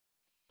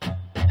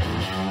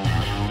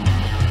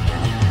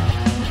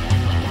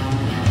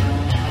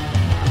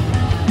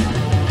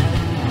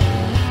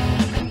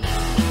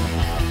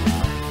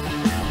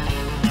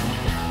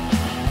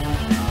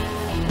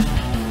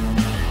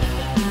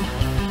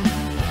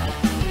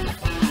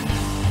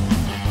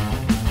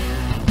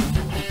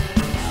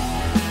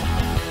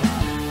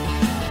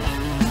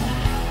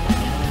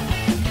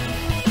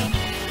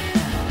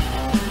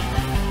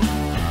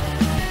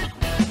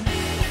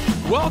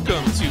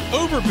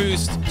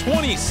OverBoost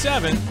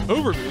 27.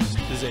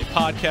 OverBoost is a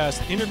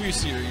podcast interview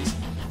series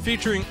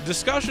featuring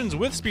discussions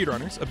with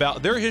speedrunners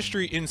about their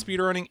history in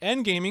speedrunning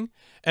and gaming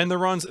and the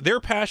runs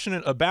they're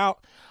passionate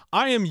about.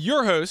 I am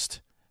your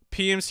host,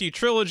 PMC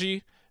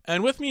Trilogy,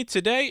 and with me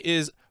today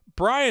is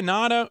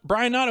Bryonato.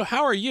 Bryonato,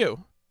 how are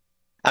you?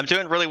 I'm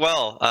doing really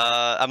well.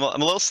 I'm a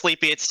little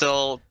sleepy. It's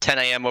still 10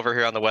 a.m. over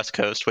here on the West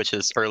Coast, which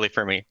is early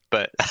for me,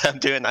 but I'm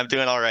doing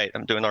all right.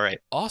 I'm doing all right.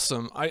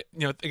 Awesome.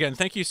 Again,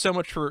 thank you so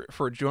much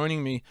for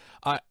joining me.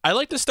 I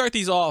like to start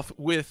these off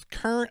with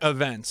current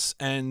events,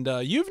 and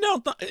you've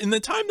now, in the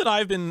time that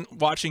I've been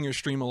watching your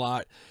stream a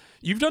lot,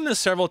 you've done this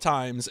several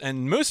times,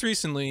 and most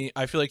recently,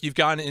 I feel like you've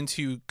gotten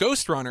into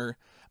Ghostrunner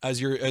as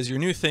your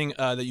new thing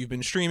that you've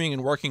been streaming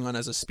and working on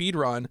as a speed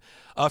run.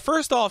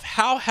 First off,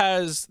 how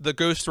has the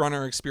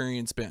Ghostrunner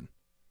experience been?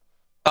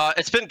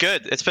 It's been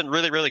good. It's been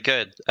really, really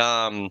good.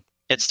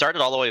 It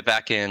started all the way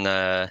back in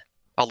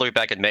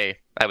May,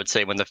 I would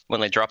say,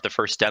 when they dropped the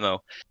first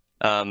demo.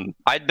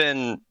 I'd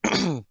been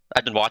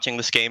watching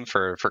this game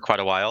for quite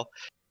a while.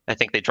 I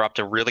think they dropped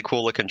a really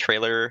cool looking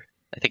trailer.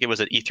 I think it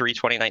was at E3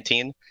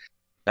 2019.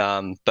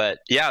 But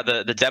yeah,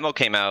 the demo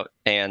came out,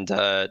 and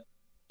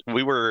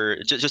we were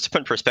just to put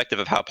in perspective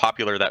of how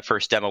popular that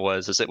first demo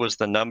was. It was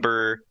the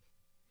number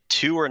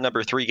 2 or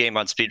number 3 game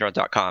on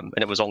speedrun.com,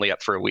 and it was only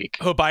up for a week.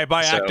 Oh, by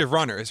active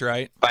runners,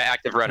 right? By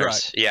active runners,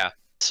 right. Yeah.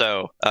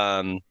 So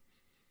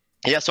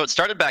so it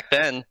started back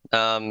then,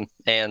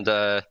 and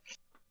that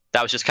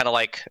was just kind of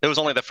like, it was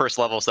only the first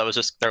level, so that was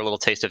just their little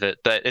taste of it.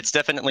 But it's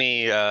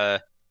definitely I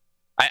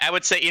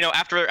would say,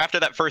 after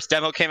that first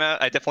demo came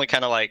out, I definitely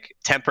kind of like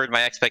tempered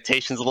my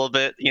expectations a little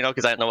bit,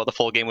 because I didn't know what the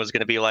full game was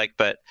going to be like.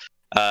 But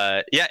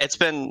yeah, it's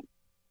been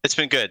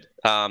good.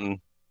 I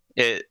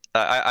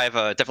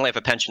definitely have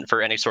a penchant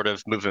for any sort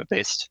of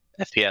movement-based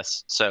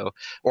FPS,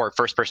 or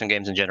first-person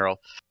games in general.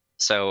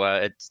 So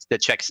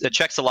it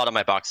checks a lot of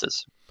my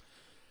boxes.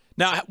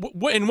 Now,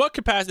 in what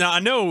capacity? Now, I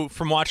know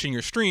from watching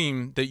your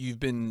stream that you've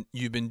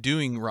been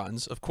doing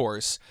runs, of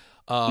course.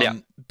 Yeah.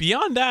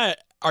 Beyond that,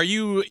 are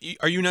you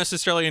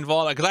necessarily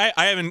involved? Because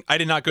I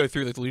did not go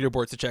through the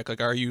leaderboards to check.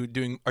 Like, are you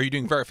doing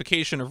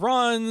verification of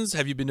runs?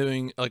 Have you been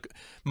doing like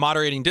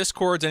moderating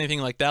discords, anything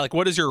like that? Like,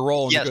 what is your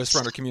role in the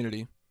Ghostrunner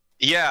community?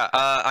 Yeah,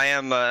 I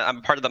am.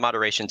 I'm part of the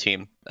moderation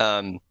team.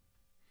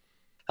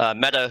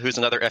 Meta, who's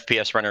another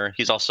FPS runner,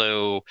 he's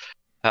also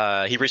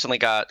he recently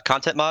got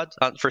content mod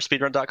for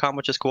speedrun.com,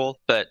 which is cool.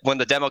 But when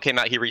the demo came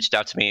out, he reached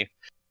out to me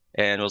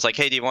and was like,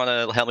 "Hey, do you want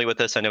to help me with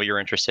this? I know you're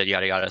interested."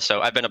 Yada yada.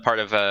 So I've been a part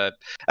of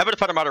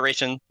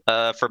moderation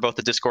for both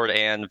the Discord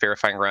and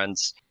verifying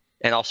runs,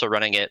 and also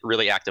running it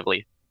really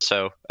actively.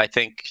 So I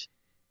think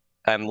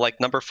I'm like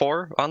number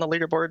 4 on the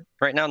leaderboard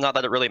right now. Not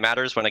that it really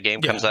matters when a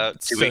game comes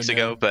out 2 weeks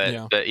ago,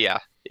 but yeah.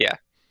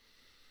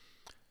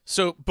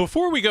 So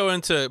before we go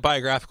into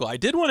biographical, I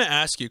did want to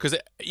ask you, because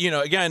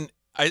again,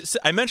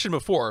 I mentioned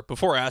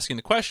before asking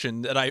the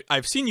question that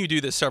I've seen you do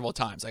this several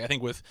times. Like I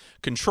think with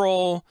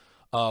Control,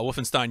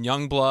 Wolfenstein,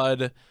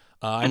 Youngblood.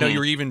 I know you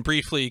were even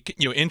briefly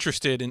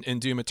interested in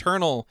Doom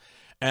Eternal,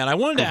 and I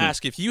wanted to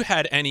ask if you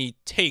had any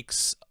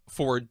takes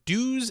for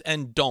do's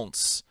and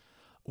don'ts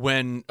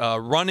when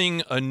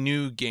running a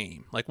new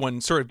game, like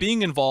when sort of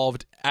being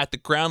involved at the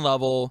ground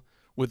level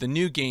with a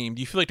new game.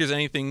 Do you feel like there's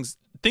any things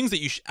that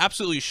you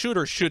absolutely should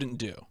or shouldn't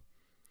do?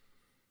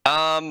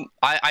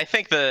 I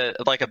think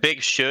a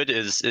big should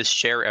is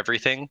share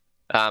everything.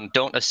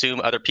 Don't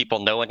assume other people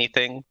know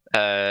anything.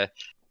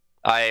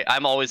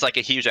 I'm always like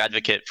a huge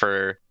advocate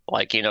for,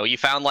 like, you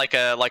found like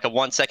a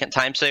 1 second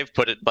time save,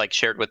 put it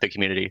shared with the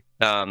community.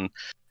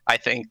 I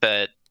think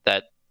that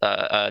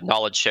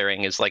knowledge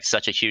sharing is like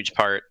such a huge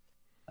part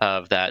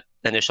of that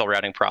initial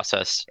routing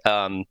process.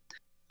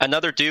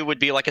 Another do would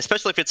be, like,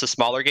 especially if it's a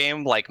smaller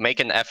game, like make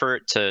an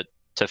effort to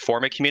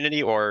form a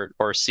community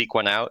or seek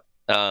one out.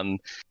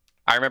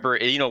 I remember,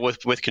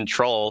 with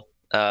Control,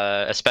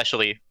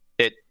 especially,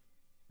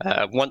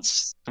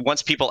 once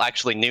people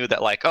actually knew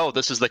that, like, oh,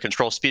 this is the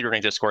Control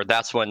speedrunning Discord,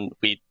 that's when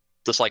we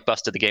just like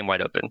busted the game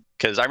wide open.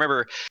 Because I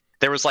remember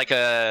there was like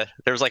a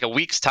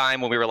week's time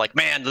when we were like,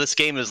 man, this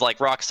game is like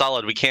rock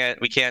solid. We can't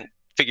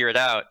figure it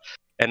out.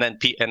 And then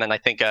I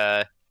think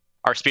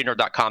our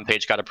speedrunner.com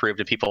page got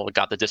approved and people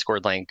got the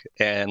Discord link.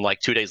 And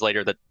like 2 days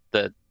later,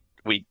 that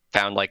we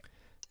found like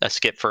a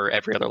skip for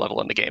every other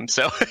level in the game.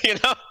 So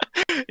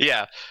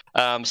yeah.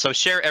 So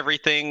share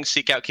everything,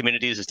 seek out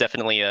communities is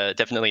definitely a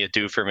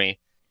do for me.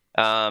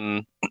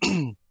 As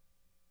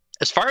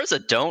far as a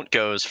don't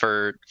goes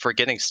for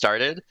getting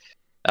started,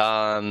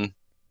 I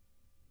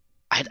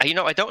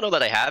don't know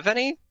that I have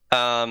any.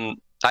 I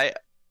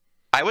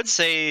would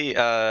say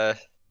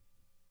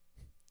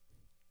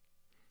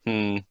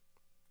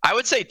I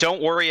would say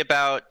don't worry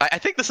about. I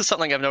think this is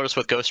something I've noticed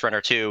with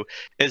Ghostrunner too.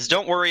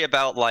 Don't worry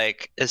about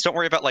like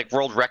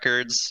world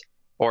records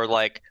or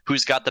like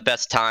who's got the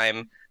best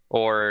time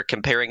or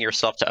comparing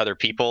yourself to other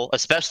people,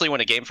 especially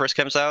when a game first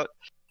comes out.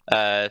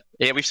 Yeah,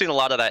 we've seen a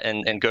lot of that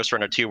in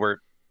Ghostrunner too,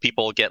 where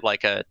people get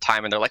like a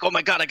time and they're like, "Oh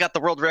my god, I got the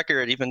world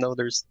record," even though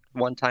there's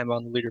one time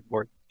on the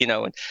leaderboard,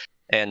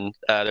 and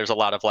there's a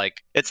lot of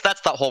like that's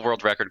the whole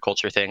world record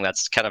culture thing.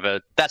 That's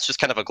just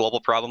kind of a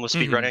global problem with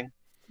speedrunning.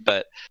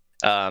 But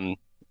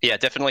yeah,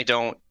 definitely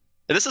don't.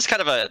 This is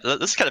kind of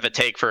a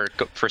take for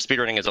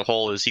speedrunning as a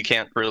whole. Is you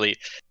can't really,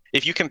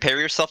 if you compare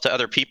yourself to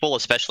other people,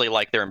 especially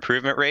like their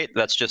improvement rate,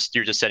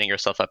 you're just setting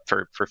yourself up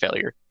for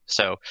failure.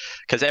 So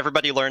because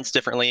everybody learns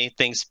differently,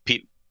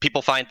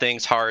 people find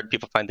things hard,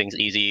 people find things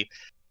easy.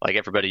 Like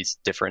everybody's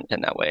different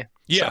in that way.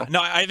 Yeah, so.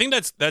 No, I think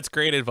that's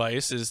great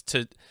advice. Is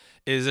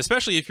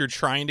especially if you're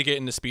trying to get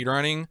into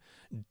speedrunning,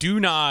 do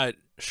not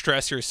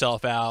stress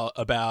yourself out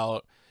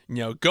about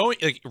going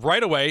like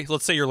right away.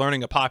 Let's say you're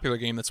learning a popular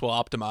game that's well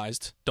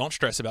optimized. Don't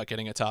stress about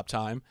getting a top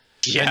time.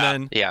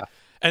 Yeah.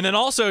 And then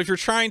also if you're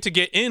trying to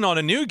get in on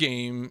a new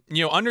game,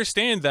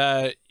 understand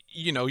that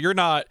you're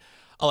not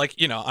like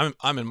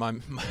I'm in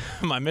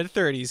my mid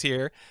 30s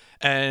here.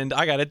 And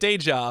I got a day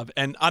job,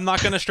 and I'm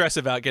not going to stress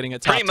about getting a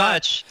top Pretty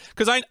much.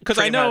 Because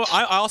I know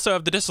I also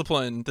have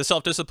the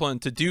self-discipline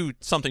to do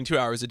something 2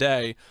 hours a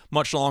day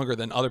much longer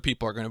than other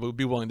people are going to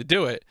be willing to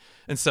do it.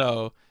 And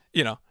so,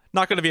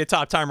 not going to be a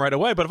top time right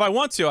away, but if I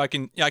want to, I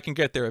can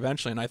get there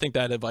eventually. And I think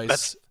that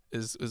advice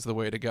is the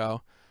way to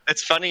go.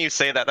 It's funny you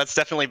say that. That's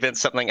definitely been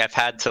something I've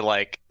had to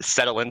like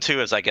settle into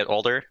as I get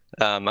older.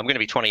 I'm going to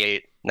be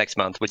 28 next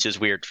month, which is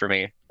weird for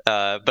me.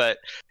 But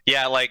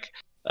yeah, like.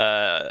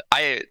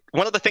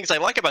 One of the things I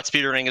like about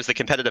speedrunning is the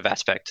competitive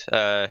aspect.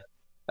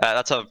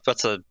 That's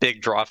a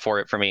big draw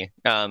for me.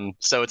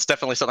 So it's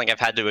definitely something I've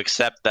had to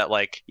accept that,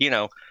 like,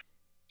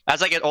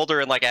 as I get older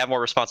and like I have more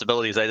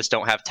responsibilities, I just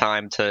don't have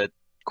time to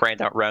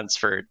grind out runs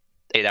for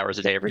 8 hours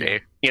a day every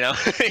day. You know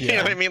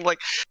what I mean? Like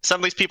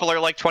some of these people are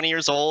like 20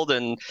 years old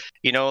and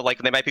like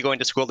they might be going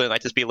to school, they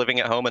might just be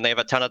living at home and they have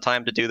a ton of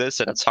time to do this,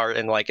 and it's hard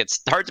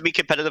to be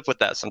competitive with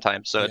that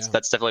sometimes. So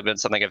that's definitely been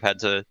something I've had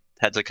to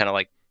kind of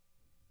like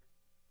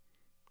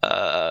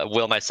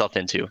will myself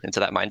into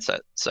that mindset.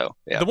 So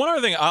yeah. The one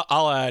other thing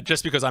I'll add,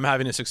 just because I'm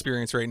having this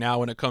experience right now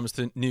when it comes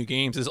to new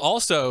games, is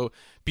also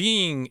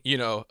being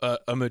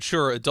a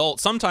mature adult.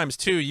 Sometimes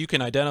too you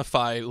can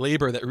identify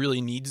labor that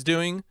really needs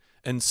doing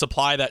and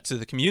supply that to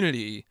the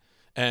community,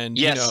 and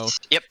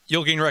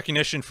you'll gain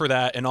recognition for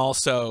that, and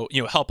also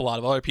help a lot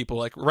of other people.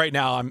 Like right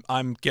now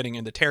I'm getting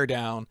into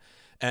teardown,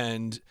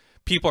 and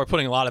people are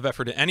putting a lot of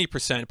effort in any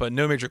percent, but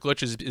no major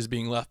glitches is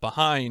being left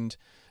behind.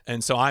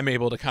 And so I'm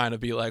able to kind of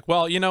be like,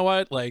 well, you know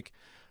what? Like,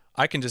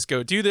 I can just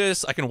go do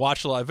this. I can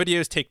watch a lot of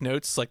videos, take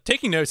notes. Like,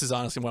 taking notes is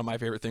honestly one of my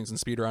favorite things in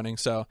speedrunning.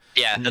 So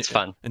yeah, that's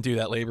fun. And do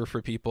that labor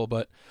for people.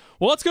 But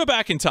well, let's go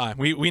back in time.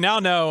 We now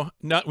know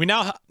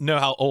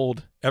how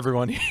old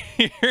everyone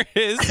here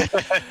is.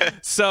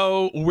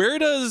 So where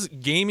does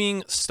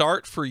gaming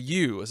start for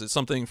you? Is it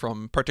something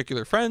from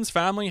particular friends,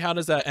 family? How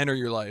does that enter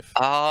your life?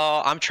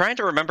 I'm trying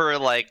to remember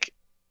like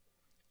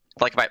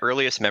my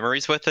earliest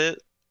memories with it.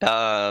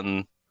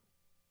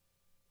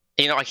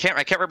 I can't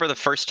remember the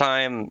first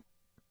time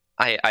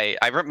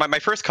my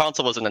first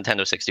console was a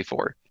Nintendo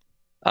 64.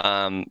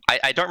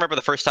 I don't remember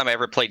the first time I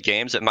ever played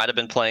games. It might have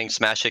been playing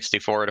Smash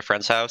 64 at a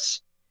friend's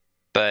house,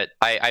 but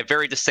I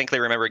very distinctly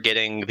remember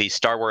getting the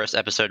Star Wars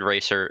Episode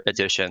Racer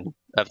edition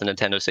of the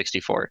Nintendo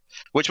 64,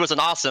 which was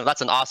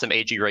that's an awesome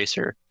AG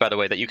racer, by the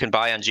way, that you can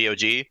buy on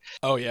GOG.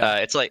 Oh yeah.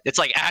 It's like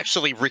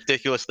actually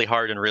ridiculously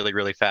hard and really,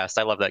 really fast.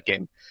 I love that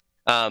game.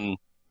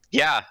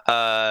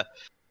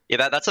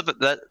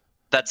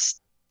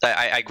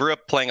 I grew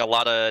up playing a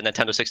lot of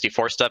Nintendo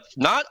 64 stuff.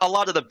 Not a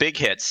lot of the big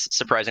hits,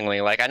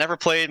 surprisingly. Like I never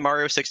played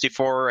Mario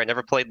 64. I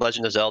never played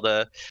Legend of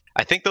Zelda.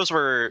 I think those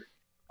were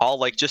all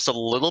like just a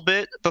little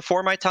bit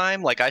before my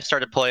time. Like I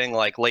started playing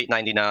like late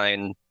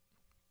 99,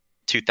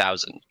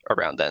 2000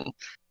 around then.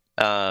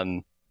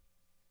 I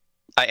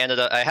had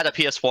a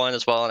PS1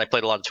 as well, and I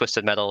played a lot of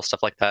Twisted Metal,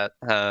 stuff like that.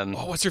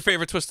 What's your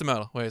favorite Twisted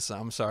Metal? Wait,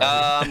 I'm sorry.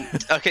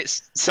 Okay,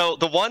 so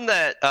the one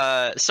that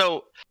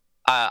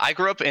I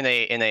grew up in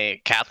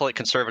a Catholic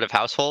conservative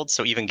household,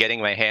 so even getting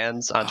my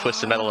hands on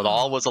Twisted Metal at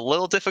all was a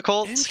little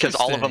difficult because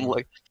all of them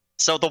like.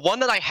 So the one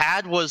that I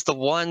had was the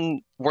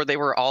one where they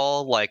were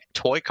all like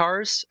toy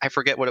cars. I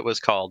forget what it was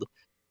called.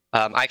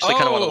 I actually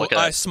kind of want to look it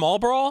up. Small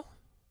Brawl?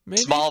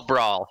 Maybe? Small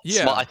Brawl.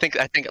 Yeah. I think.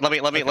 Let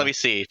me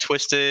see.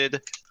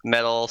 Twisted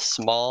Metal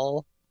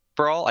Small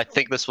Brawl. I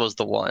think this was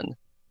the one.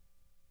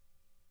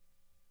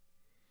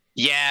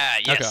 Yeah,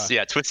 yes, okay.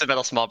 Yeah, Twisted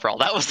Metal Small Brawl.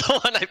 That was the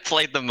one I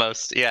played the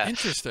most. Yeah.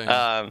 Interesting.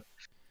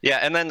 Yeah,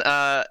 and then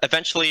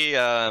eventually,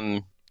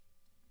 I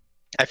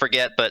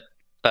forget, but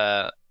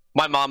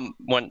my mom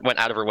went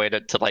out of her way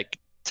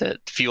to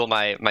fuel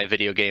my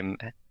video game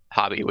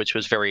hobby, which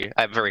was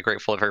I'm very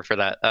grateful of her for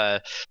that.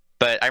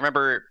 But I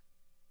remember,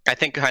 I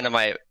think kind of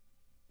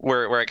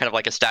where I kind of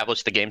like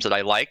established the games that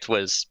I liked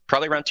was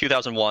probably around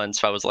 2001,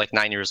 so I was like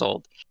 9 years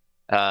old.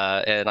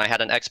 And I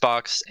had an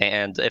Xbox,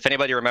 and if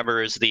anybody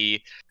remembers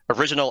the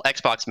original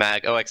Xbox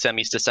mag, OXM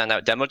used to send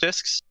out demo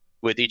discs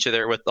with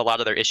a lot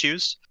of their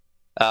issues.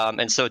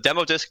 And so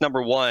demo disc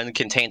number 1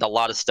 contained a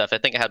lot of stuff. I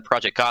think it had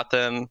Project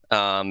Gotham,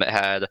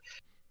 it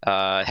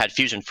had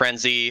Fusion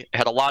Frenzy, it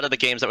had a lot of the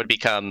games that would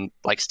become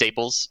like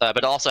staples, but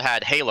it also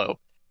had Halo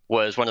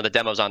was one of the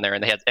demos on there,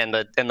 and they had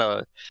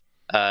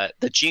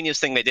the genius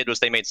thing they did was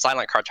they made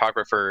Silent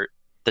Cartographer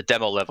the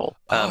demo level.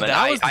 And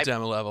that was the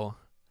demo level.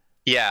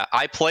 Yeah,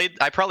 I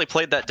probably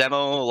played that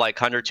demo like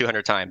 100,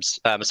 200 times.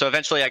 So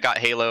eventually I got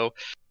Halo,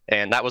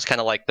 and that was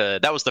kind of like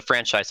that was the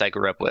franchise I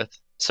grew up with.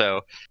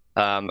 So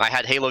I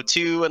had Halo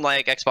 2 and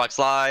like Xbox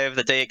Live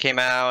the day it came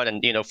out,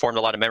 and formed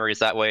a lot of memories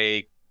that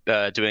way,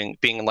 being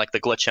in like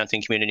the glitch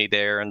hunting community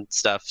there and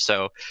stuff.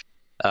 So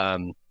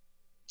I'm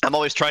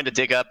always trying to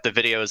dig up the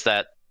videos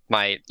that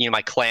my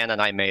clan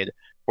and I made,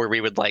 where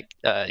we would like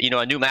a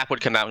new map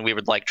would come out and we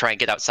would like try and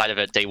get outside of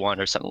it day one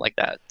or something like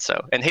that.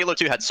 So, and Halo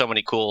 2 had so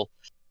many cool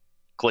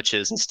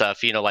glitches and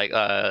stuff, like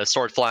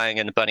sword flying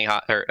and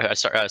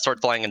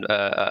sword flying and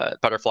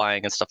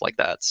butterflying and stuff like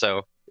that.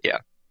 So yeah,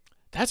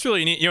 that's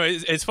really neat.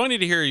 It's funny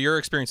to hear your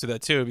experience with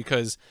that too,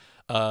 because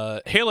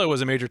Halo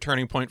was a major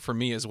turning point for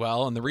me as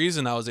well. And the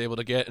reason I was able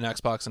to get an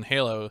Xbox and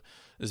Halo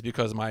is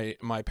because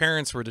my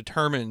parents were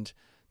determined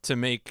to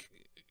make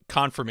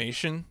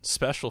confirmation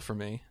special for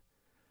me.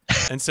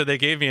 And so they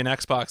gave me an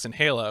Xbox and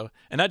Halo,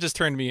 and that just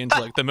turned me into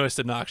like the most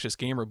obnoxious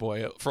gamer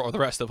boy for the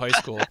rest of high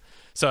school.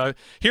 So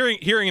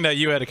hearing that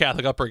you had a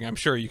Catholic upbringing, I'm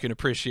sure you can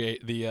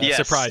appreciate the yes.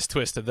 surprise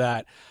twist of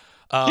that.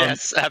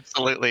 Yes,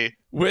 absolutely.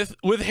 With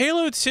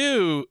Halo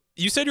 2,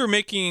 you said you were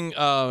making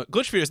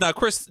glitch videos. Now, of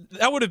course,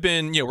 that would have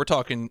been, we're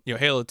talking,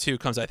 Halo 2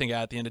 comes, I think,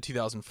 at the end of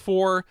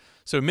 2004,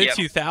 so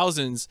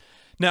mid-2000s.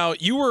 Now,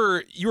 you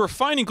were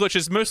finding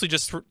glitches mostly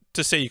just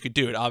to say you could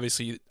do it.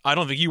 Obviously, I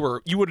don't think you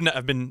wouldn't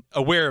have been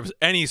aware of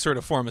any sort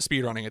of form of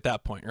speedrunning at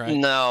that point, right?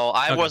 No,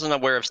 I wasn't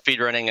aware of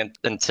speedrunning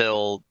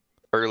until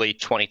early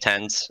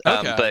 2010s.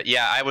 Okay. But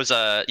yeah, it was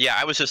a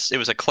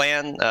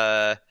clan.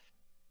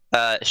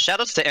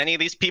 Shoutouts to any of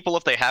these people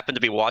if they happen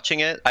to be watching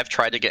it. I've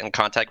tried to get in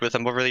contact with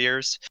them over the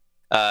years.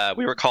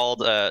 We were called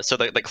so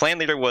the clan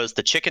leader was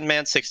the Chicken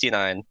Man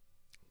 69.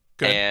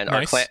 Good. And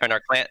nice.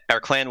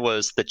 our clan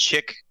was the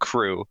Chick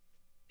Crew.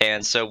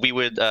 And so we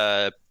would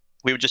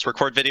just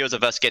record videos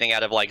of us getting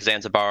out of like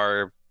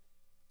Zanzibar,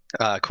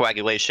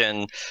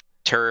 coagulation,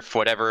 turf,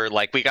 whatever.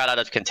 Like we got out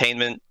of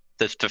containment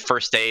the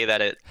first day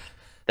that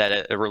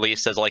it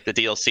released as like the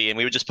DLC, and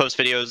we would just post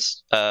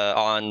videos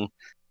on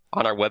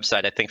our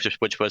website, I think,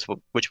 which was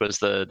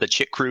the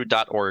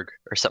chickcrew.org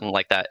or something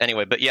like that.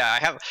 Anyway, but yeah, I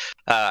have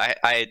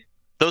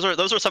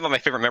those are some of my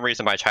favorite memories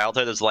of my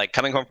childhood, is like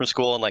coming home from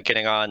school and like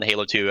getting on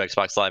Halo 2,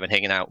 Xbox Live, and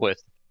hanging out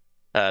with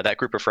that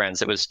group of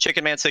friends. It was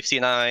Chicken Man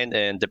 69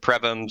 and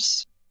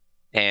Deprevums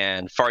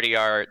and Farty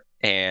Art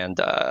and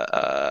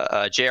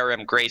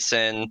JRM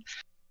Grayson,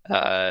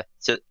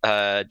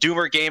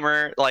 Doomer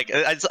Gamer. Like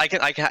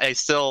I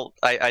still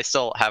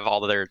have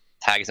all of their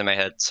tags in my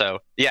head. So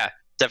yeah,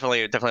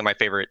 definitely my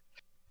favorite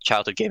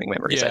childhood gaming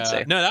memories, I'd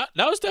say. No,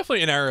 that was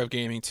definitely an era of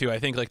gaming too. I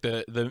think like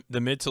the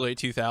mid to late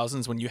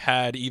 2000s, when you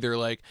had either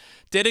like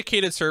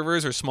dedicated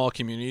servers or small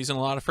communities in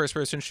a lot of first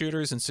person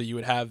shooters, and so you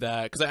would have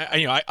that, because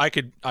I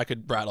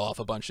could rattle off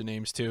a bunch of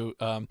names too.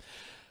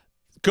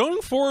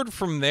 Going forward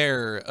from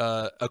there,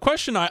 a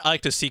question I like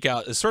to seek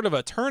out is sort of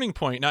a turning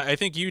point. Now, I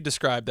think you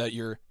described that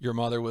your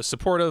mother was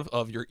supportive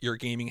of your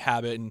gaming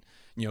habit and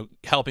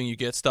helping you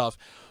get stuff.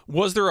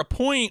 Was there a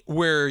point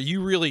where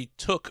you really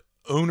took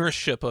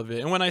ownership of it?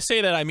 And when I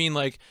say that, I mean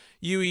like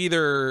you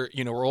either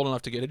were old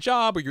enough to get a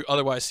job, or you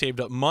otherwise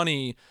saved up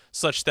money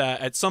such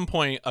that at some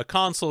point a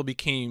console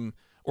became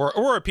or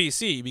a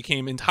PC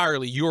became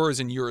entirely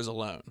yours and yours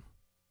alone.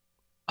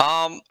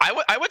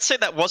 I would say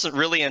that wasn't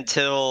really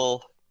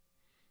until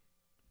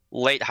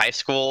late high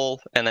school,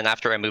 and then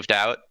after I moved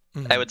out.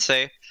 I would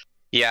say,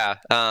 yeah.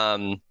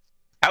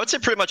 I would say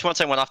pretty much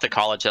once I went off to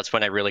college, that's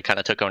when I really kind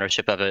of took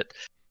ownership of it.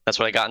 That's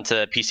when I got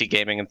into PC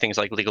gaming and things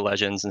like League of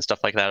Legends and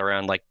stuff like that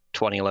around like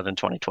 2011,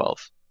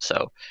 2012.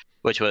 So,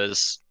 which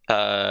was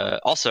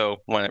also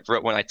when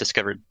I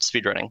discovered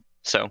speedrunning.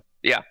 So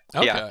yeah,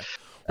 okay. Yeah.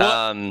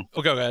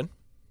 Well, go ahead.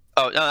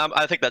 Oh, no,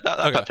 I think that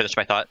okay. Finished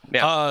my thought.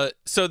 Yeah.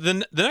 So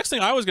the next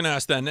thing I was going to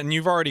ask then, and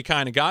you've already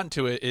kind of gotten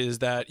to it, is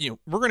that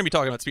we're going to be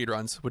talking about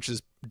speedruns, which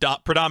is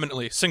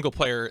predominantly single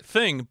player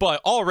thing, but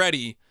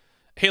already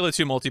Halo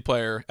 2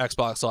 multiplayer,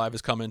 Xbox Live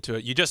has come into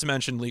it. You just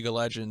mentioned League of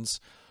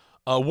Legends.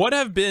 What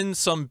have been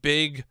some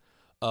big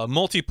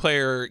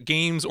multiplayer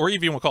games, or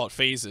even we'll call it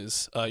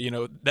phases,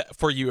 that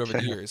for you over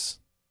the years?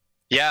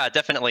 Yeah,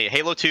 definitely.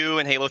 Halo 2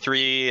 and Halo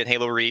 3 and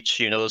Halo Reach,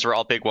 those were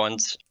all big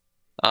ones.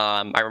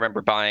 I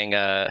remember buying,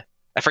 I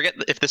forget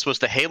if this was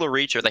the Halo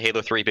Reach or the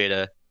Halo 3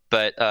 beta,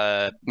 but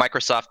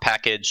Microsoft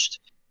packaged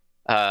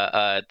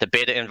the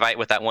beta invite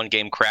with that one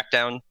game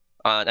Crackdown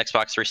on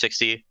Xbox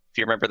 360. If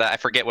you remember that, I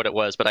forget what it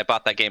was, but I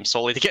bought that game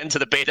solely to get into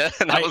the beta.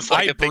 And that was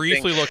like I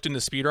briefly looked into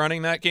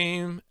speedrunning that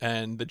game,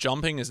 and the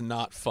jumping is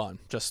not fun.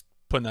 Just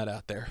putting that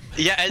out there.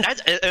 Yeah,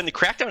 and the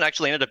Crackdown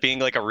actually ended up being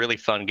like a really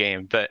fun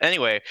game. But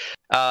anyway,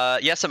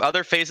 yeah, some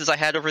other phases I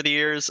had over the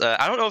years.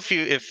 I don't know if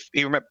you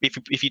remember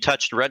if you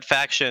touched Red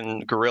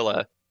Faction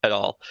Guerrilla at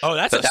all. Oh,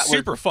 that's a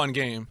super fun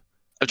game.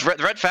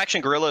 Red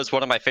Faction Guerrilla is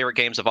one of my favorite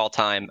games of all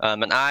time,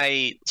 and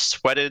I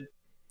sweated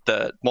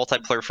the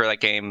multiplayer for that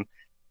game.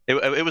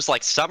 It was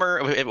like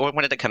summer.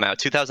 When did it come out?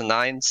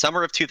 2009.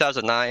 Summer of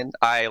 2009.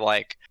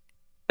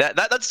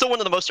 That's still one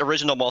of the most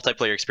original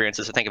multiplayer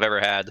experiences I think I've ever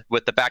had,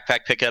 with the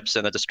backpack pickups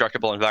and the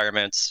destructible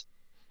environments.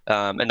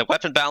 And the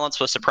weapon balance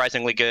was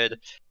surprisingly good.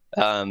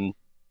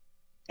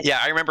 Yeah,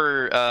 I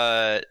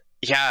remember.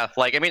 Yeah,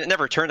 like, I mean, it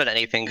never turned into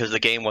anything because the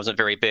game wasn't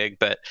very big.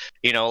 But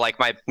like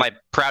my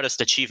proudest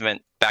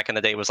achievement back in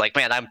the day was like,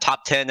 man, I'm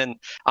top 10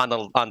 on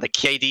the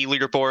KD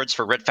leaderboards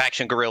for Red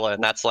Faction Gorilla,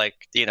 and that's like,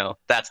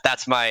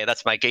 that's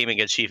my gaming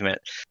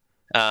achievement.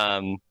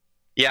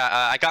 Yeah,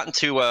 I got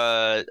into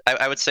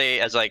I would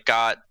say as I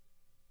got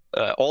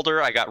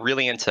older, I got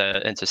really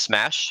into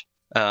Smash,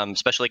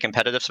 especially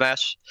competitive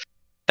Smash.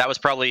 That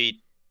was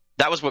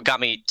what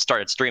got me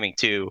started streaming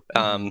too.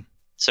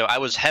 So I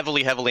was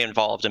heavily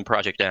involved in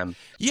Project M.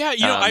 Yeah,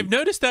 I've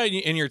noticed that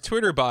in your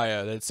Twitter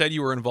bio that said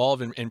you were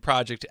involved in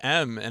Project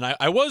M, and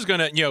I was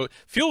gonna,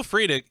 feel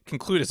free to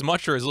conclude as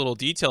much or as little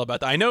detail about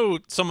that. I know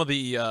some of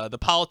the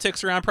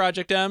politics around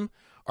Project M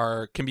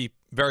can be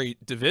very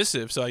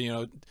divisive,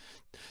 so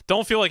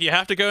don't feel like you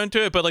have to go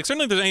into it, but like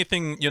certainly if there's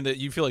anything that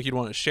you feel like you'd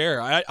want to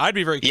share, I'd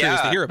be very curious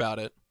to hear about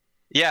it.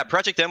 Yeah,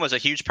 Project M was a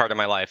huge part of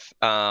my life.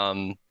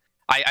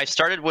 I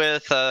started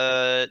with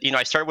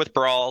I started with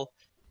Brawl,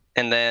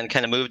 and then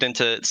kind of moved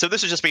into. So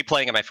this was just me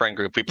playing in my friend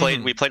group. We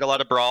played a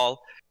lot of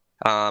Brawl.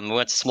 We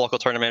went to some local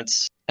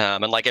tournaments,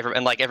 and like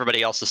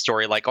everybody else's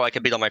story, like, oh, I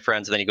could beat all my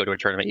friends, and then you go to a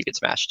tournament, you get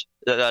smashed.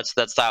 That's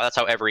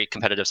how every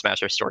competitive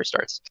Smasher story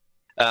starts.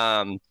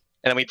 And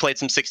then we played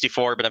some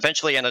 64, but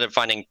eventually ended up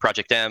finding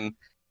Project M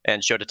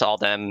and showed it to all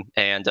them,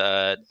 and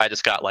I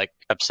just got like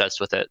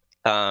obsessed with it.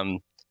 And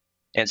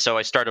so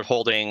I started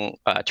holding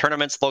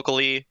tournaments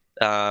locally,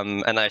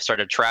 and then I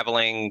started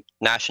traveling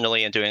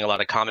nationally and doing a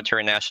lot of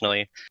commentary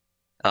nationally.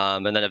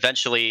 And then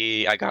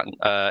eventually I got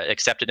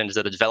accepted into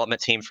the development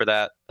team for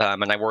that,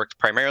 and I worked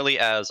primarily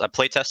as a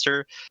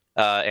playtester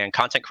and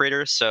content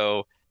creator.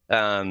 So,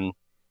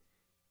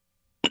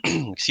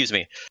 excuse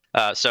me.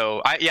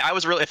 So I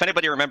was really, if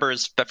anybody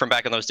remembers from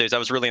back in those days, I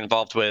was really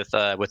involved with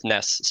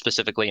NES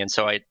specifically, and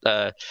so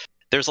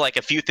there's like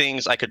a few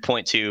things I could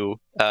point to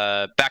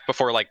back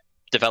before like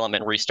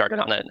development restarted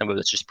on it, and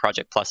it's just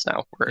Project Plus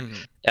now, where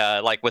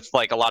like with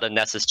like a lot of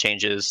NES's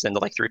changes into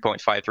like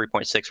 3.5,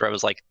 3.6, where I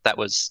was like I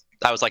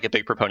was like a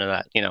big proponent of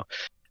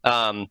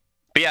that,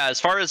 but yeah, as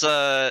far as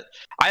I'm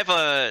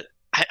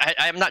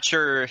not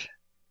sure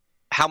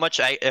how much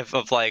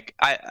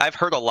I've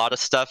heard a lot of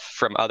stuff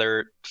from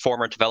other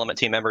former development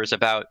team members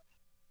about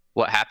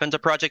what happened to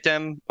Project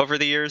M over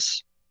the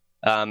years,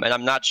 and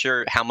I'm not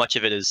sure how much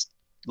of it is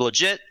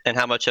legit and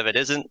how much of it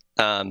isn't.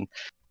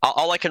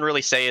 All I can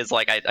really say is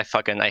like I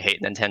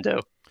hate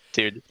Nintendo,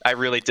 dude. I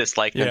really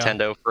dislike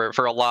Nintendo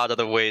for a lot of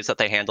the ways that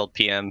they handled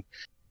PM.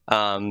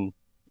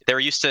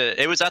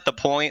 It was at the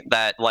point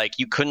that like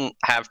you couldn't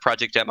have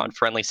Project M on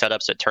friendly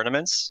setups at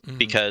tournaments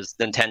because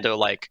Nintendo,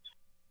 like,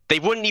 they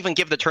wouldn't even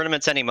give the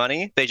tournaments any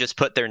money. They just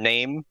put their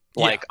name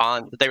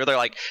on. They're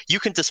like, you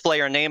can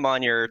display our name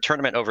on your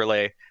tournament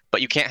overlay,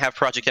 but you can't have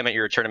Project M at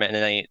your tournament.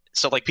 And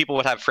so like people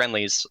would have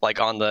friendlies like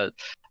on the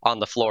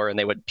floor,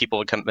 and people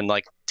would come and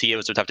like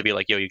TOs would have to be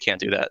like, yo, you can't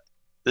do that.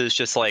 It was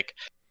just like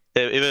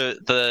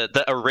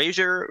the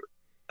erasure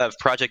of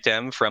Project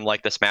M from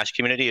like the Smash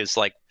community is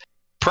like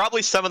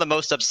probably some of the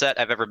most upset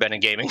I've ever been in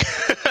gaming.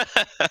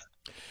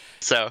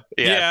 So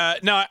yeah,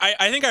 no,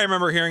 I think I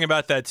remember hearing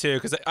about that too,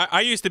 because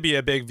I used to be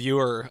a big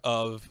viewer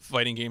of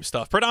fighting game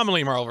stuff,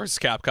 predominantly Marvel vs.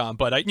 Capcom,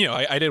 but I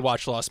did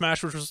watch a lot of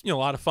Smash, which was a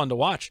lot of fun to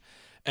watch,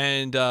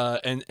 and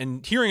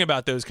hearing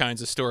about those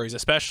kinds of stories,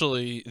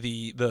 especially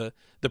the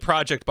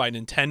project by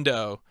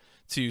Nintendo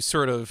to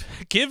sort of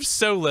give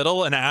so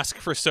little and ask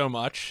for so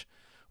much,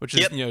 which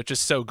is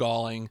just so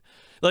galling.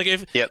 Like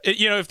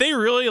if they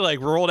really like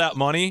rolled out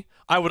money,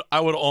 I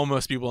would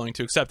almost be willing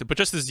to accept it. But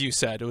just as you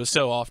said, it was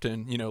so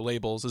often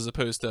labels as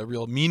opposed to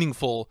real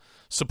meaningful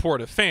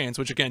support of fans,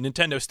 which again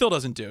Nintendo still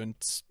doesn't do, and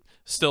it's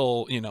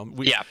still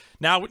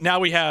now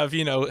we have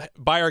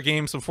buy our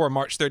games before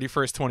March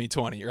 31st,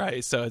 2020,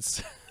 right? So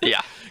it's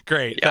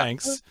great,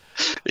 thanks.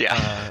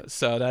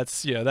 So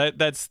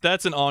that's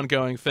that's an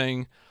ongoing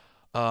thing.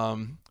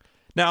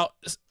 Now,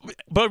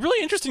 but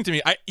really interesting to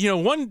me,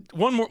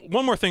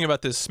 one more thing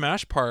about this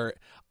Smash part,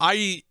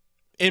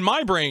 in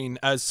my brain,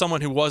 as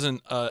someone who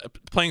wasn't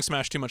playing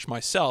Smash too much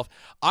myself,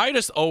 I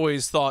just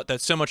always thought that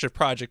so much of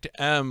Project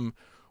M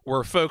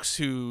were folks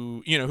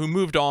who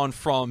moved on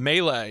from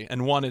Melee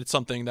and wanted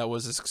something that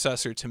was a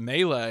successor to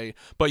Melee,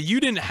 but you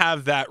didn't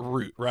have that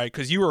route, right?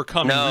 Because you were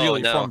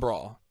coming from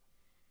Brawl.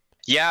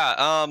 Yeah,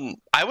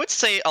 I would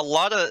say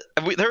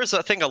there was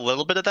a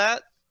little bit of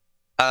that,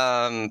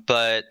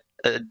 but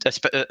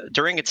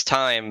during its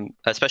time,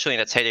 especially in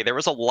its heyday, there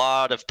was a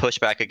lot of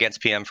pushback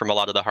against PM from a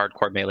lot of the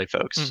hardcore Melee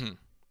folks.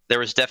 There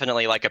was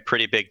definitely like a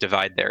pretty big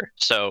divide there.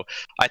 So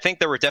I think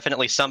there were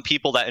definitely some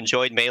people that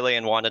enjoyed Melee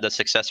and wanted a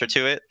successor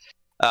to it.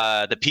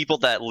 The people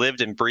that lived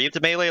and breathed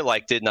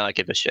Melee did not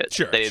give a shit.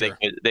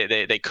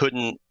 They could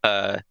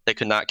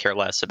not care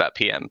less about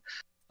PM.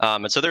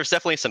 And so there's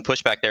definitely some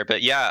pushback there.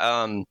 But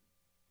yeah,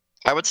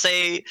 I would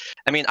say,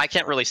 I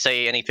can't really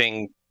say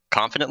anything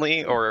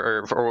confidently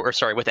or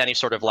sorry, with any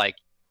sort of like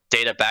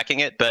data backing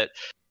it, but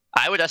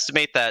I would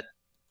estimate that,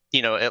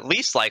 you know, at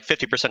least like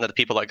 50% of the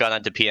people that got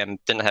onto PM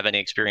didn't have any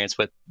experience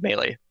with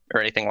Melee or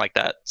anything like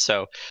that.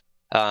 So,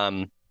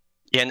 and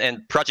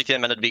Project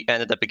M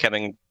ended up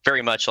becoming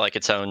very much like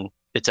its own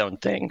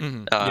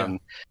thing. Yeah.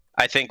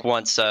 I think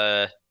once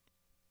once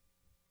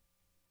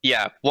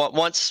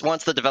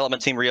the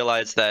development team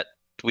realized that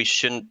we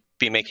shouldn't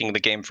be making the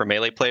game for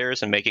Melee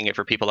players and making it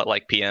for people that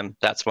like PM,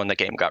 that's when the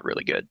game got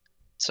really good.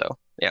 So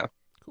yeah.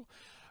 Cool.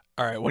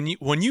 All right,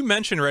 when you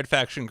mentioned Red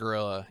Faction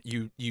Guerrilla,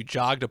 you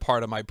jogged a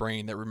part of my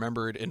brain that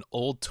remembered an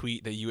old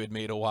tweet that you had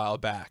made a while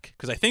back,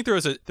 because I think there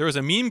was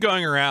a meme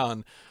going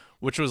around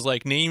which was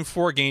like, name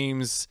 4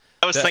 games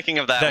I was thinking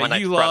of that when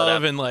you I brought it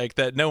love up. and like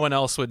that no one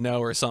else would know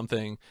or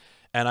something.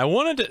 And I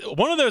wanted to,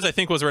 one of those I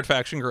think was Red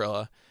Faction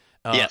Guerrilla.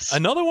 Yes.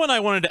 Another one I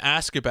wanted to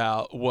ask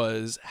about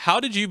was, how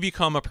did you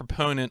become a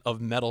proponent of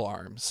metal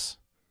arms?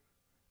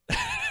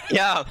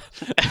 Yeah,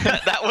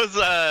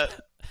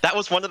 that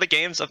was one of the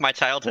games of my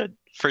childhood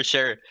for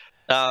sure.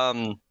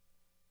 Yeah,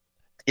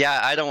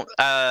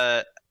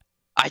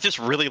 I just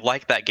really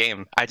liked that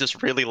game. I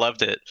just really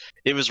loved it.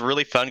 It was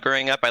really fun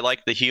growing up. I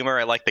liked the humor.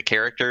 I liked the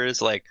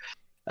characters. Like,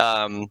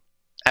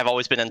 I've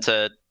always been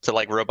into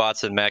like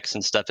robots and mechs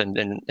and stuff in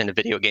the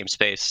video game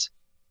space.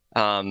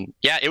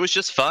 Yeah, it was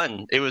just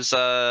fun. It was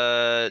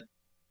the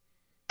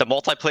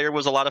multiplayer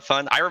was a lot of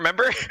fun. I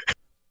remember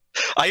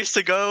I used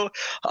to go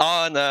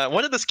on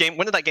when did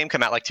that game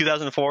come out? Like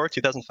 2004,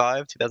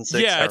 2005,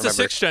 2006? Yeah, it's a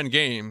 6th gen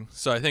game,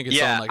 so I think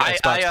it's on like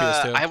Xbox,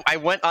 PS2. I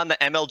went on the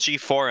MLG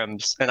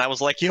forums and I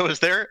was like, yo, is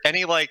there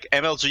any like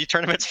MLG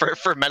tournaments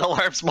for Metal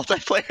Arms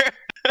multiplayer?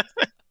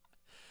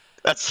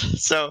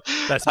 That's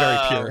very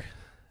pure.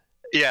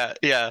 Yeah.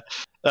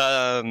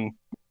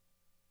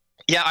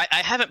 Yeah,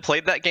 I haven't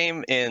played that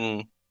game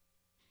in,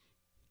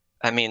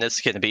 I mean,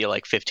 it's going to be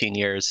like 15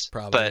 years.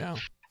 Probably, but yeah.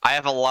 I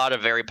have a lot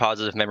of very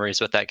positive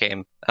memories with that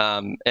game.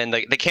 And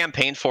the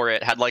campaign for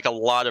it had like a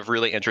lot of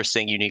really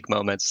interesting, unique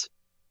moments.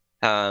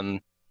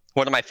 One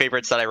of my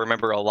favorites that I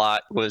remember a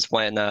lot was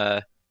when,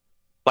 I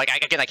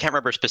can't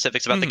remember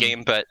specifics about the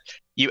game, but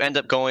you end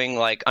up going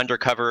like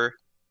undercover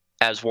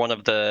as one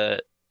of the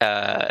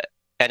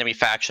enemy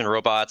faction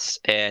robots,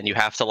 and you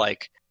have to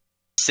like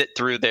sit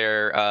through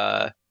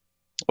their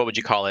what would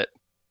you call it?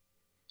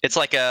 It's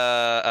like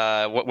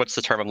what's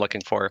the term I'm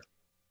looking for?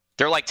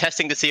 They're like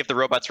testing to see if the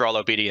robots are all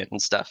obedient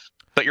and stuff.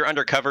 But you're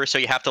undercover, so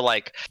you have to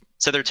like.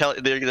 So they're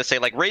gonna say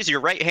like, raise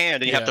your right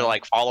hand, and you have to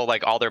like follow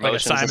like all their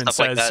motions like a and Simon stuff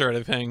Says like that. sort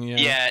of thing.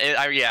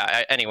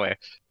 Yeah. Anyway,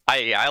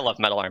 I love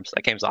Metal Arms.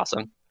 That game's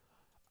awesome.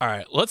 All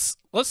right, let's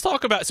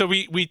talk about. So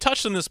we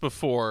touched on this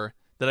before,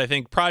 that I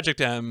think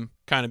Project M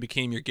kind of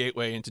became your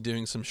gateway into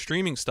doing some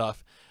streaming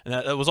stuff, and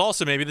that was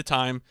also maybe the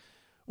time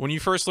when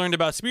you first learned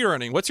about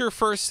speedrunning. What's your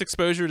first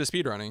exposure to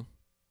speedrunning?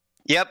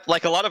 Yep,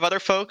 like a lot of other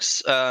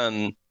folks,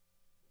 I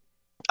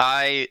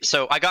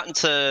got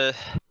into,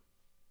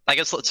 I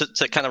guess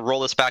to kind of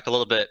roll this back a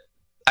little bit,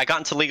 I got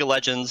into League of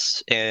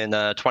Legends in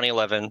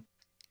 2011,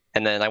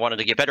 and then I wanted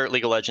to get better at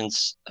League of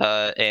Legends,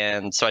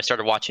 and so I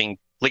started watching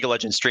League of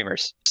Legends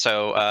streamers.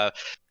 So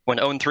when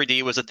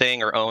Own3D was a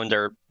thing, or Owned,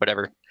 or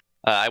whatever,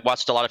 I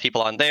watched a lot of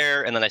people on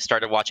there, and then I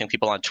started watching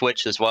people on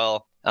Twitch as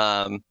well.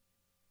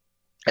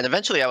 And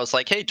eventually I was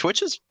like, hey,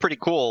 Twitch is pretty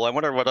cool. I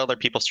wonder what other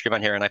people stream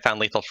on here. And I found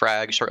Lethal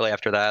Frag shortly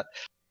after that,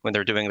 when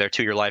they're doing their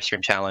 2-year live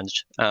stream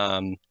challenge.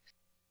 And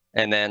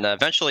then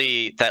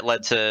eventually that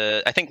led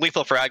to, I think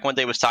Lethal Frag one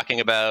day was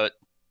talking about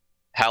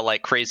how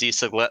like crazy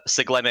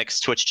Siglemic's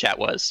Twitch chat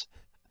was.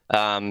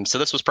 So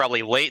this was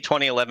probably late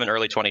 2011,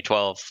 early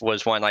 2012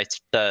 was when I,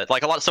 a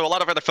lot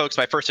of other folks,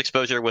 my first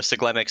exposure was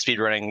Siglemic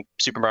speedrunning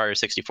Super Mario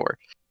 64.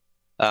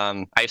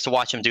 I used to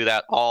watch him do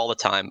that all the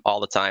time.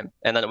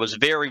 And then it was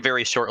very,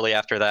 very shortly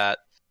after that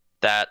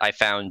I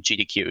found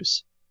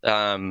GDQs.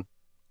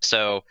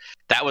 So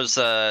that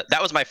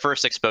was my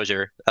first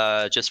exposure,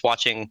 just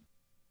watching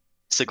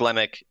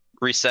Siglemic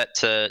reset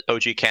to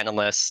OG canon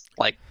list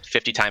like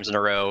 50 times in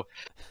a row.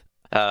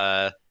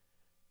 And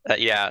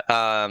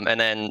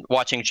then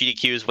watching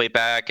GDQs way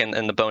back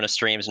and the bonus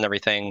streams and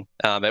everything.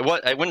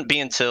 It wouldn't be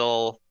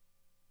until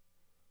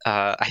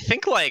I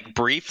think like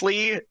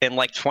briefly in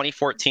like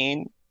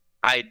 2014,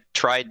 I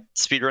tried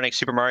speedrunning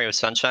Super Mario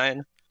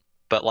Sunshine,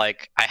 but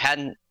like I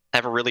hadn't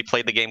ever really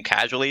played the game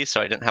casually,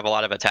 so I didn't have a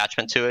lot of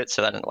attachment to it,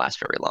 so that didn't last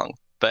very long.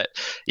 But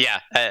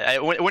yeah,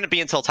 it wouldn't be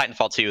until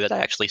Titanfall 2 that I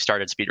actually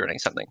started speedrunning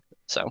something.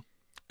 So.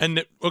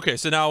 And okay,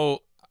 so now,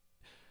 all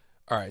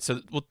right, so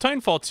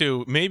Titanfall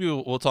 2, maybe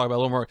we'll talk about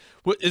a little more.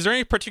 Is there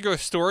any particular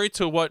story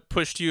to what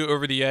pushed you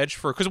over the edge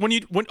for? Because when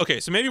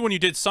you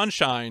did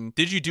Sunshine,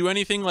 did you do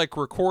anything like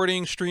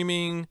recording,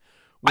 streaming?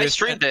 I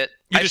streamed it.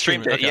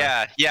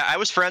 Okay. Yeah. I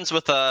was friends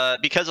with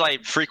because I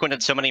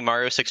frequented so many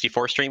Mario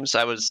 64 streams.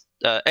 I was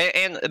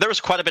and there was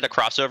quite a bit of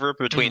crossover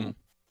between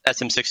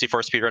SM64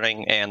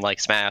 speedrunning and like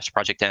Smash,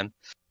 Project M.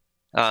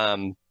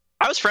 I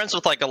was friends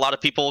with like a lot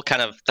of people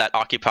kind of that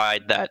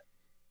occupied that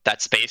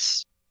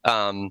space.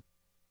 And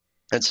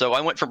so I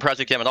went from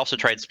Project M and also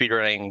tried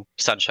speedrunning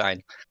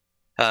Sunshine.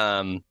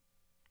 I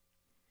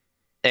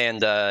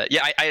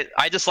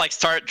just like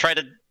try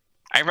to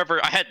I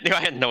remember I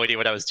had no idea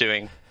what I was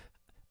doing.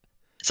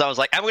 So I was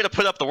like, I'm going to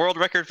put up the world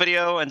record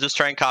video and just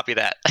try and copy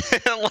that.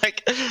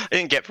 Like, I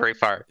didn't get very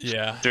far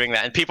doing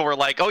that. And people were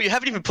like, oh, you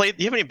haven't even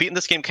beaten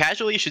this game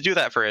casually? You should do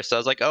that first. So I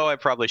was like, oh, I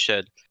probably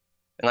should.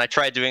 And I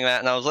tried doing that,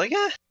 and I was like,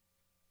 I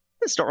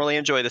just don't really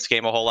enjoy this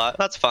game a whole lot.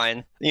 That's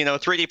fine.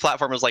 3D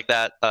platformers like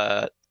that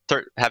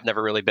have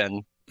never really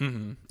been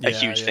a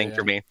huge thing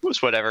for me. It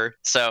was whatever.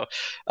 So,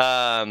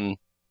 but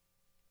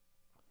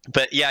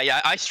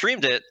yeah, I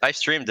streamed it.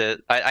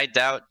 I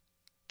doubt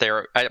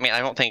I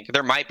don't think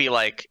there might be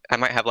I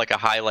might have a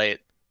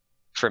highlight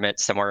from it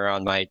somewhere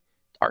on my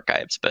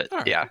archives, but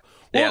right.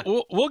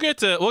 We'll get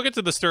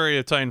to the story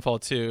of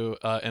Titanfall 2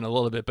 in a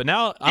little bit, but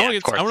now I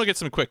want to get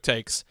some quick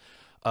takes.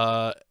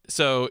 So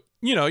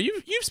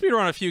you've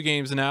speedrun a few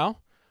games now.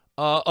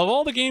 Of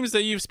all the games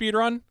that you've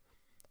speedrun,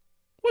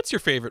 what's your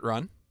favorite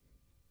run?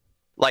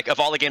 Of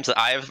all the games that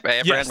I've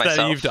ran myself,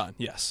 that you've done,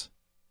 yes.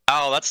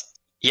 Oh, it's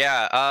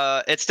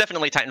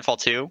definitely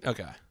Titanfall 2.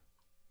 Okay.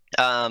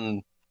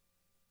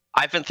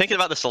 I've been thinking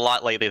about this a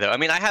lot lately, though. I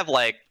mean, I have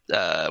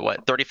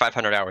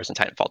 3,500 hours in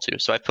Titanfall 2,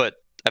 so I put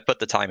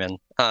the time in.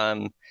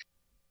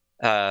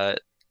 But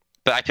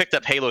I picked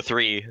up Halo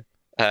 3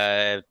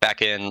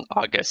 back in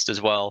August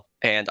as well,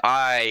 and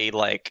I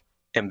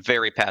am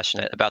very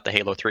passionate about the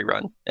Halo 3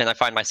 run, and I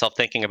find myself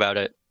thinking about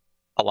it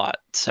a lot.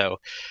 So,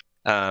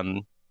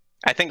 I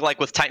think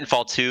with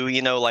Titanfall 2,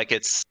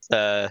 it's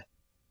that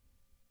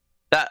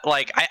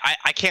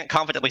I can't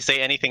confidently say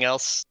anything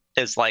else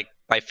is my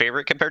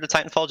favorite compared to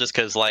Titanfall, just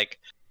because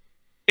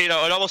it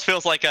almost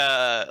feels like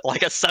a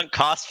sunk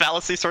cost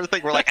fallacy sort of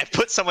thing, where I've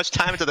put so much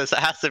time into this, it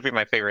has to be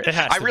my favorite.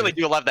 I really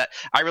do love that.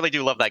 I really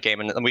do love that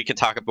game, and we can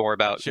talk more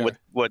about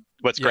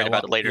what's great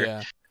about it later.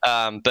 Yeah.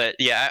 But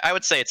yeah, I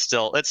would say it's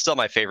still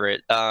my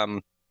favorite.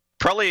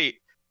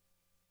 Probably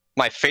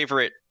my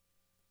favorite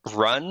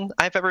run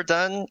I've ever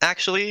done,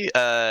 actually.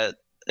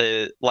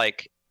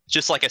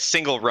 Just a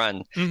single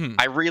run. Mm-hmm.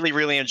 I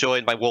really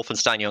enjoyed my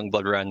Wolfenstein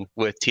Youngblood run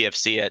with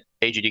TFC at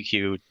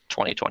AGDQ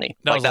 2020.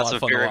 That's a lot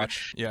of fun to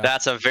watch. Yeah.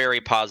 That's a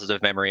very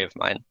positive memory of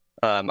mine.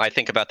 I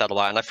think about that a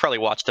lot, and I've probably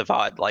watched the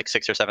VOD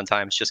 6 or 7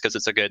 times just because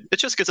it's a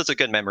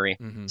good memory.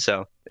 Mm-hmm.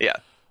 So yeah.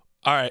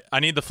 All right,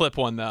 I need the flip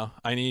one though.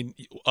 I need,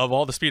 of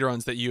all the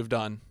speedruns that you've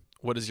done,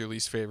 what is your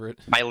least favorite?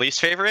 My least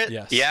favorite?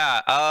 Yes.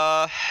 Yeah.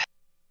 I'm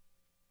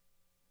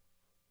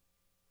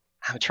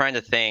trying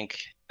to think.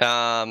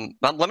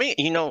 Let me,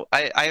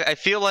 I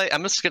feel like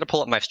I'm just gonna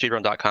pull up my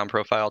speedrun.com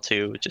profile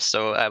too, just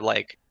so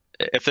I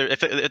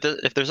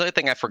if there's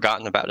anything I've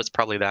forgotten about, it's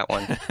probably that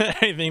one.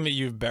 Anything that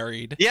you've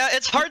buried. Yeah,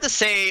 it's hard to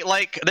say.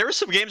 There were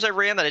some games I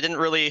ran that I didn't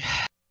really.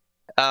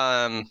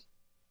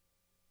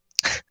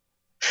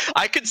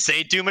 I could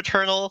say Doom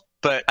Eternal,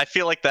 but I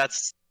feel like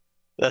that's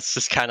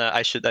just kind of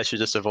I should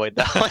just avoid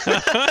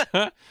that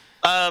one.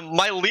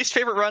 My least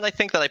favorite run, I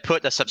think, that I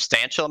put a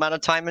substantial amount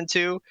of time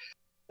into,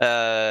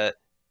 was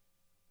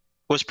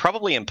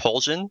probably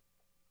Impulsion.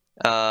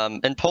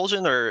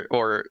 Impulsion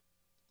or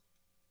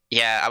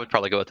yeah, I would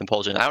probably go with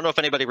Impulsion. I don't know if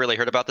anybody really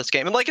heard about this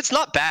game. And it's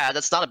not bad.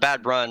 It's not a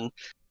bad run.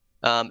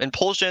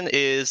 Impulsion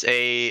is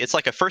it's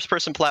like a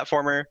first-person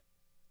platformer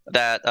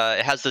that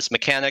it has this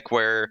mechanic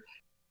where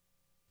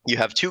you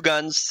have 2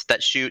 guns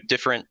that shoot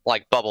different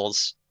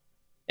bubbles,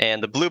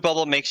 and the blue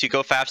bubble makes you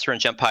go faster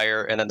and jump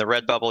higher, and then the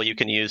red bubble you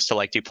can use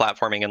to do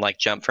platforming and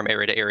jump from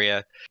area to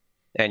area,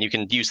 and you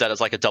can use that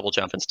as a double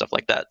jump and stuff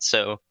like that.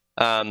 So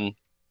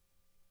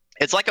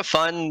it's a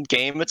fun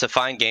game. It's a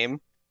fine game.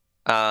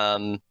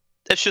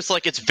 It's just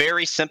it's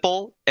very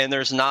simple, and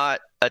there's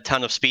not a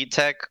ton of speed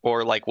tech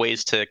or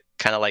ways to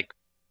kind of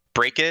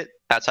break it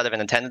outside of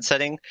an intended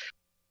setting,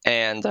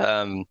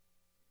 and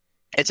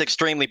it's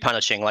extremely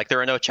punishing. There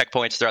are no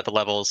checkpoints throughout the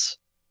levels,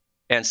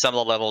 and some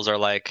of the levels are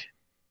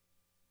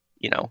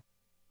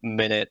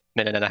minute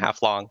and a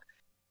half long.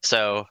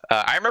 So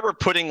I remember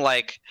putting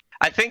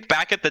I think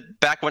back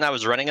when I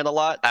was running it a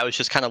lot, I was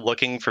just kind of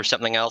looking for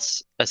something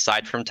else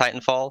aside from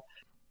Titanfall.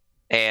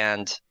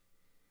 And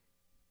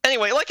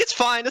anyway, it's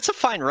fine. It's a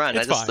fine run.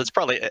 It's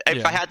probably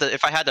if I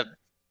had to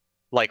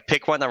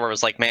pick one that where it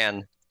was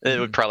man, it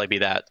would probably be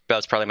that. That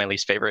was probably my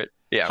least favorite.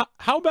 Yeah.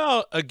 How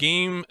about a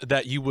game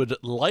that you would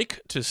like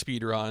to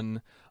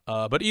speedrun,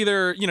 but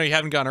either you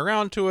haven't gotten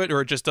around to it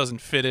or it just doesn't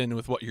fit in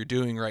with what you're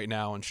doing right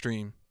now on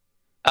stream?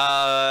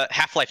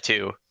 Half-Life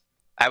 2.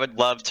 I would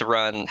love to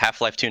run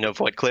Half-Life 2 No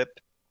Void Clip.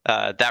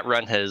 That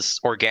run has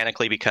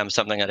organically become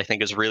something that I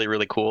think is really,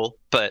 really cool.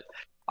 But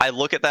I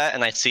look at that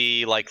and I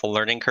see the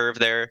learning curve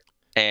there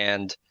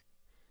and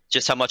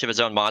just how much of its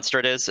own monster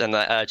it is, and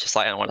I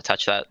don't want to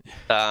touch that.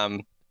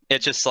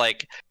 It's just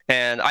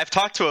and I've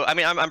talked to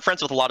I'm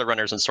friends with a lot of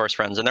runners and source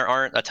friends, and there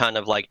aren't a ton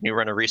of new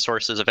runner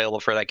resources available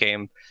for that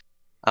game.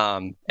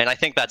 And I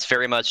think that's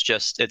very much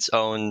just its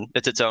own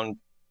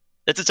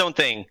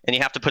thing, and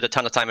you have to put a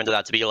ton of time into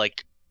that to be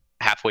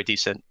halfway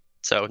decent.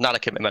 So not a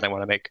commitment I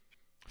want to make.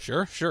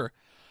 Sure.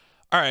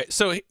 All right,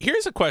 so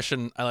here's a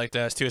question I like to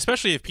ask too,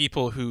 especially if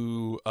people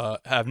who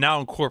have now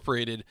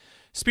incorporated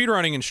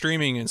speedrunning and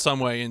streaming in some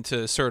way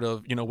into sort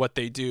of what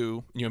they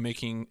do,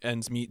 making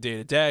ends meet day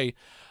to day.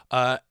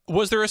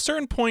 Was there a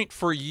certain point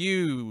for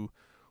you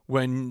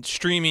when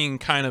streaming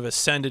kind of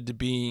ascended to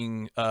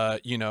being,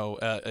 you know,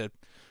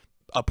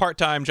 a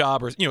part-time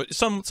job, or, you know,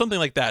 something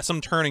like that,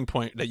 some turning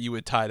point that you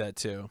would tie that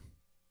to?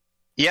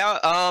 Yeah,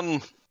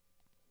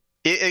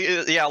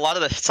 yeah, a lot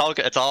of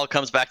it all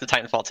comes back to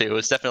Titanfall 2. It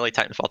was definitely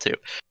Titanfall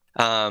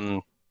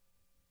 2.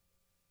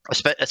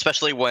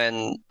 Especially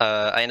when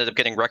I ended up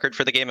getting record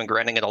for the game and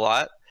grinding it a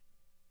lot.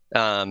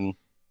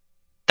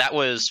 That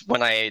was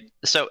when I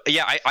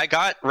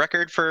got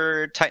record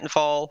for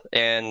Titanfall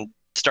and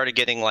started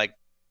getting good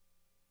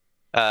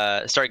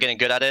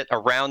at it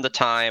around the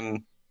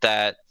time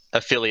that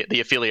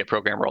the affiliate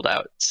program rolled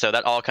out. So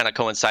that all kind of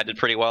coincided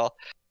pretty well.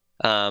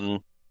 I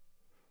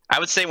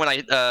would say when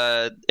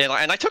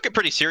and I took it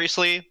pretty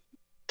seriously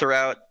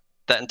throughout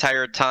that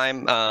entire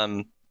time.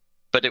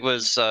 But it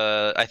was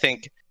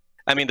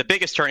I mean, the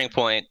biggest turning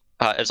point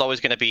is always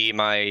going to be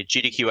my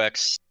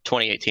GDQX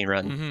 2018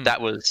 run. Mm-hmm. That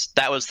was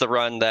the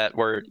run that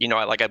where, you know,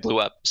 I blew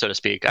up, so to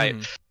speak.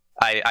 Mm-hmm.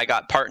 I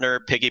got partner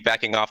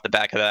piggybacking off the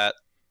back of that,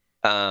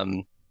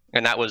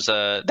 and that was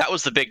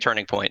the big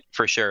turning point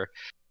for sure.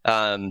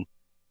 I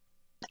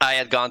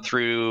had gone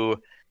through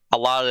a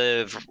lot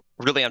of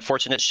really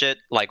unfortunate shit,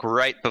 like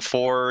right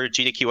before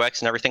GDQX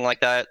and everything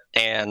like that,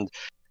 and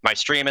my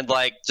stream had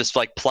just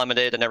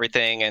plummeted and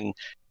everything, and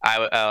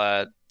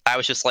I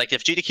was just like,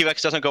 if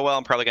GDQX doesn't go well,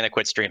 I'm probably going to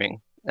quit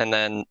streaming. And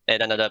then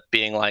it ended up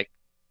being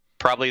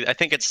probably, I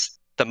think it's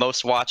the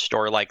most watched,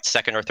 or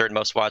second or third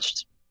most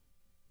watched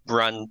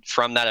run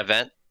from that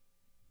event.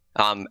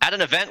 At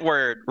an event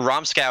where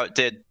Rom Scout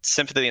did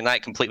Symphony of the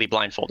Night completely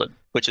blindfolded,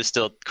 which is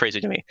still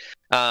crazy to me.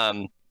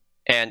 And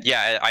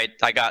yeah,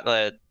 I got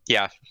I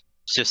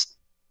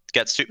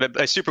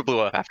super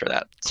blew up after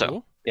that. So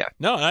cool. Yeah.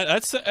 No,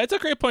 that's a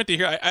great point to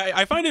hear.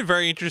 I find it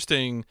very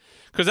interesting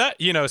because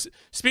that, you know,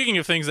 speaking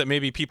of things that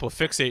maybe people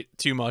fixate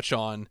too much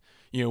on,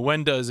 you know,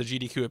 when does a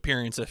GDQ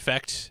appearance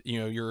affect, you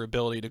know, your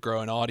ability to grow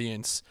an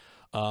audience?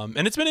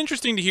 And it's been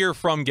interesting to hear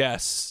from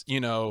guests, you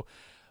know,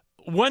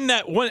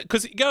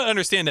 because you gotta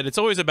understand that it's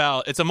a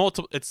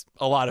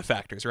lot of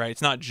factors, right?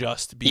 It's not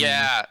just being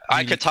GDQ.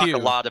 I could talk a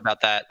lot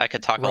about that.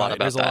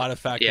 There's a lot of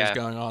factors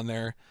going on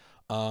there.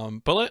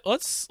 But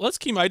let's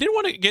keep. I did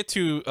want to get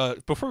to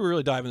before we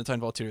really dive into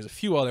Titanfall 2. There's a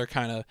few other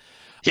kind of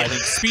I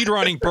think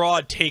speedrunning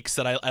broad takes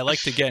that I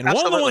like to get. And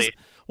one of the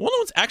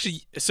ones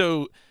actually.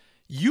 So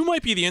you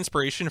might be the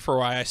inspiration for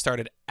why I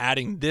started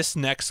adding this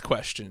next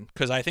question,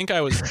 because I think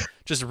I was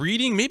just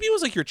reading. Maybe it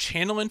was your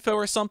channel info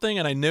or something,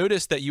 and I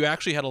noticed that you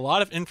actually had a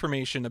lot of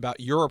information about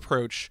your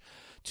approach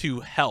to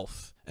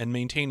health and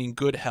maintaining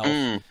good health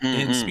in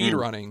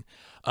speedrunning.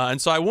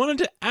 And so I wanted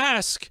to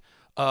ask.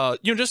 You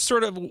know, just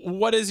sort of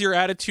what is your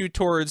attitude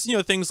towards, you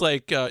know, things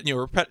like, you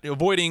know,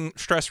 avoiding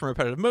stress from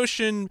repetitive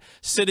motion,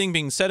 sitting,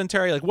 being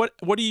sedentary? Like, what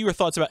are your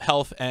thoughts about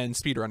health and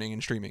speedrunning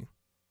and streaming?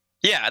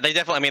 Yeah, they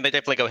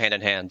definitely go hand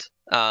in hand.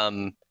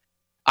 I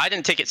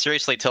didn't take it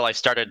seriously till I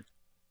started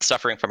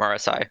suffering from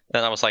RSI.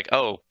 Then I was like,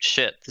 oh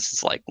shit, this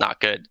is not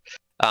good.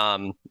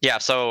 Yeah,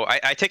 so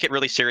I take it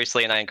really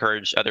seriously, and I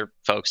encourage other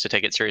folks to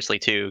take it seriously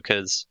too,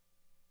 because,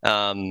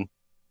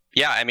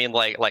 yeah, I mean,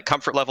 like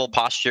comfort level,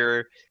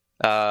 posture,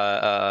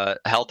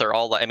 health are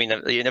all. I mean,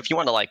 if you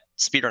want to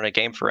speedrun a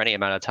game for any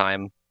amount of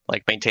time,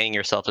 maintaining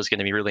yourself is going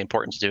to be really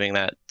important to doing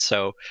that.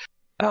 So,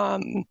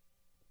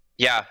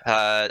 yeah,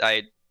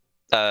 I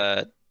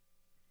don't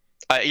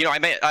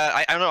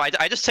know.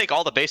 I just take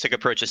all the basic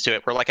approaches to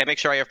it. Where I make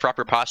sure I have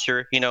proper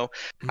posture. You know,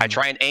 I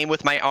try and aim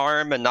with my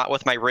arm and not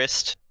with my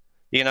wrist.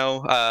 You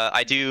know,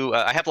 I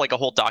have a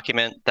whole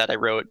document that I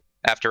wrote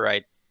after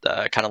I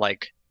kind of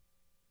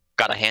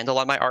got a handle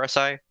on my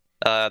RSI.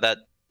 That,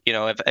 you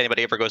know, if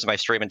anybody ever goes to my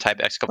stream and type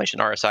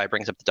 !RSI,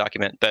 brings up the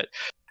document. But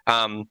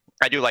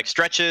I do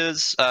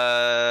stretches.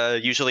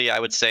 Usually, I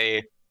would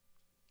say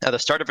at the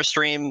start of a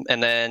stream,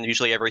 and then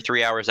usually every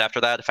 3 hours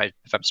after that, if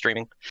I'm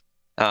streaming.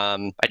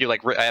 I do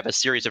I have a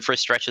series of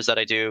wrist stretches that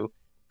I do.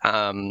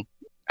 I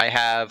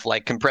have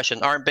compression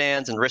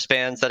armbands and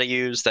wristbands that I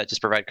use that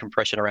just provide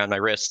compression around my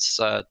wrists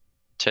to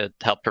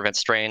help prevent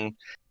strain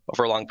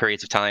over long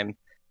periods of time.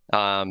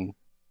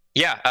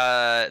 Yeah,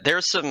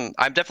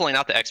 I'm definitely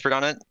not the expert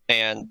on it,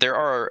 and there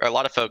are a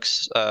lot of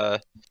folks,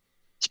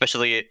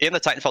 especially in the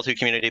Titanfall 2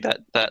 community, that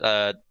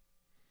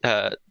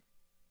are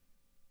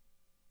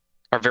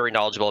very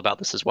knowledgeable about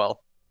this as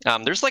well.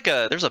 There's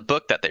a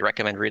book that they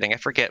recommend reading. I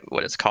forget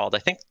what it's called. I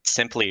think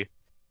simply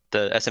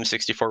the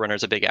SM64 runner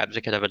is a big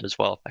advocate of it as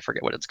well. I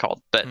forget what it's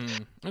called, but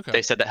okay.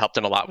 They said that helped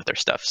them a lot with their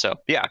stuff. So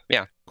yeah.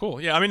 Cool.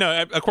 Yeah, I mean,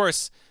 of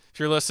course, if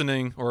you're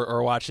listening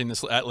or watching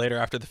this later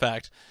after the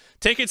fact,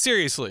 take it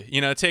seriously. You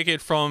know, take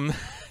it from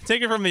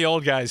the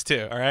old guys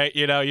too. All right,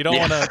 you know, you don't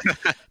want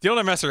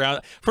to mess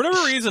around. For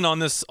whatever reason, on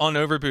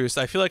OverBoost,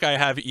 I feel like I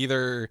have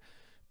either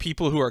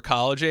people who are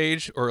college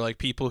age or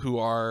people who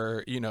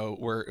are, you know,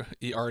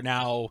 are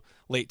now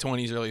late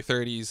 20s, early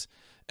 30s,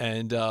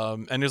 and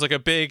there's a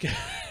big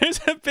there's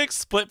a big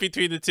split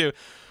between the two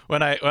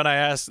when I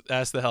ask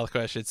the health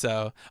question.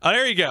 So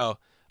there you go.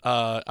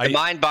 The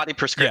Mind-Body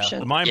Prescription. Yeah,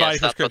 the Mind-Body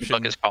Yes, that's what the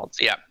Prescription. book is called.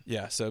 Yeah.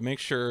 Yeah, so make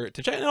sure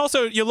to check. And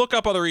also, you look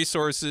up other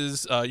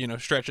resources,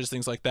 stretches,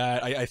 things like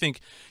that. I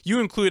think you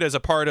include as a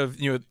part of,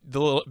 the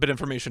little bit of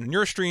information in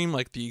your stream,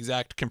 like the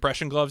exact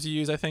compression gloves you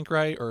use, I think,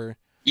 right? Or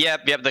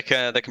Yep,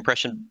 the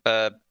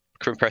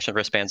compression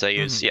wristbands I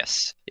use.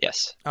 Yes.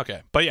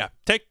 Okay, but yeah,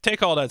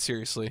 take all that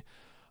seriously.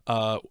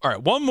 All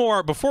right, one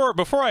more before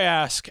I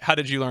ask how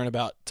did you learn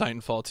about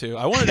Titanfall 2.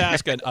 I wanted to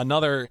ask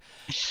another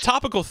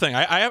topical thing.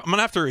 I'm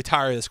gonna have to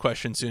retire this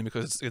question soon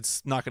because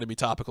it's not going to be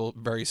topical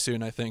very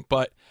soon, I think.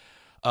 But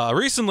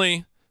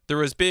recently there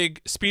was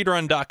big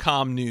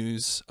speedrun.com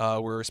news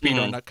where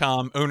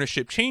speedrun.com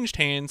ownership changed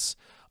hands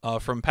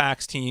from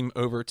PAX team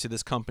over to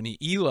this company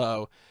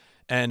Elo,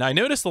 and I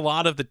noticed a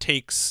lot of the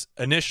takes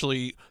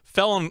initially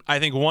fell on, I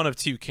think, one of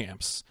two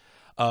camps.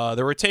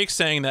 There were takes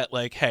saying that,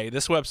 like, hey,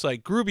 this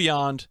website grew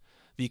beyond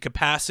the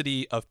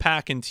capacity of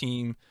Pack and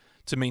team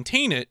to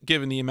maintain it,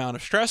 given the amount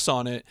of stress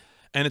on it.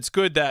 And it's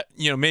good that,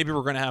 maybe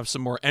we're going to have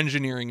some more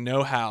engineering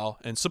know-how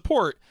and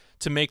support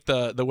to make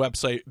the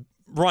website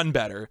run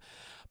better.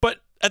 But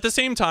at the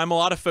same time, a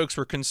lot of folks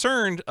were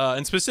concerned,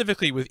 and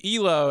specifically with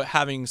Elo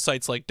having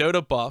sites like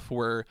Dota Buff,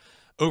 where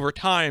over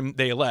time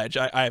they allege,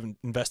 I haven't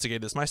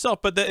investigated this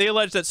myself, but they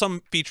allege that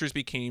some features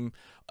became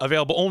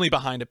available only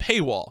behind a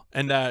paywall,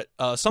 and that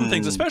some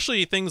things,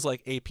 especially things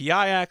like API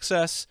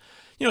access,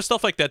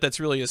 stuff like that, that's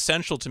really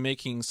essential to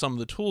making some of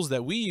the tools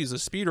that we use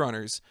as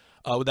speedrunners,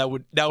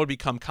 that would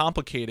become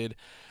complicated.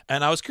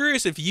 And I was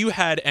curious if you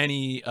had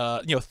any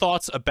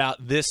thoughts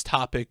about this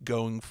topic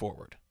going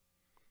forward.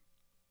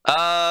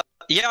 Yeah,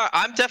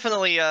 I'm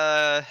definitely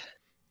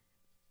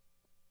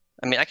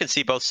I mean, I can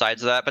see both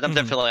sides of that, but I'm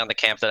definitely on the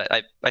camp that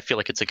I feel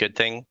like it's a good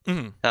thing.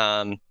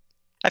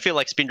 I feel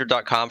like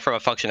speedrun.com from a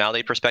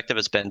functionality perspective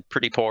has been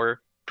pretty poor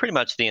pretty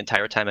much the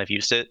entire time I've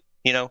used it.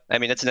 I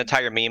mean, it's an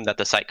entire meme that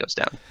the site goes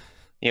down.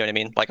 You know what I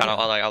mean? Like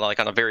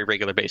on a very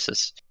regular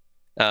basis.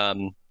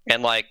 And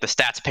like the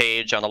stats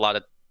page on a lot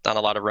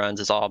of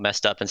runs is all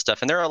messed up and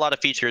stuff. And there are a lot of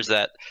features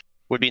that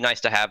would be nice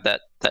to have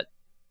that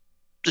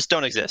just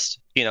don't exist,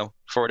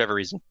 for whatever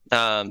reason.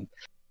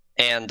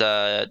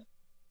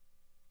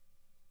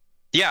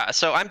 Yeah,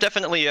 so I'm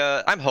definitely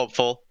I'm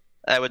hopeful,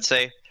 I would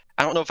say.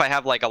 I don't know if I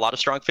have like a lot of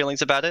strong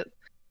feelings about it.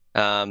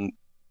 And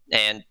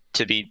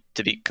to be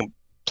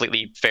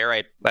completely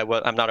fair,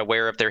 I'm not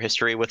aware of their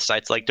history with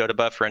sites like Dota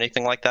Buff or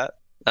anything like that.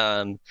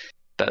 But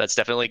that's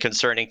definitely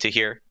concerning to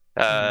hear.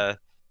 But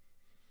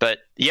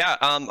yeah,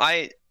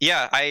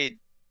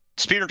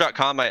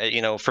 speedrun.com,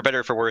 for better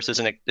or for worse, is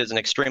an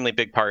extremely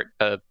big part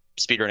of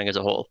speedrunning as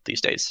a whole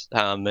these days.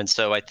 And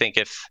so I think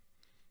if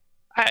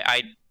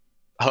I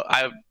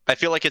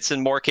feel like it's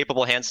in more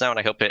capable hands now, and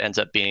I hope it ends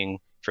up being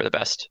for the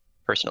best.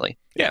 Personally,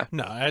 yeah,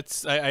 no,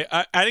 it's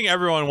I think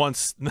everyone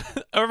wants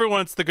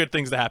the good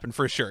things to happen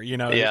for sure.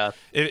 Yeah.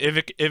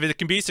 If it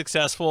can be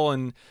successful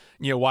and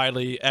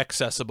widely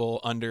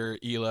accessible under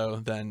Elo,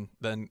 then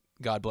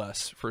God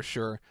bless for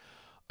sure.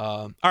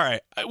 All right,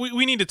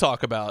 we need to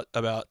talk about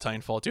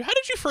Titanfall 2. How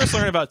did you first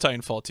learn about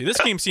Titanfall 2?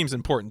 This game seems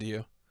important to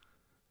you.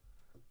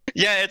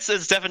 Yeah, it's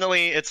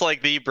definitely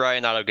like the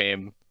Bryonato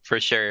game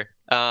for sure.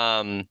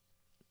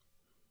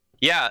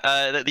 Yeah,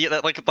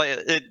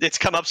 it's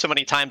come up so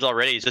many times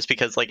already, just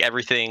because like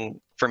everything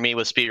for me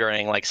with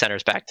speedrunning like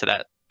centers back to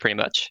that pretty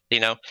much.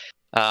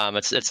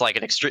 It's like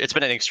it's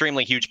been an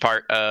extremely huge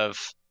part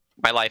of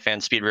my life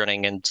and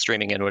speedrunning and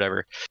streaming and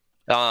whatever.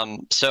 I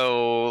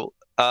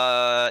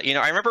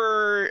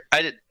remember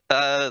I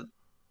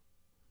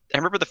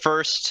remember the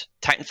first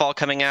Titanfall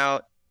coming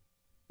out,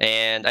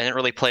 and I didn't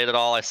really play it at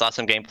all. I saw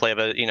some gameplay of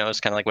it. It's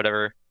kind of like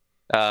whatever.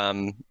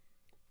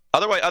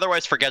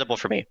 Otherwise forgettable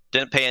for me.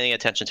 Didn't pay any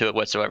attention to it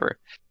whatsoever.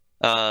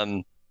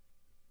 I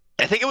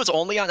think it was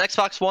only on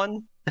Xbox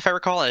One, if I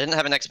recall. I didn't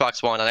have an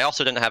Xbox One, and I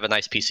also didn't have a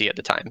nice PC at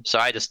the time, so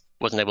I just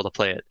wasn't able to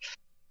play it.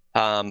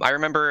 I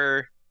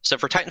remember, so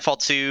for Titanfall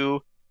 2,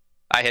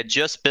 I had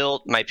just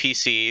built my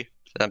PC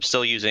that I'm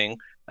still using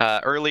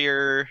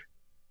earlier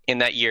in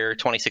that year,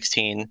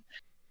 2016.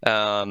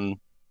 And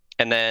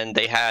then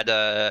they had,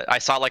 I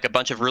saw like a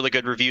bunch of really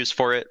good reviews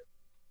for it.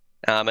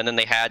 And then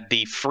they had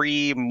the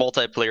free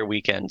multiplayer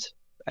weekend.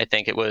 I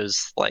think it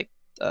was like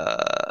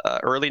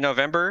early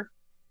November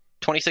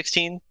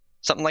 2016,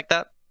 something like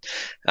that.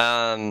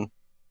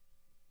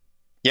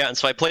 Yeah, and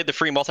so I played the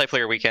free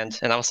multiplayer weekend,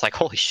 and I was like,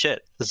 holy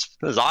shit, this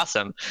is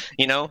awesome.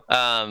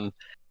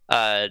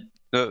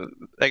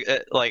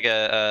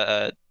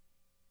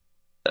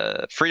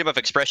 Freedom of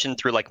expression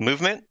through like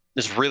movement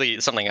is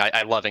really something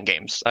I love in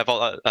games. I've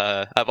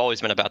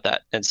always been about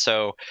that. And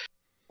so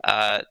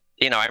I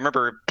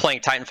remember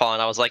playing Titanfall,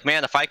 and I was like,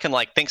 man, if I can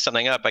like think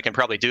something up, I can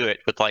probably do it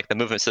with like the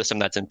movement system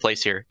that's in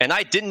place here. And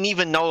I didn't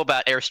even know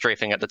about air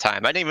strafing at the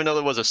time. I didn't even know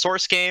there was a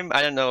source game. I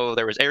didn't know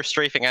there was air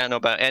strafing. I didn't know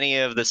about any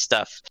of this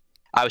stuff.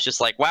 I was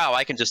just like, wow,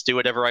 I can just do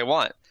whatever I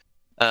want.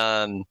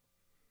 And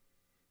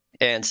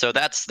so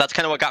that's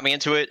kind of what got me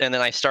into it. And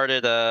then I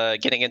started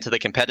getting into the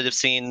competitive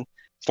scene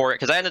for it,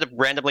 because I ended up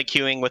randomly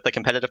queuing with a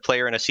competitive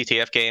player in a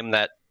CTF game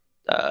that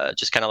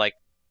just kind of like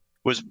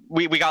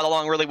we got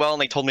along really well,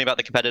 and they told me about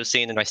the competitive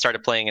scene, and I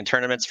started playing in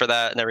tournaments for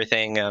that and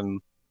everything.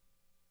 And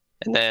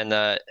then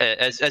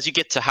as you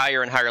get to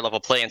higher and higher level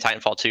play in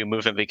Titanfall 2,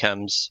 movement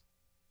becomes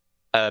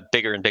a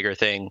bigger and bigger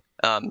thing.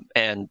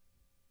 And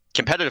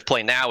competitive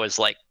play now is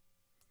like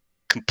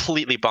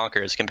completely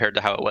bonkers compared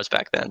to how it was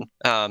back then.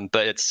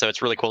 But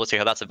it's really cool to see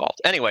how that's evolved.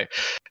 Anyway,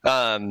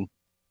 yeah,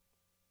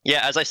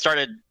 as I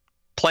started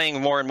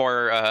playing more and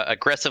more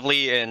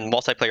aggressively in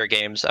multiplayer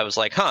games, I was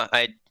like,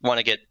 I want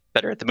to get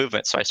better at the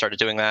movement. So I started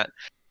doing that.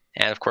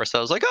 And of course, I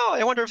was like,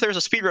 I wonder if there's a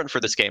speedrun for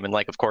this game. And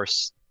like, of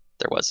course,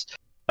 there was.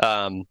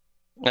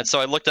 And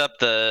so I looked up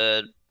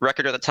the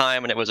record at the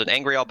time, and it was an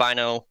Angry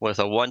Albino with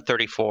a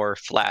 134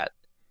 flat.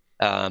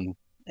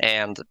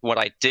 And what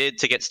I did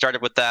to get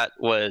started with that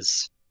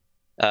was,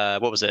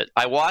 what was it?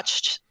 I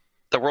watched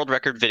the world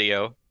record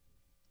video,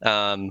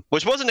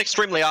 which wasn't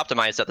extremely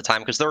optimized at the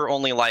time because there were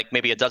only like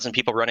maybe a dozen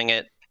people running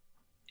it,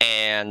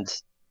 and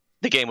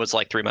the game was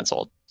like 3 months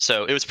old.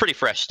 So it was pretty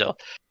fresh still.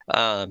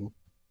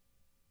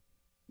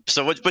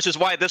 So which is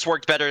why this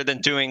worked better than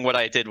doing what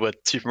I did with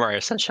Super Mario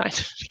Sunshine,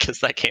 because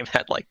that game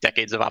had like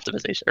decades of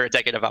optimization, or a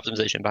decade of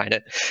optimization behind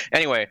it.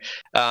 Anyway,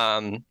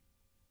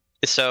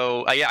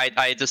 so yeah,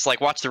 I just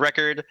like watched the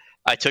record.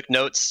 I took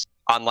notes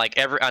on like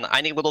on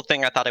any little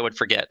thing I thought I would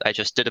forget. I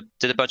just did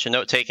a bunch of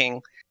note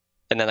taking,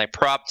 and then I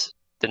propped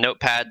the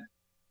notepad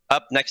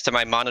up next to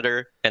my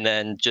monitor, and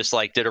then just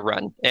like did a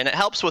run. And it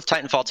helps with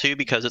Titanfall 2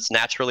 because it's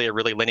naturally a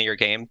really linear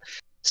game.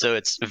 So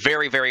it's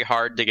very, very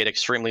hard to get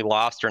extremely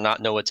lost or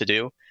not know what to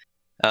do.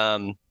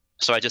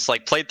 So I just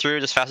like played through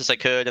as fast as I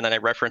could, and then I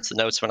referenced the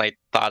notes when I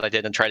thought I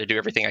did and tried to do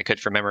everything I could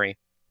from memory.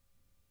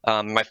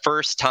 My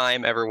first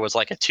time ever was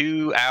like a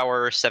 2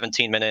 hour,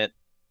 17 minute,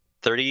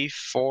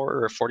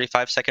 34 or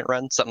 45 second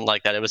run, something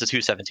like that. It was a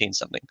 2:17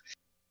 something.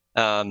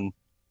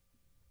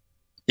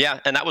 Yeah,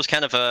 and that was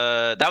kind of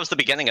that was the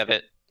beginning of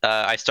it.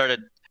 I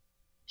started,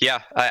 yeah,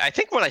 I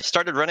think when I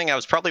started running, I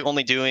was probably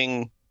only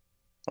doing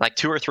like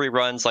 2 or 3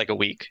 runs like a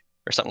week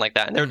or something like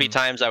that. And there would be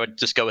times I would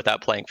just go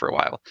without playing for a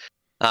while.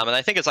 And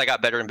I think as I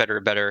got better and better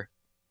and better,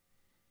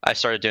 I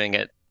started doing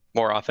it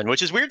more often,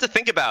 which is weird to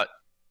think about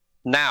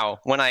now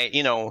when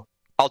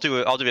I'll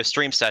do a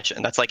stream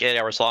session that's like 8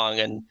 hours long,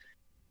 and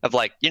of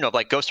like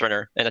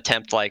Ghostrunner, and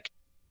attempt like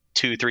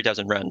 2-3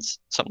 dozen runs,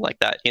 something like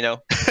that,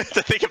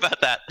 to think about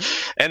that.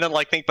 And then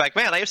like think back,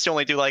 man, I used to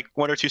only do like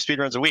 1 or 2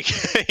 speedruns a week.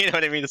 You know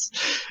what I mean?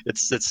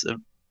 It's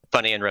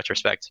funny in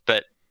retrospect,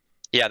 but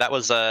yeah, that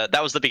was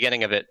the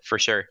beginning of it for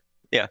sure.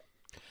 Yeah.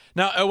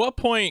 Now, at what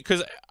point,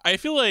 because I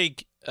feel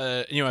like,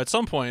 at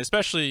some point,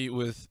 especially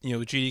with,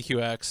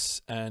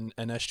 GDQX and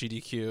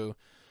SGDQ,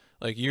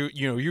 like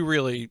you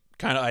really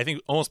kind of, I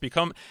think, almost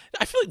become,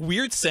 I feel like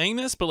weird saying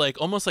this, but like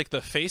almost like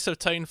the face of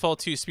Titanfall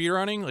 2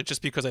 speedrunning, like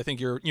just because I think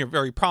you're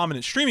very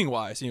prominent streaming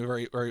wise,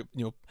 very, very,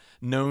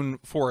 known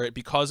for it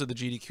because of the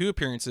GDQ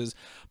appearances.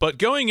 But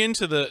going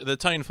into the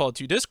Titanfall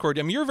 2 Discord,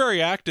 I mean, you're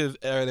very active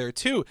there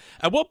too.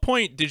 At what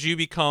point did you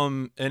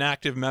become an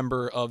active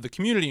member of the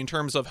community in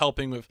terms of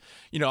helping with,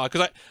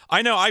 because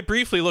I know I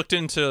briefly looked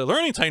into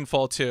learning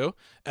Titanfall 2,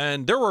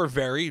 and there were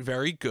very,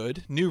 very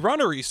good new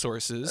runner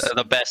resources.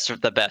 The best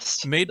of the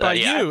best. Made by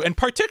you. In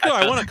particular,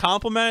 I want to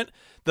compliment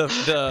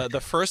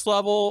the first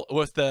level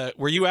with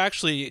where you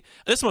actually,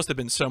 this must have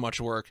been so much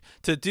work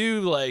to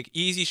do like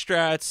easy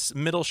strats,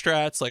 middle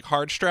strats, like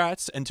hard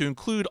strats, and to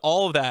include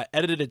all of that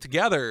edited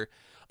together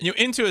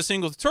into a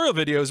single tutorial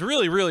video is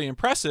really, really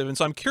impressive. And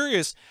so I'm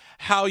curious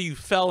how you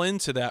fell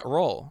into that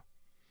role.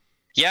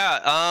 Yeah,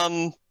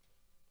 I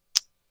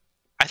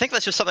think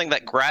that's just something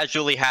that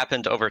gradually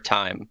happened over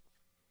time.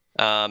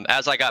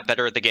 As I got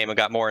better at the game and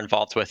got more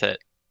involved with it.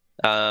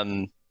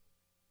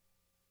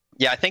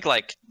 Yeah, I think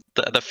like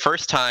the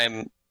first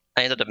time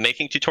I ended up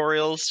making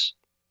tutorials,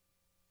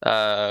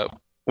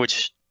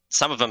 which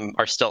some of them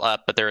are still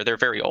up, but they're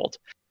very old.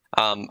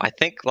 I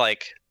think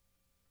like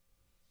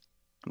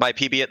my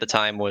PB at the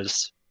time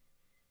was,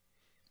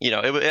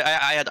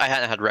 I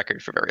hadn't had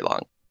record for very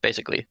long,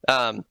 basically.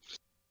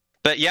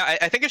 But yeah,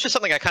 I think it's just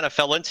something I kind of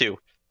fell into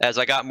as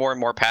I got more and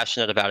more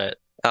passionate about it.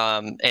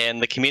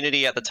 And the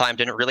community at the time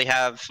didn't really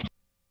have,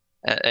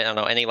 I don't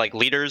know, any like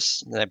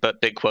leaders,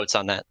 but big quotes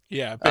on that.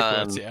 Yeah, big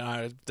quotes. Yeah,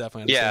 I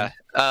definitely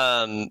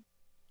understand.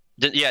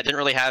 Yeah. Didn't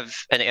really have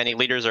any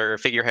leaders or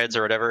figureheads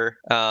or whatever.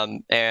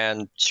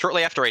 And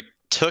shortly after I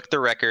took the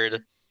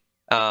record,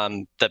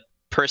 the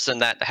person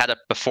that had it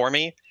before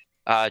me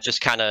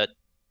just kind of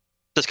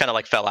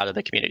like fell out of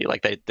the community.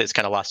 Like they just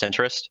kind of lost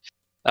interest.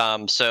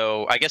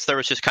 So I guess there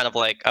was just kind of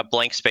like a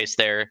blank space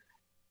there.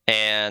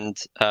 And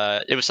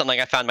it was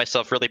something I found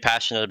myself really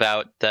passionate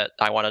about that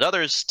I wanted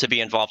others to be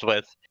involved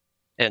with.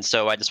 And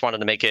so I just wanted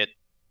to make it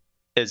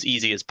as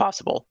easy as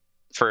possible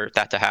for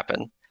that to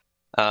happen.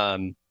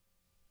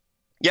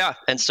 Yeah,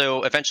 and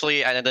so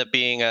eventually I ended up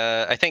being,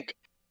 I think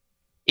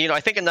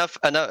enough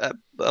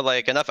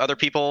other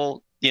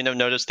people,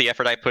 noticed the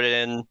effort I put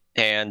in,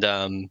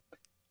 and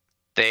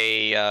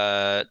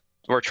they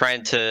were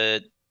trying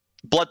to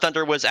Blood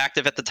Thunder was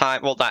active at the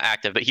time. Well, not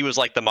active, but he was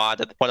like the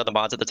mod, one of the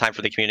mods at the time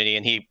for the community,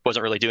 and he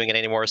wasn't really doing it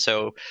anymore.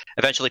 So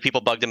eventually,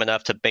 people bugged him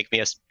enough to make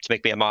me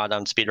a mod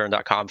on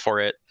speedrun.com for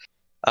it.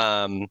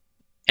 And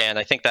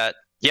I think that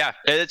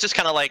it just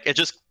kind of like it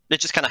just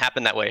kind of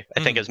happened that way.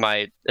 I think as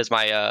my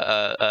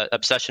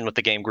obsession with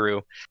the game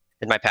grew,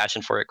 and my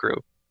passion for it grew.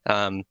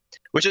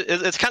 Which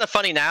it's kind of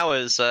funny now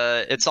is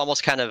it's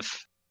almost kind of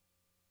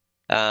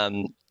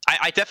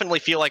I definitely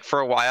feel like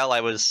for a while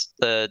I was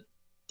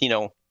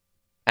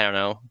I don't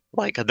know,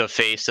 like the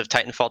face of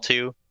Titanfall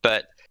 2,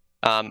 but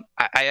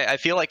I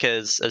feel like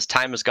as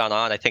time has gone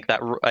on, I think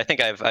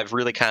I've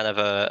really kind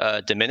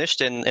of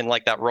diminished in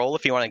like that role,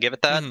 if you want to give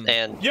it that.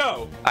 And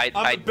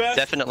I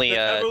definitely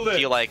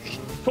feel like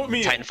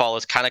Titanfall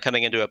is kind of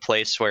coming into a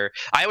place where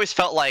I always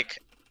felt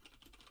like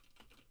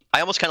I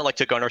almost kind of like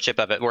took ownership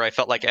of it, where I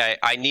felt like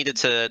I needed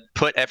to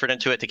put effort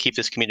into it to keep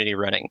this community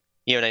running.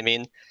 You know what I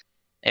mean?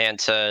 And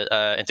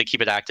to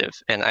keep it active.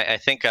 And I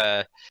think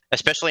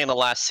especially in the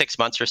last 6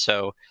 months or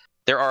so,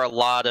 there are a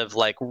lot of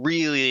like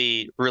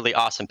really, really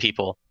awesome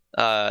people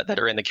that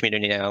are in the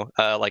community now,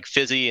 like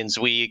Fizzy and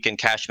Zweek and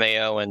Cash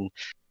Mayo and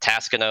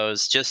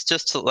Taskinos,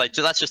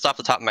 that's just off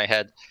the top of my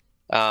head,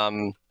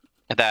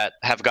 that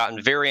have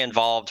gotten very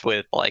involved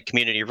with like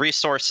community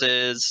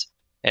resources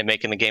and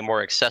making the game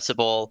more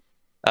accessible.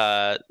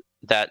 That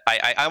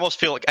I almost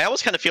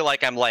kind of feel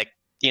like I'm like,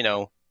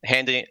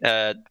 handing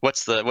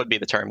what would be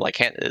the term, like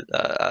kind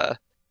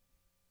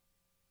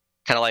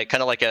of like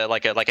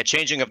a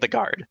changing of the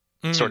guard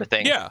sort of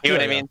thing. You know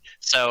what I mean?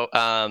 So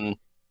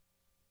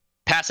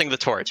passing the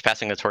torch,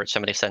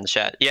 somebody said in the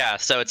chat.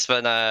 So it's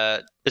been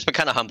kind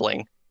of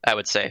humbling, I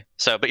would say.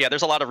 So but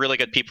there's a lot of really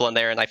good people in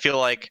there, and I feel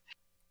like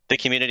the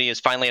community is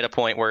finally at a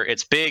point where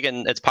it's big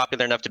and it's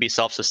popular enough to be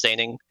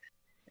self-sustaining.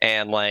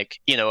 And like,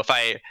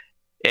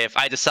 if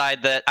I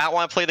decide that I don't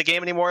want to play the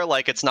game anymore,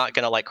 like it's not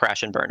gonna like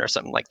crash and burn or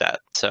something like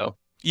that. So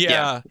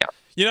yeah.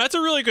 That's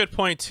a really good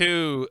point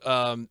too.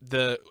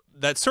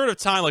 That sort of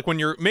time, like when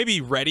you're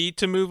maybe ready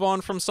to move on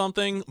from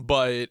something,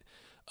 but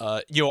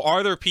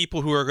are there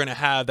people who are going to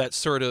have that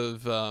sort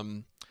of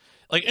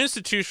like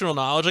institutional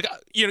knowledge? Like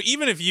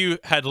even if you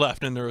had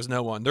left and there was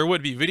no one, there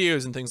would be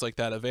videos and things like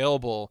that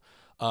available.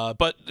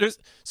 But there's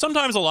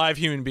sometimes a live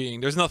human being.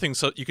 There's nothing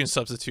you can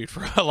substitute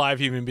for a live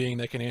human being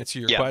that can answer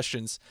your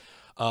questions.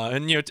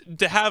 And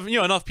to have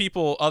enough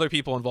other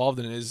people involved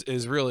in it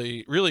is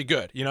really, really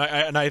good.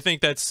 And I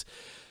think that's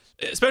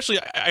especially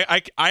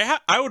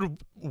I would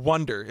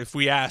wonder if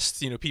we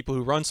asked people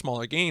who run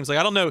smaller games, like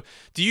I don't know,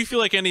 do you feel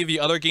like any of the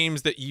other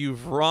games that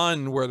you've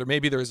run where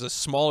there's a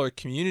smaller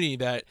community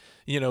that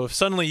if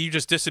suddenly you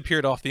just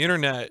disappeared off the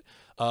internet,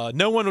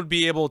 no one would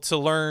be able to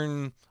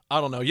learn,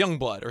 I don't know,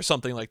 Youngblood or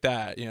something like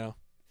that? I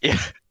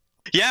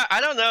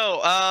don't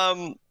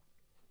know.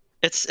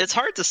 It's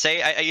hard to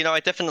say. I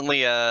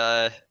definitely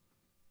I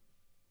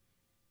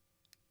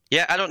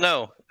don't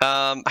know.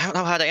 I don't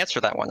know how to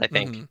answer that one. I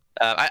think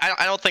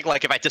I don't think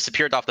like if I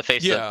disappeared off the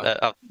face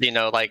of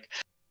like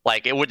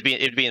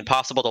it'd be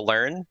impossible to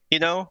learn.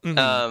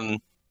 I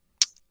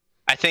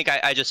think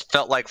I just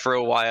felt like for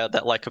a while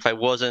that like if I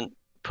wasn't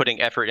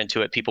putting effort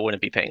into it, people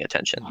wouldn't be paying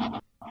attention.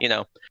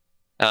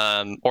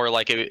 Or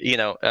like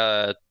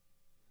that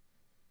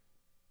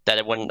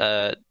it wouldn't.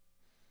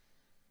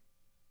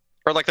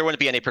 Or like there wouldn't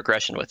be any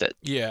progression with it.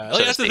 Yeah,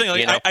 like, that's the thing.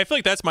 Like, I feel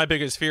like that's my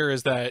biggest fear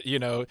is that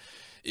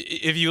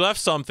if you left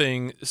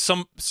something,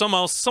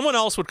 someone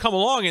else would come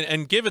along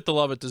and give it the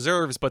love it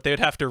deserves, but they'd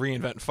have to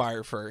reinvent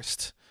fire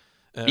first,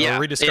 or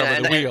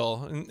rediscover the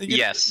wheel.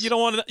 You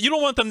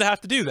don't want them to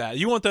have to do that.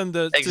 You want them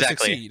to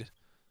succeed.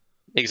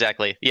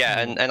 Exactly.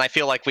 Yeah, and I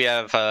feel like we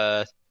have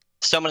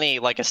so many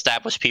like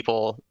established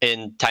people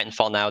in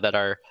Titanfall now that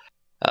are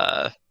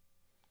that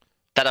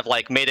have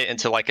like made it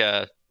into like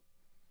a.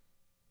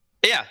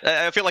 Yeah,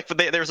 I feel like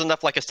there's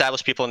enough like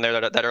established people in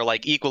there that are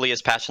like equally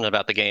as passionate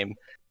about the game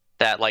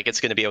that like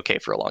it's going to be okay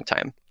for a long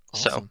time.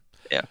 Awesome. So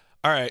yeah.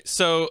 All right.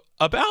 So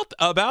about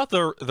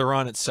the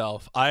run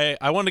itself, I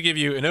want to give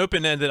you an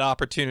open-ended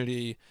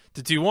opportunity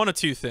to do one of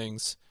two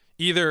things.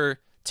 Either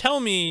tell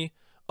me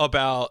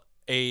about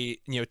a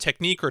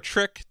technique or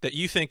trick that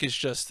you think is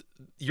just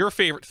your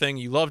favorite thing,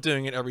 you love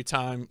doing it every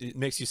time, it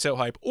makes you so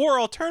hype, or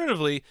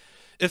alternatively,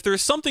 if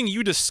there's something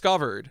you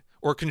discovered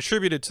or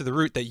contributed to the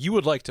route that you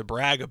would like to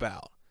brag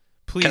about,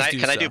 please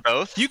Can I do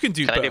both? You can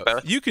do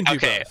both. You can do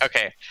both.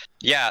 Okay.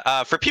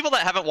 Yeah. For people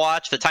that haven't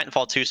watched the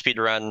Titanfall 2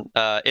 speedrun,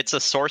 it's a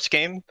source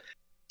game.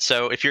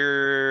 So if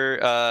you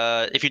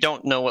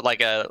don't know what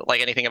like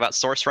anything about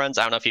source runs,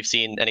 I don't know if you've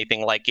seen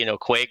anything like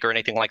Quake or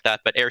anything like that,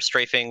 but air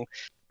strafing,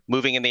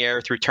 moving in the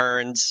air through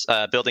turns,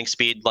 building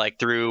speed like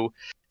through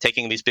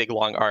taking these big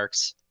long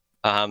arcs.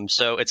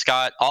 So it's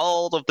got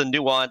all of the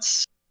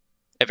nuance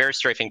of air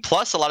strafing,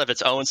 plus a lot of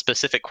its own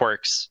specific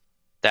quirks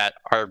that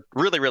are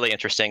really, really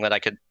interesting that I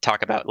could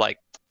talk about like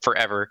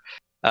forever.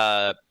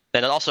 And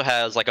it also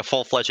has like a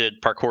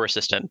full-fledged parkour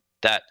system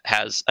that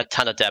has a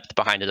ton of depth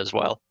behind it as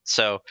well.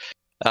 So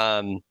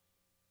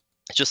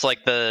just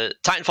like the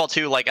Titanfall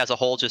 2, like as a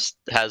whole, just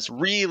has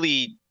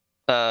really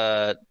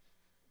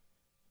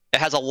it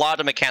has a lot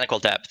of mechanical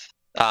depth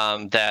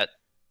that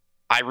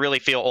I really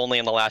feel only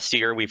in the last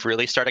year we've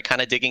really started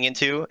kind of digging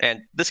into.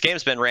 And this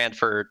game's been ran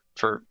for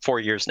 4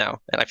 years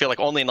now, and I feel like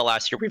only in the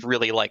last year we've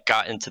really like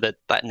got into that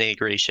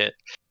nitty-gritty shit.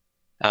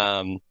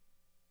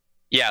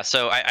 Yeah,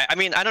 so I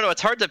mean, I don't know.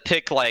 It's hard to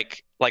pick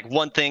like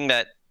one thing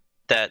that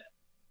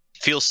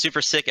feels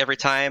super sick every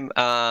time.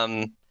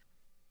 I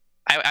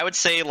would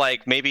say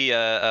like maybe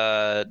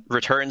a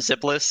return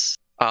zipless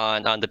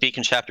on the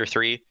Beacon Chapter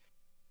 3.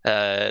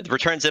 The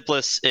return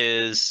zipless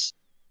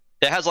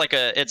it has like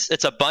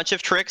it's a bunch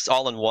of tricks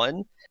all in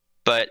one,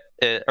 but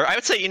or I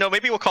would say, you know,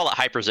 maybe we'll call it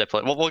hyper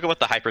ziplet. We'll go with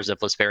the hyper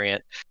zipless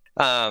variant.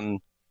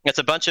 It's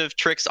a bunch of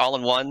tricks all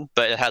in one,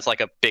 but it has like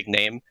a big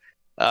name.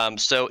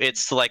 So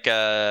it's like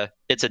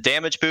it's a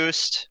damage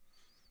boost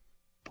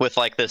with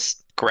like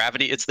this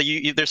gravity.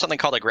 There's something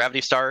called a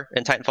gravity star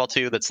in Titanfall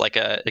 2 that's like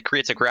it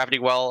creates a gravity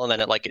well, and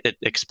then it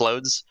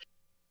explodes,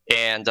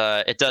 and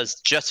it does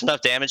just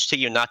enough damage to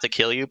you not to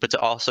kill you, but to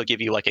also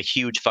give you like a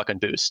huge fucking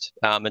boost.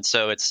 And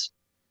so it's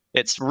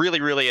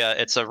really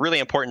it's a really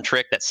important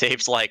trick that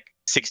saves like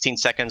 16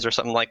 seconds or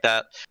something like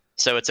that.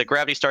 So it's a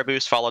gravity star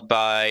boost followed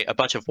by a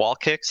bunch of wall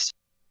kicks,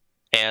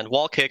 and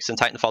wall kicks in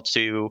Titanfall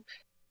 2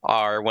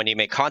 are when you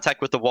make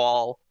contact with the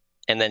wall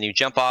and then you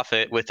jump off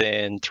it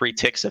within 3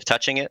 ticks of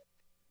touching it.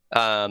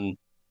 And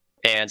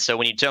so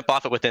when you jump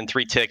off it within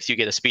 3 ticks, you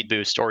get a speed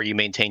boost, or you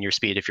maintain your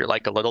speed if you're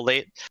like a little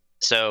late.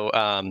 So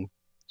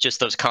just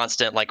those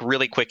constant, like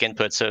really quick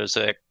inputs.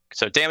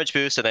 So damage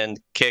boost and then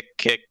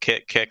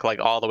kick, like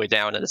all the way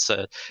down. And it's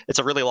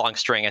a really long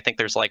string. I think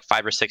there's like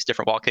 5 or 6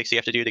 different wall kicks you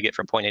have to do to get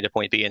from point A to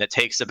point B, and it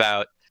takes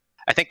about,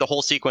 I think the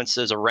whole sequence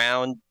is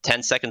around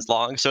 10 seconds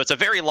long. So it's a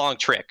very long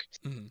trick.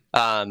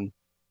 Mm-hmm.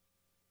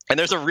 And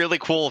there's a really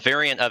cool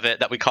variant of it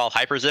that we call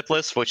hyper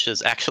zipless, which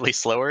is actually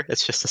slower.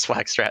 It's just a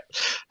swag strat.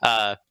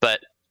 But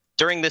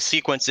during this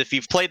sequence, if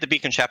you've played the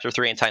Beacon Chapter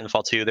 3 in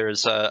Titanfall 2,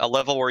 there's a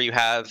level where you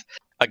have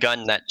a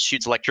gun that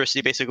shoots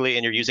electricity, basically,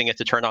 and you're using it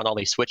to turn on all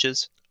these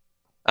switches.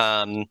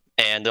 And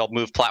they'll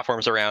move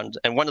platforms around.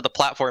 And one of the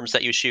platforms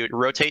that you shoot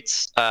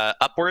rotates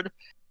upward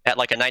at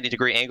like a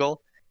 90-degree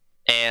angle.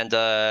 And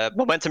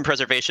momentum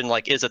preservation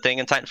like is a thing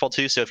in Titanfall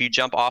 2. So if you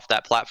jump off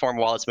that platform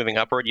while it's moving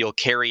upward, you'll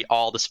carry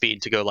all the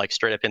speed to go like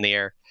straight up in the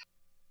air.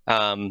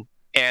 And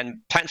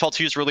Titanfall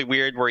 2 is really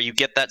weird, where you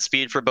get that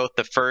speed for both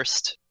the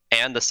first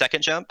and the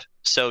second jump.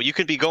 So you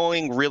could be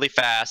going really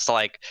fast,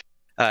 like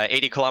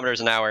 80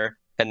 kilometers an hour,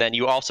 and then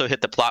you also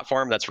hit the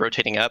platform that's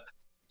rotating up,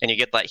 and you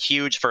get that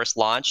huge first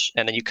launch,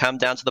 and then you come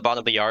down to the bottom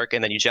of the arc,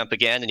 and then you jump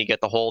again, and you get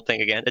the whole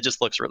thing again. It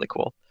just looks really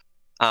cool.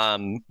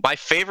 My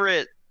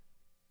favorite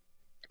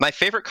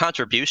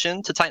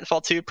contribution to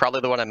Titanfall 2,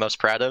 probably the one I'm most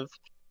proud of,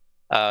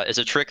 is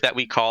a trick that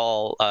we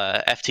call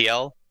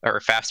FTL,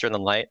 or faster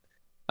than light.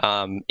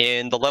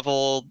 In the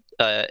level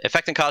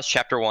Effect and Cause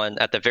Chapter 1,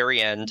 at the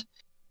very end,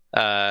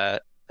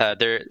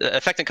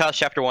 Effect and Cause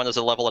Chapter 1 is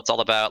a level that's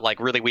all about like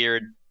really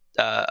weird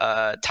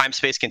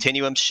time-space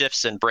continuum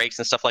shifts and breaks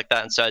and stuff like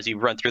that. And so as you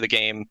run through the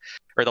game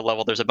or the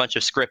level, there's a bunch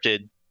of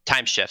scripted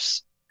time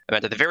shifts.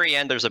 And at the very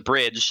end, there's a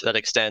bridge that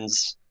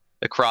extends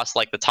across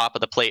like the top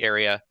of the plate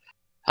area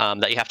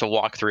that you have to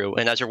walk through.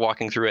 And as you're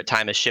walking through it,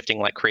 time is shifting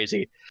like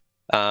crazy.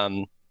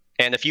 And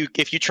if you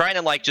try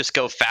to like just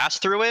go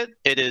fast through it,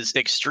 it is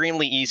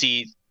extremely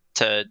easy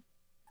to.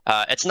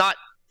 It's not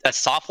a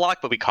soft lock,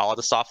 but we call it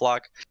a soft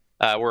lock,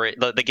 where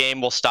the game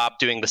will stop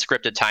doing the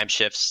scripted time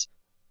shifts,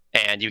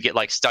 and you get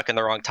like stuck in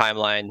the wrong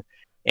timeline.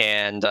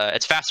 And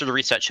it's faster to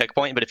reset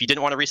checkpoint, but if you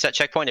didn't want to reset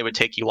checkpoint, it would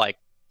take you like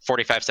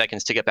 45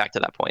 seconds to get back to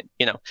that point.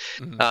 You know.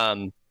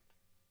 Mm-hmm.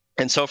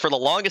 And so for the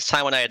longest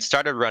time when I had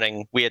started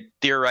running, we had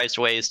theorized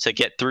ways to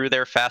get through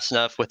there fast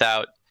enough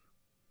without,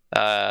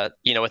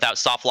 without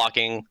soft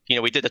locking. You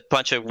know, we did a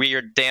bunch of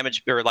weird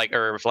damage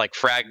or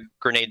frag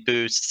grenade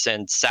boosts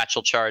and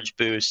satchel charge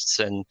boosts,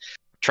 and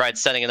tried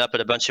setting it up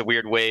in a bunch of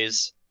weird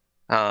ways,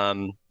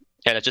 and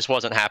it just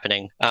wasn't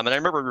happening. And I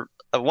remember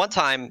one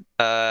time,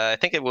 I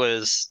think it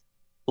was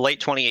late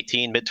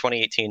 2018, mid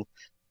 2018,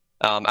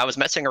 I was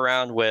messing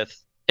around with.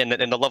 In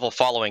the level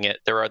following it,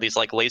 there are these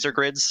like laser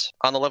grids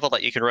on the level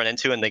that you can run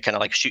into, and they kind of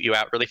like shoot you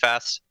out really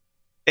fast.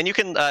 And you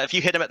can, if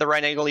you hit them at the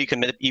right angle, you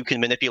can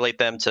manipulate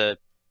them to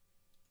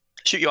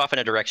shoot you off in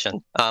a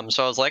direction.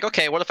 So I was like,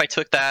 okay, what if I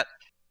took that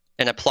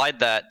and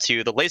applied that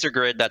to the laser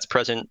grid that's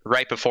present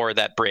right before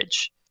that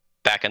bridge,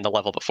 back in the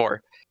level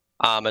before.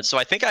 And so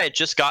I think I had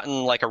just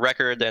gotten like a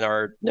record in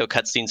our no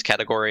cutscenes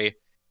category,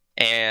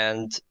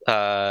 and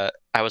I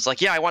was like,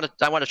 yeah, I want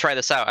to try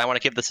this out. I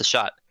want to give this a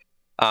shot.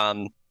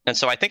 And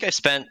so I think I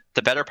spent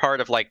the better part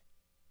of like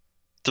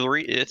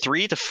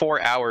 3 to 4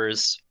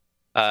 hours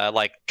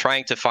like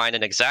trying to find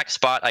an exact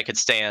spot I could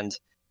stand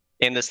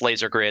in this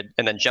laser grid,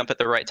 and then jump at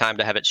the right time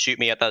to have it shoot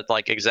me at the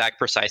like exact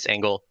precise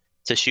angle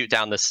to shoot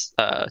down this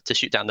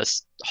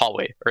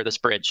hallway or this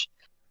bridge.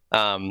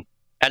 And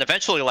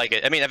eventually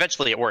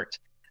eventually it worked.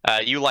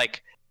 You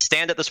like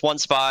stand at this one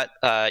spot,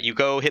 you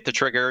go hit the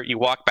trigger, you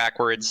walk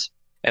backwards,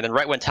 and then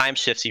right when time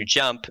shifts, you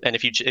jump. And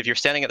if you're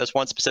standing at this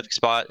one specific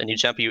spot and you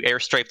jump, you air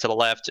strafe to the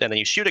left, and then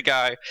you shoot a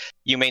guy.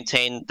 You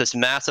maintain this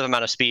massive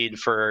amount of speed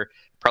for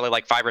probably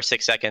like 5 or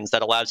 6 seconds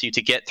that allows you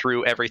to get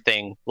through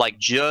everything like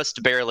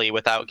just barely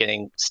without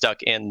getting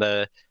stuck in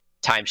the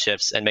time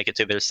shifts and make it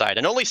to the other side.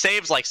 And only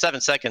saves like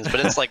 7 seconds, but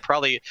it's like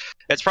probably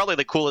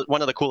the coolest,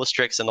 one of the coolest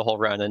tricks in the whole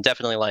run, and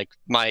definitely like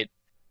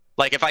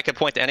if I could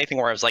point to anything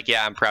where I was like,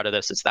 yeah, I'm proud of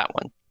this, it's that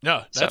one.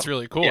 No, that's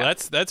really cool. Yeah.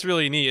 That's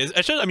really neat.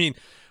 I mean,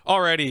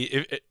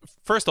 already,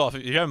 first off,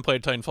 if you haven't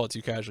played Titanfall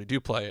 2 casually, do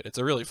play it. It's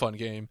a really fun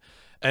game.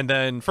 And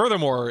then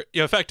furthermore,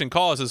 Effect and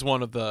Cause is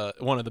one of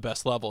the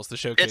best levels to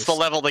showcase. It's the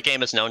level the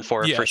game is known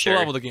for sure. It's the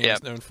level the game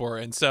is known for.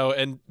 And so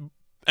and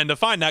to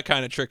find that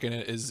kind of trick in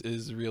it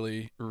is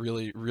really,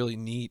 really, really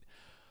neat.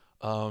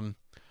 All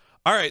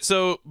right,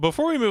 so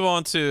before we move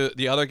on to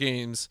the other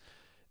games,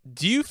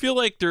 do you feel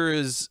like there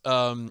is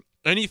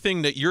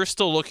anything that you're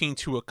still looking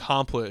to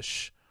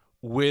accomplish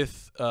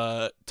with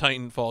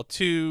Titanfall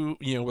 2,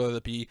 whether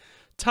it be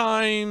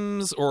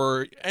times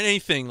or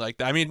anything like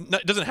that? I mean,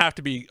 it doesn't have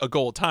to be a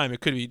goal of time.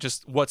 It could be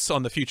just what's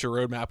on the future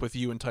roadmap with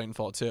you in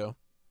Titanfall 2.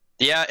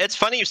 Yeah, it's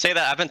funny you say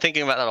that. I've been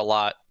thinking about that a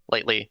lot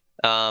lately.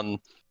 I've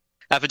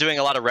been doing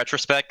a lot of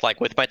retrospect, like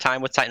with my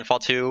time with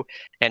Titanfall 2,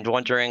 and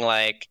wondering,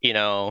 like,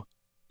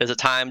 is it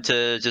time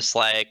to just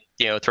like,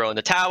 throw in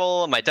the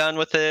towel? Am I done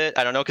with it?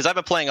 I don't know, because I've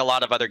been playing a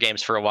lot of other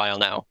games for a while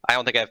now. I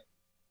don't think I've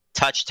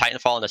touched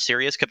Titanfall in a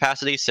serious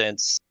capacity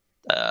since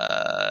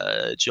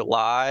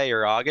July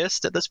or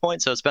August at this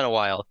point, so it's been a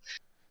while.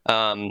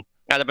 And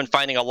I've been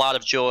finding a lot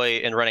of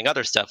joy in running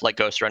other stuff like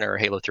Ghostrunner or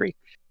Halo 3.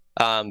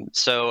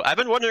 So I've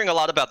been wondering a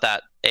lot about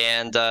that,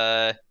 and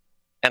I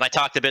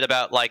talked a bit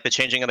about like the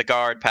changing of the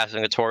guard,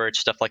 passing the torch,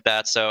 stuff like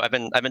that. So I've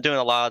been doing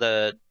a lot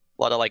of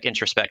like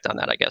introspect on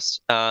that, I guess.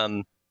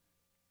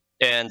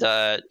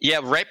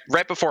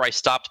 Right before I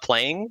stopped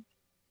playing,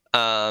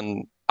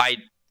 that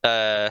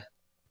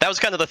was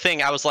kind of the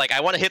thing. I was like,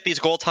 I want to hit these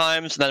goal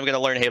times, and then I'm going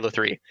to learn Halo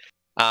 3.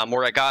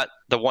 Where I got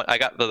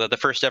the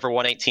first ever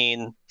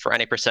 118 for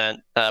 90%,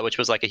 which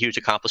was like a huge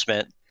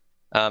accomplishment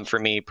for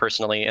me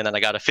personally. And then I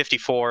got a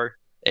 54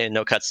 in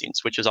no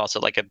cutscenes, which was also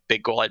like a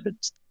big goal I'd been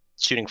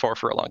shooting for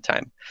a long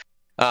time.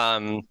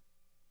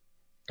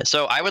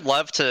 So I would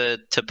love to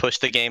push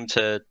the game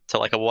to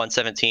like a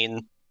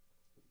 117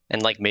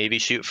 and like maybe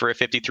shoot for a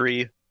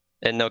 53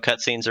 and no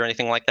cutscenes or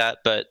anything like that.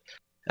 But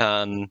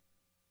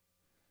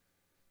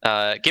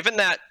given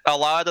that a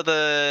lot of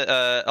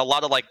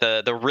like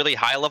the really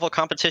high level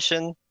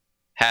competition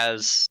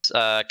has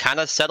kind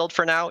of settled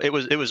for now, it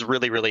was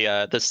really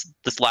this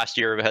last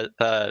year or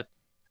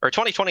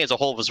 2020 as a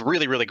whole was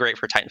really great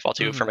for Titanfall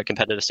 2 from a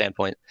competitive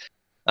standpoint.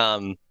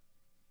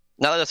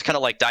 Now that it's kind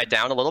of like died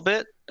down a little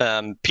bit,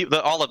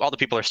 all the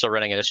people are still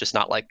running it. It's just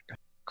not like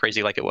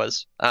crazy like it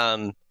was.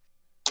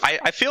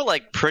 I feel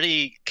like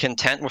pretty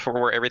content with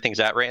where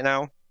everything's at right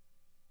now,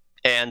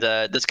 and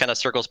this kind of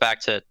circles back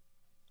to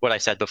what I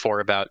said before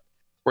about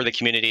where the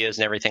community is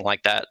and everything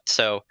like that.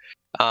 So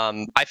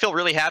I feel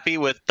really happy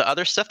with the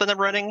other stuff that I'm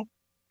running,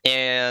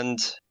 and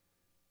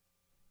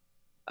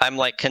I'm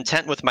like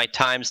content with my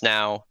times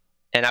now,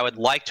 and I would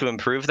like to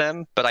improve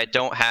them, but I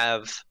don't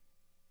have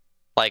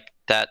like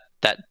that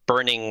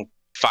burning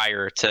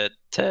fire to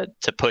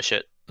push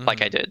it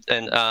like I did.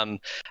 And I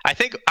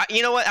think,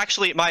 you know what,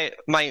 actually my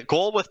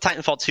goal with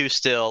Titanfall 2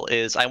 still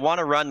is I want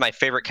to run my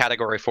favorite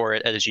category for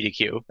it at a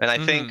GDQ. And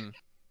I think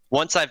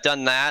once I've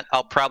done that,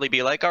 I'll probably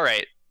be like, all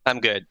right, I'm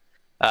good.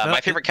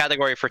 My favorite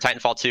category for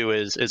Titanfall 2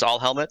 is all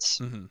helmets.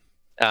 And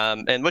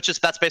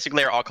that's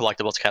basically our all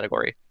collectibles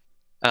category.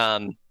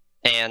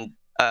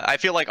 I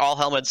feel like all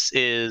helmets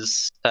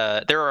is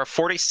there are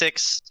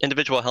 46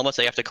 individual helmets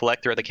that you have to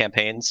collect throughout the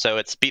campaign, so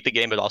it's beat the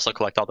game but also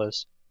collect all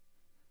those.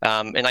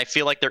 And I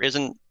feel like there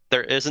isn't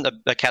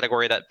a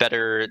category that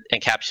better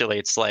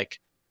encapsulates like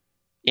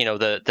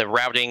the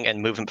routing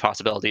and movement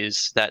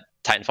possibilities that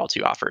Titanfall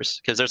 2 offers,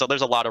 because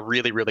there's a lot of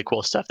really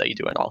cool stuff that you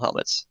do in all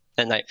helmets,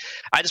 and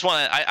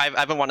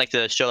I've been wanting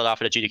to show that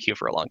off at a GDQ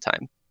for a long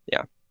time.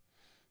 Yeah.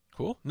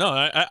 Cool.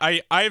 No,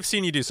 I've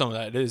seen you do some of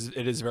that.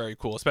 It is very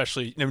cool,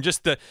 especially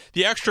just the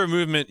extra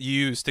movement you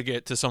use to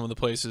get to some of the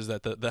places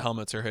that the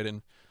helmets are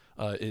hidden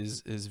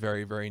is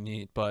very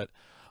neat. But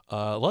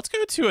let's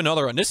go to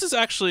another one. This is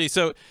actually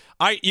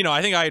I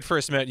think I had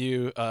first met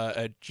you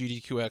at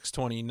GDQX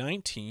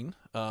 2019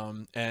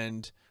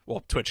 and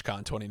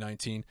TwitchCon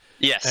 2019.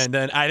 Yes. And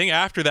then I think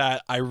after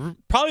that,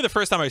 probably the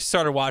first time I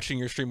started watching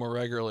your stream more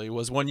regularly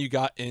was when you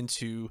got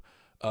into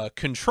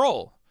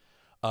Control.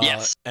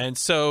 Yes. And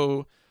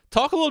so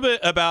talk a little bit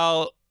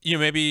about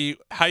maybe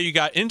how you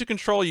got into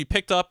Control. You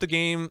picked up the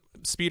game,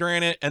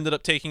 speedran it, ended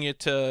up taking it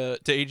to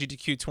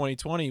AGDQ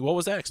 2020. What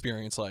was that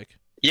experience like?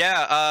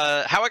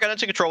 Yeah, how I got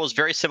into Control was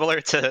very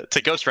similar to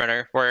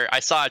Ghostrunner, where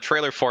I saw a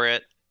trailer for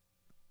it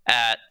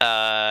at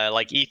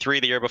like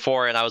E3 the year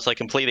before, and I was like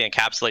completely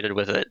encapsulated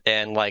with it.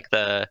 And like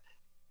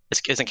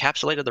is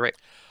encapsulated the right?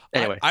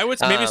 Anyway, I would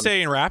maybe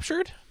say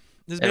enraptured.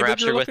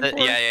 Enraptured with it,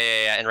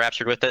 yeah,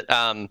 enraptured with it.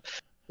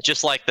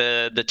 just like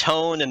the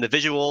tone and the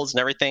visuals and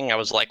everything, I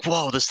was like,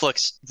 whoa, this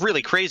looks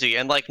really crazy.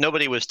 And like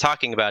nobody was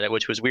talking about it,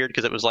 which was weird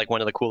because it was like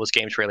one of the coolest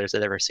game trailers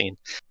I'd ever seen.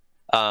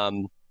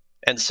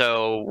 And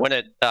so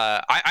when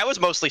I was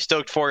mostly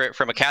stoked for it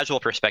from a casual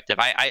perspective.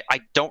 I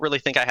don't really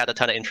think I had a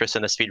ton of interest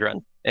in the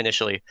speedrun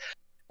initially.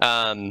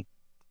 But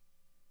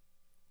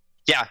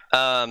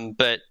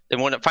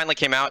when it finally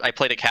came out, I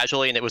played it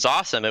casually and it was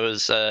awesome. It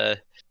was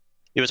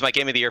my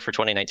game of the year for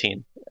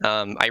 2019.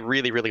 I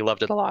really, really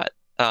loved it a lot.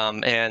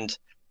 And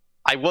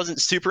I wasn't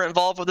super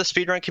involved with the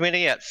speedrun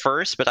community at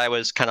first, but I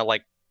was kind of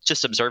like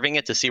just observing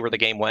it to see where the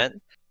game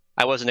went.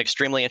 I wasn't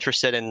extremely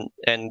interested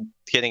in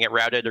getting it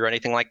routed or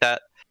anything like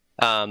that.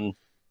 And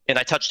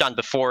I touched on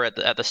before at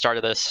the start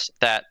of this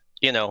that,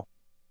 you know,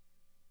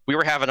 we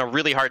were having a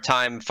really hard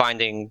time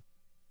finding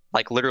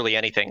like literally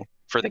anything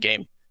for the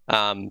game.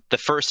 The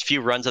first few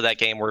runs of that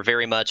game were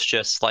very much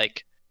just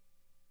like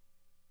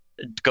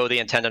go the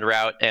intended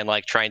route and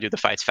like try and do the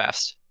fights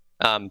fast.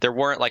 There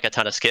weren't like a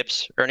ton of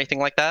skips or anything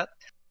like that.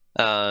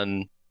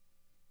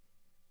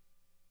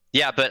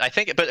 Yeah, but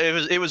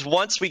it was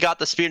once we got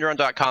the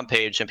speedrun.com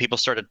page and people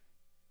started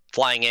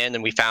flying in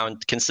and we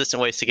found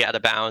consistent ways to get out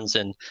of bounds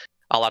and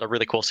a lot of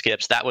really cool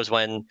skips. That was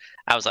when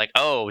I was like,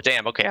 oh,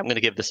 damn, okay, I'm going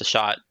to give this a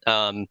shot.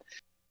 And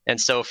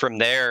so from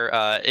there,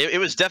 it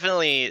was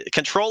definitely,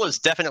 Control is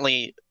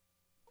definitely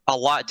a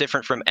lot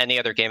different from any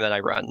other game that I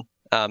run.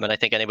 And I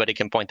think anybody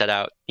can point that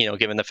out, you know,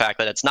 given the fact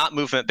that it's not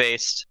movement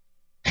based,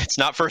 it's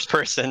not first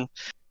person.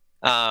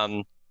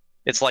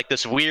 It's like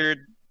this weird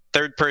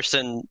third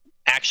person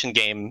action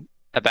game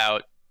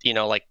about, you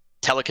know, like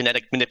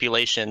telekinetic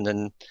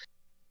manipulation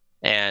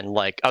and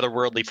like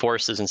otherworldly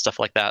forces and stuff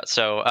like that.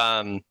 So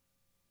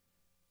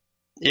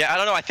yeah, I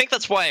don't know. I think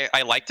that's why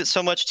I liked it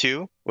so much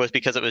too, was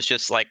because it was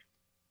just like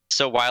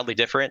so wildly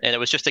different, and it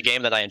was just a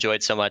game that I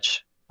enjoyed so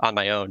much on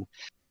my own.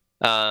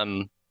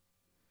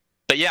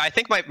 But yeah, I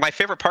think my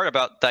favorite part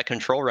about that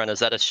Control run is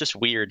that it's just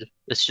weird.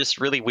 It's just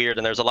really weird,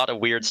 and there's a lot of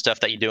weird stuff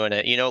that you do in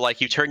it. You know,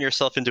 like you turn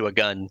yourself into a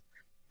gun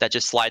that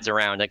just slides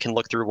around and can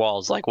look through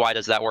walls. Like, why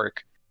does that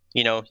work?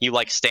 You know, you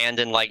like stand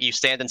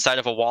inside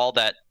of a wall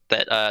that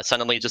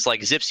suddenly just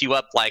like zips you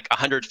up like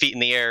 100 feet in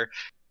the air,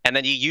 and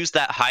then you use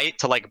that height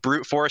to like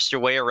brute force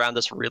your way around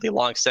this really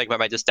long segment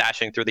by just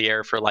dashing through the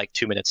air for like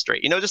 2 minutes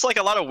straight. You know, just like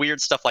a lot of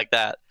weird stuff like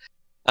that.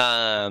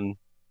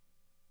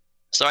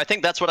 So I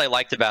think that's what I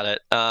liked about it.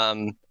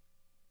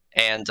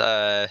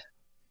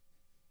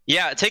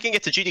 Yeah, taking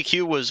it to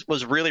GDQ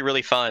was really,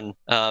 really fun.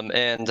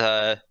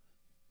 I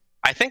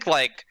think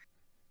like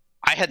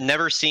I had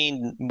never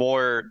seen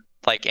more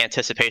like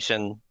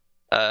anticipation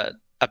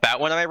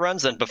about one of my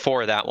runs than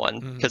before that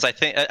one, because I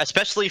think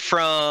especially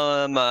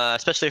from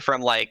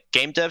like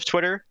game devs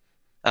Twitter,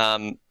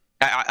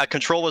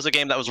 Control was a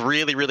game that was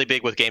really, really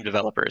big with game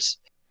developers,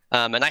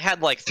 and I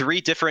had like 3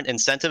 different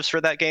incentives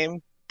for that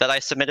game that I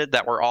submitted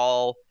that were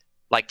all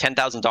like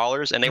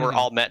 $10,000, and they were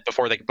all met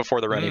before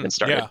the run even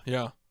started.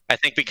 Yeah. I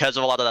think because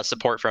of a lot of that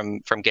support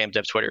from game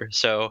dev Twitter.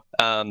 So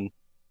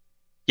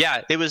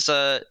yeah, it was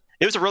a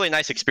really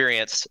nice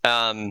experience.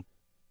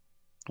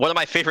 One of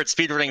my favorite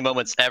speedrunning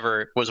moments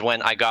ever was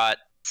when I got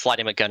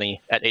Sliding McGunny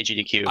at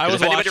AGDQ. I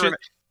was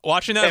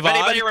watching that. If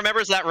anybody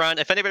remembers that run,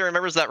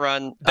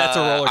 that's a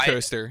roller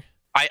coaster.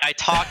 I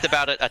talked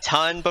about it a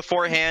ton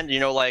beforehand. You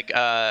know, like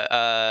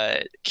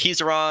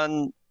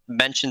Kizaron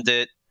mentioned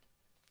it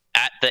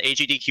at the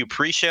AGDQ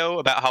pre-show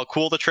about how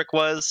cool the trick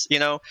was, you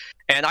know,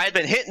 and I had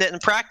been hitting it in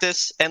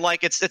practice, and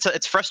like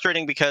it's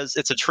frustrating because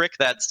it's a trick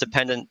that's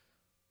dependent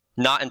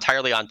not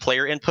entirely on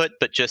player input,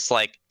 but just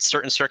like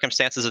certain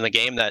circumstances in the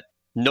game that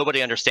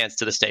nobody understands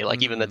to this day.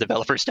 Like even the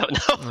developers don't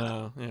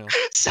know. Yeah.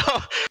 So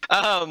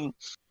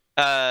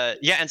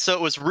yeah, and so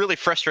it was really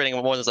frustrating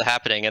when was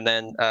happening, and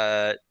then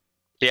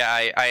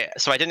yeah,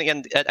 so I didn't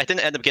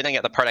end up getting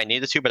at the part I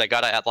needed to, but I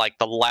got it at like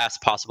the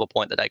last possible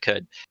point that I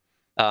could.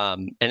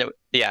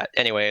 Yeah,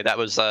 anyway, that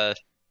was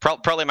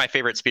probably my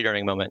favorite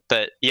speedrunning moment.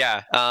 But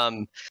yeah,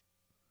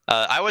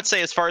 I would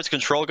say as far as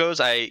Control goes,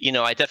 I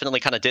definitely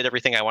kind of did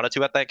everything I wanted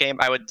to at that game.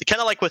 I would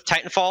kind of like with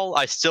Titanfall,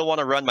 I still want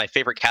to run my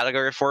favorite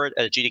category for it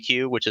at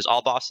GDQ, which is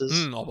all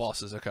bosses. All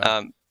bosses, okay.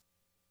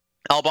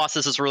 All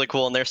bosses is really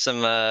cool, and there's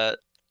some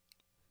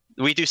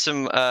we do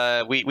some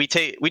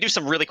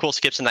really cool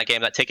skips in that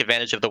game that take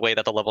advantage of the way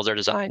that the levels are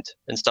designed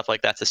and stuff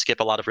like that to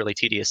skip a lot of really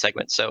tedious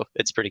segments. So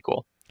it's pretty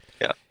cool.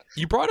 Yeah.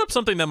 You brought up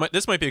something that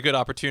this might be a good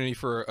opportunity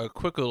for a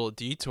quick little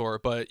detour,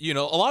 but you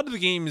know, a lot of the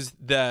games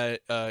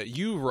that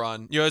you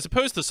run, you know, as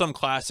opposed to some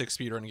classic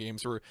speedrun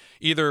games where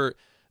either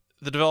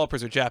the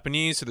developers are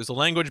Japanese, so there's a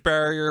language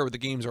barrier, or the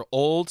games are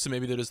old, so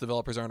maybe those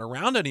developers aren't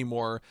around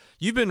anymore.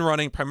 You've been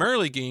running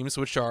primarily games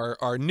which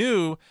are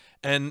new,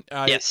 and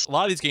yes, a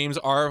lot of these games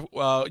are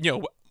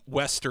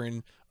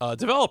Western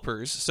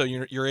developers, so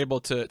you're able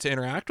to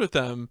interact with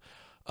them.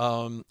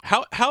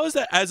 How is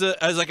that as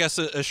I guess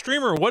a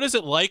streamer? What is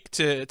it like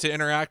to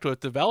interact with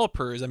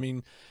developers? I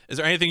mean, is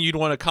there anything you'd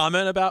want to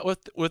comment about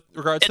with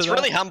regards to that? It's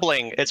really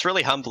humbling. It's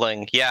really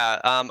humbling. Yeah.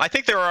 I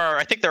think there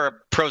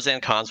are pros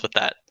and cons with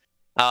that.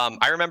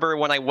 I remember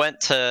when I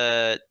went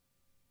to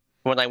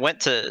when I went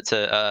to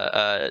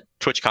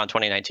TwitchCon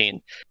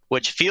 2019,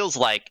 which feels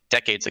like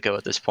decades ago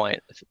at this point.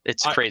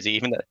 It's crazy,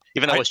 even though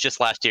it was just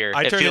last year.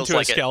 I it turned feels into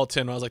like a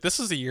skeleton. I was like, this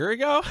is a year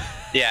ago.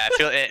 Yeah,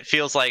 it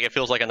feels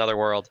like another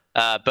world.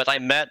 But I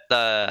met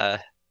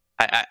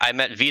I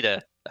met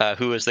Vita,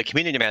 who is the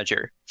community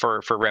manager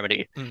for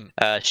Remedy.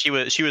 She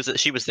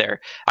was there.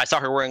 I saw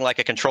her wearing like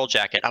a control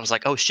jacket. I was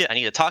like, oh shit, I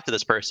need to talk to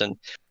this person.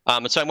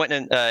 And so I went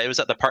and it was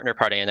at the partner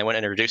party, and I went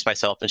and introduced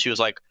myself, and she was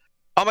like,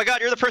 oh my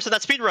god, you're the person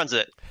that speedruns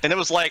it. And it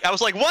was like, I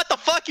was like, what the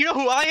fuck? You know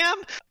who I am?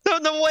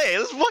 No way.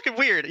 This is fucking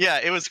weird.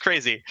 Yeah, it was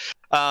crazy.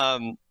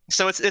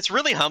 So it's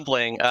really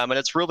humbling, and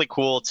it's really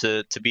cool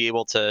to be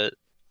able to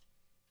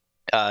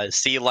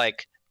see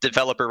like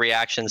developer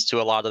reactions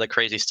to a lot of the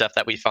crazy stuff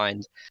that we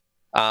find.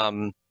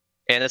 And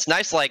it's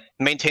nice like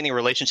maintaining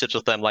relationships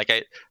with them. Like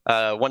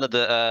one of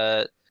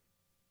the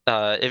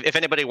if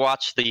anybody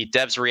watched the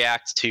devs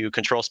react to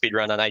Control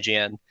speedrun on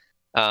IGN,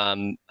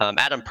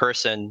 Adam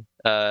Person,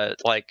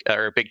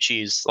 or Big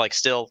Cheese, like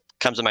still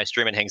comes to my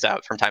stream and hangs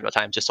out from time to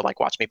time just to like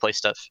watch me play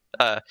stuff.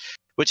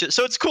 Which is,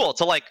 so it's cool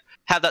to like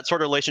have that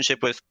sort of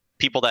relationship with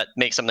people that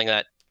make something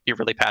that you're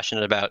really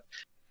passionate about.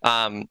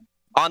 On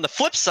the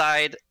flip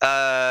side,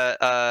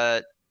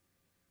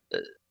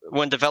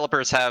 when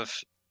developers have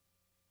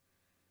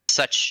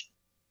such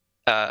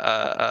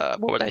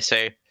what would I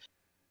say?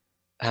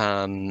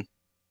 When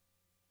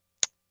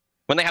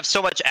they have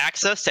so much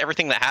access to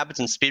everything that happens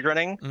in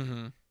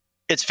speedrunning,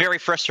 it's very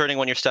frustrating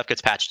when your stuff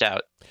gets patched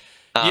out.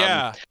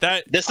 Yeah,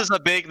 this is a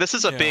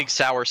big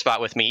sour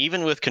spot with me,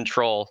 even with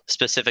Control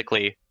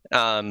specifically.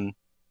 That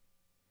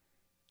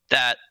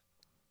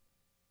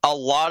a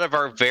lot of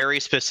our very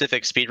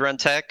specific speedrun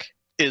tech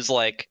is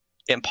like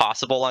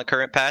impossible on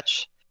current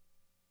patch,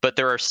 but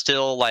there are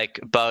still like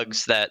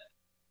bugs that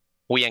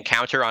we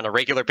encounter on a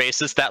regular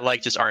basis that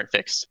like just aren't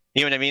fixed.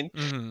 You know what I mean?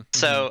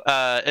 So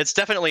it's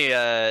definitely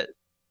I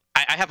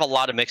have a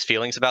lot of mixed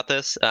feelings about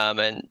this,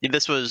 and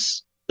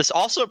this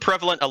also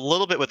prevalent a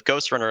little bit with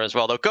Ghostrunner as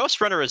well. Though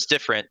Ghostrunner is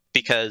different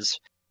because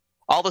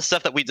all the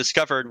stuff that we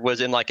discovered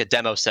was in like a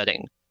demo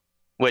setting,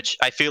 which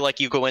I feel like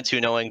you go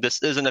into knowing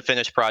this isn't a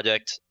finished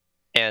project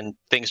and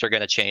things are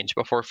going to change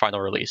before final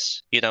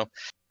release. You know,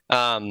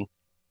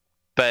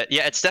 but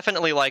yeah, it's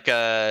definitely like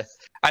I've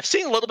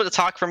seen a little bit of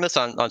talk from this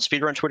on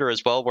speedrun Twitter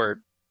as well,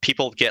 where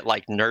people get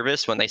like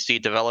nervous when they see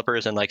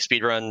developers in like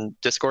speedrun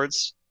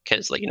discords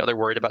because like they're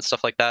worried about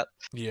stuff like that.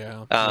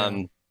 Yeah.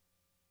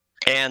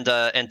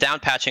 And down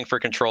patching for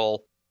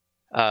Control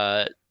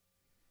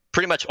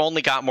pretty much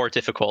only got more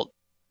difficult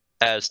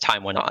as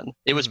time went on.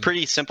 It was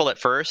pretty simple at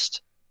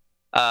first,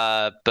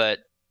 but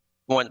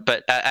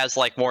as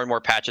like more and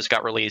more patches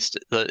got released,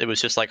 it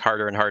was just like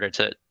harder and harder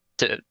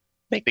to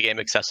make the game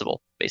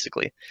accessible,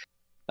 basically.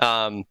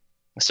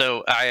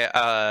 So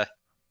I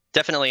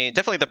definitely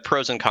the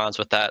pros and cons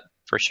with that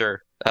for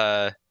sure.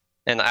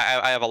 And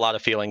I have a lot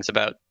of feelings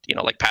about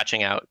like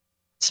patching out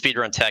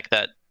speedrun tech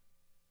that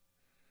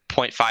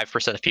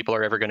 0.5% of people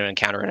are ever going to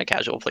encounter in a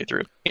casual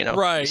playthrough.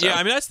 Right? So. Yeah.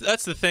 I mean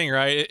that's the thing,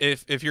 right?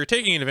 If you're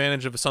taking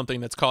advantage of something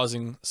that's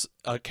causing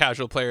a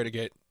casual player to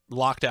get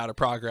locked out of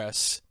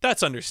progress,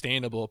 that's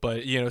understandable.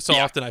 But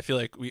often I feel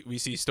like we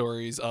see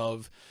stories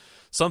of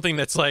something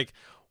that's like,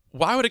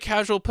 why would a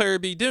casual player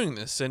be doing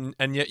this? And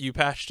yet you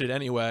patched it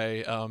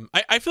anyway.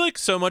 I feel like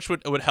so much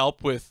would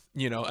help with,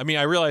 I mean,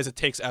 I realize it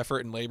takes effort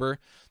and labor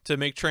to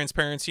make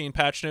transparency in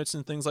patch notes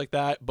and things like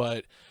that.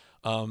 But,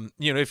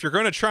 if you're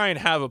going to try and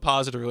have a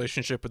positive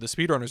relationship with the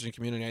speedrunners in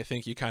community, I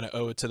think you kind of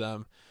owe it to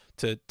them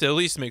to at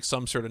least make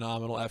some sort of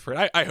nominal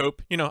effort. I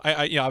hope,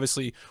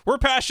 obviously we're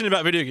passionate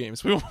about video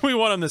games. We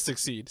want them to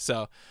succeed.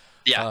 So,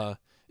 yeah,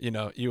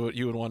 you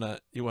would want to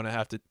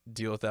have to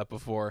deal with that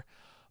before.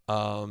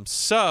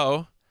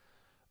 So,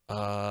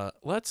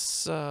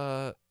 let's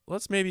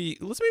maybe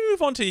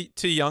move on to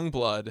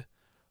Youngblood.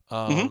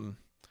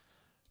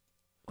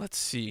 Let's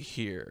see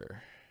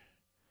here.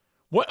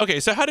 Okay,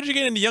 so how did you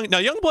get into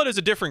Youngblood is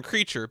a different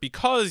creature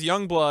because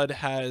Youngblood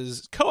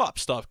has co-op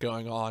stuff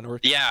going on.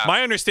 Or yeah,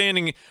 my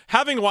understanding,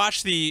 having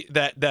watched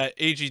that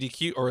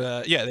AGDQ or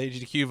the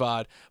AGDQ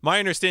VOD, my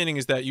understanding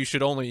is that you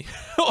should only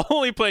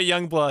play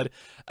Youngblood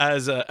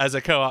as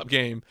a co-op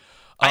game.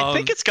 I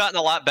think it's gotten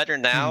a lot better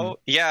now.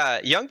 Yeah,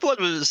 Youngblood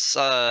was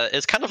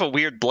is kind of a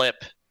weird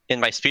blip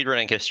in my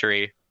speedrunning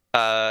history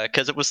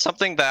because it was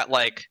something that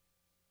like,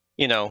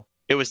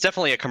 it was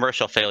definitely a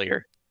commercial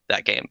failure,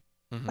 that game.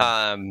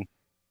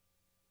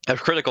 A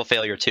critical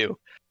failure too.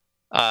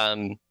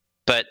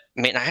 But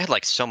man, I had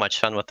like so much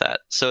fun with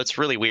that. So it's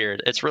really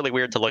weird. It's really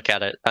weird to look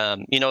at it.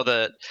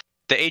 The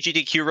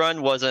AGDQ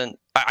run wasn't.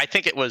 I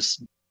think it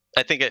was.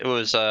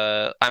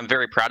 I'm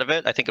very proud of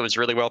it. I think it was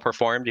really well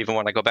performed, even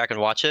when I go back and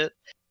watch it.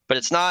 But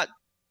it's not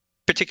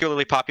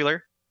particularly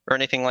popular or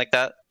anything like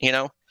that.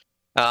 Yeah,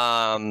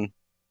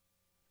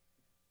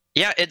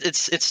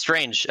 it's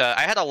strange.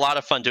 I had a lot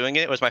of fun doing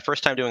it. It was my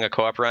first time doing a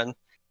co-op run.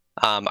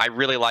 I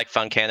really like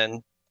Fun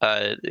Cannon.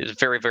 He's a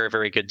very, very,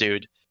 very good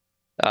dude.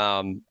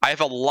 I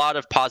have a lot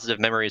of positive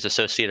memories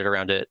associated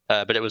around it,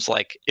 but it was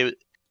like it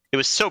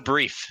was so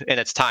brief in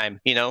its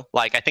time.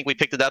 Like I think we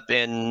picked it up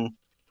in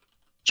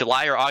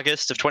July or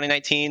August of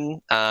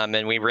 2019,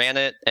 and we ran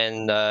it,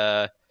 and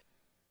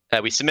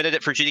we submitted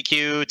it for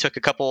GDQ. Took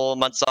a couple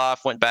months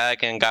off, went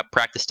back and got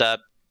practiced up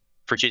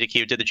for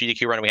GDQ. Did the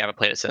GDQ run, and we haven't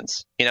played it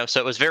since.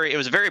 So it was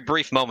a very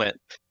brief moment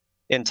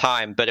in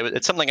time, but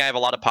it's something I have a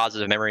lot of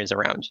positive memories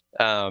around.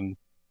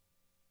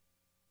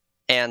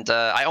 And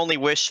I only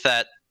wish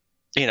that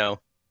the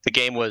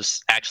game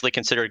was actually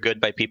considered good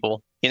by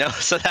people,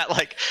 so that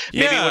like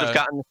maybe it would have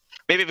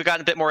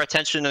gotten a bit more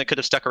attention and it could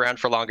have stuck around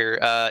for longer.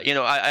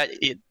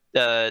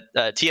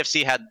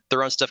 TFC had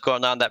their own stuff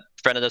going on that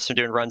prevented us from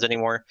doing runs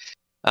anymore.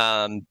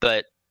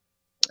 But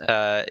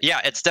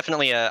it's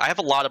definitely I have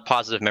a lot of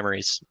positive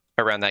memories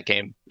around that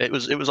game. It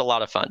was a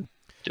lot of fun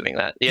doing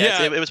that.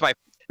 It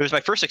was my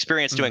first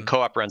experience doing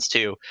co-op runs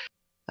too,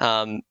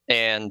 and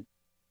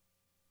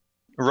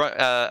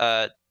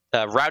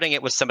routing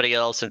it with somebody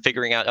else and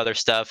figuring out other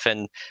stuff,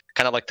 and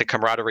kind of like the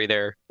camaraderie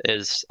there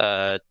is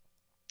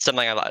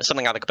something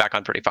I look back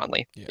on pretty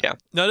fondly. Yeah.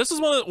 No, this is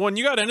when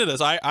you got into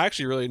this, I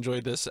actually really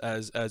enjoyed this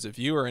as a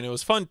viewer, and it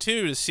was fun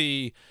too to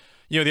see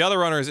the other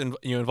runners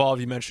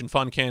involved. You mentioned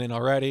Fun Cannon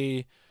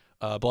already.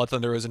 Blood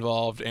Thunder was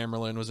involved.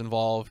 Amerlin was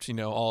involved.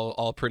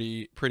 All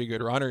pretty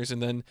good runners,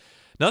 and then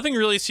nothing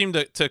really seemed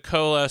to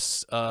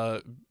coalesce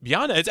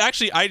beyond it. It's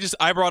actually I just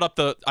now brought up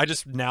the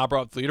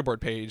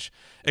leaderboard page,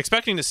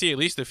 expecting to see at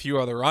least a few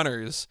other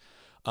runners.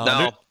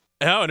 No,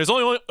 and there's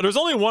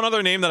only one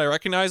other name that I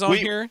recognize on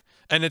here,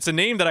 and it's a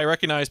name that I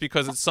recognize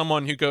because it's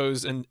someone who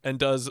goes and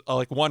does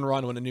like one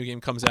run when a new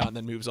game comes out and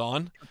then moves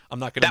on. I'm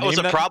not going to. That was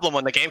a problem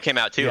when the game came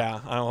out too.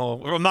 Yeah,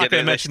 I'm not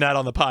going to mention that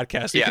on the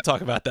podcast. We can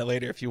talk about that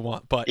later if you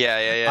want. But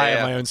I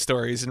have my own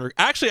stories, and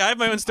actually I have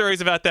my own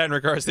stories about that in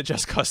regards to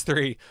Just Cause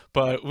 3,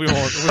 but we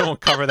won't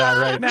cover that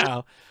right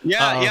now.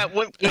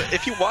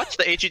 If you watch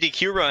the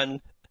HEDQ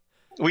run,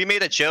 we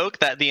made a joke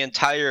that the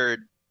entire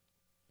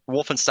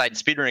Wolfenstein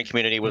speedrunning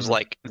community was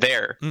like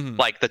there,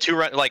 like the two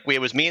run, like it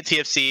was me and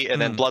TFC, and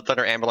then Blood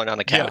Thunder Amerlin on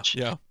the couch.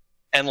 Yeah.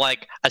 And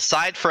like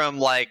aside from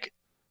like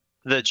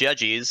the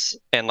judges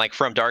and like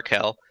from Dark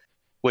Hell,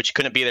 which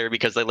couldn't be there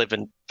because they live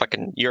in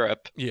fucking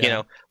Europe,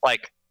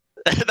 like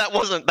that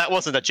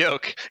wasn't a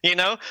joke,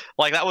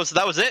 like that was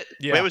it.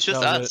 Yeah, it was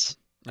just us.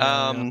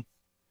 And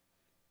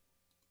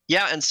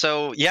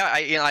so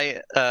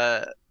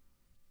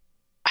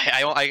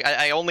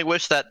I only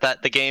wish that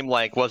the game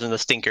like wasn't a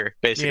stinker,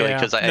 basically,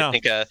 because I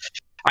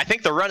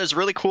think the run is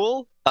really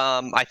cool.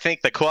 I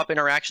think the co-op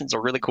interactions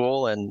are really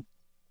cool, and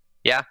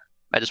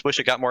I just wish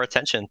it got more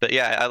attention. But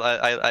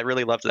I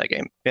really loved that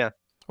game. Yeah.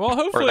 Well,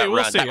 hopefully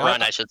we'll see. That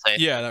run, I should say.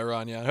 Yeah, that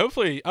run. Yeah.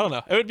 Hopefully, I don't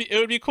know. It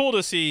would be cool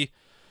to see.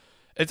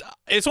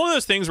 It's one of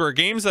those things where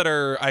games that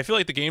are, I feel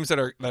like the games that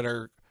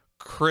are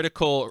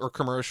critical or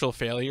commercial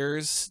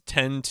failures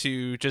tend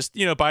to just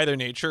by their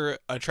nature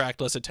attract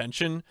less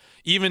attention,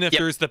 even if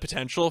there's the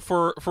potential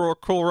for a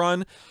cool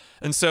run.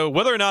 And so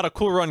whether or not a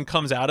cool run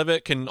comes out of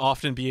it can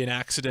often be an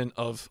accident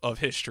of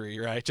history,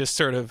 right? Just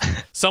sort of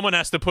someone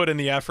has to put in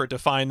the effort to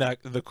find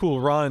the cool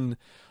run,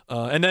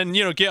 and then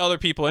get other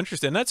people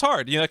interested, and that's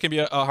hard. That can be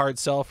a hard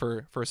sell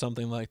for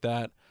something like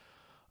that.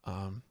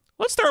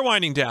 Let's start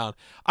winding down.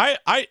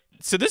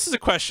 So this is a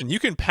question. You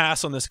can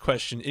pass on this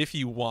question if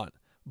you want.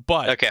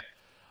 But okay.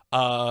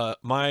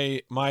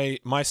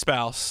 My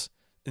spouse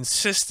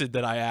insisted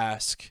that I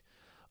ask,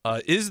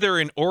 is there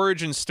an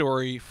origin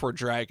story for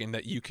Dragon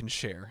that you can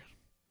share?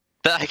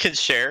 That I can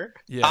share?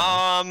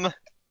 Yeah.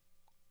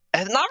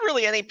 And not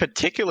really any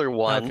particular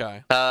one.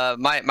 Okay.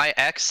 My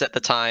ex at the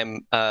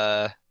time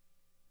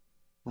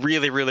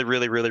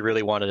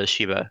really wanted a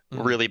Shiba,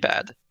 really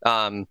bad.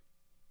 And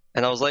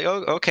I was like,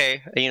 oh,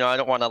 okay, I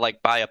don't want to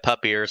like buy a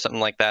puppy or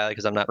something like that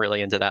because I'm not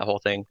really into that whole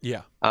thing.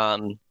 Yeah.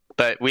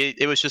 But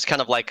it was just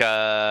kind of like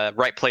a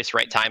right place,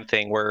 right time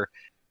thing where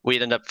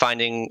we'd end up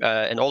finding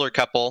an older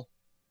couple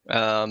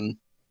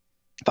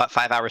about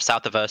 5 hours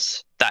south of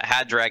us that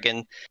had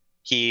Dragon.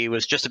 He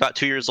was just about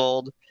 2 years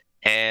old,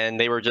 and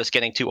they were just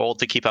getting too old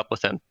to keep up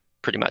with him,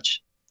 pretty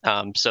much.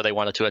 So they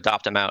wanted to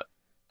adopt him out.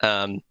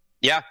 And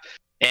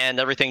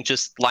everything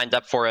just lined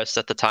up for us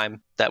at the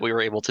time that we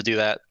were able to do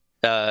that.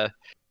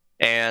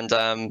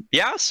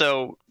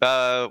 So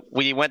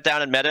we went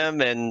down and met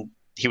him, and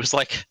he was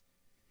like,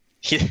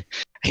 he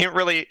didn't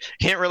really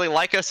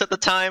like us at the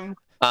time.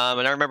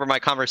 And I remember my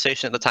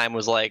conversation at the time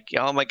was like,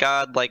 oh my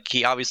God, like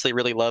he obviously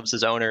really loves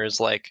his owners.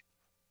 Like,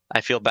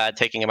 I feel bad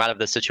taking him out of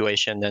this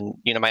situation. And,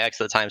 my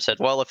ex at the time said,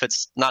 well, if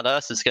it's not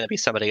us, it's going to be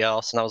somebody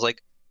else. And I was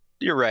like,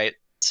 you're right.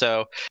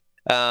 So,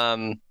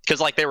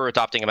 cause like they were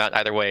adopting him out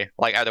either way,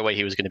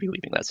 he was going to be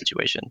leaving that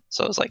situation.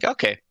 So I was like,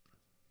 okay.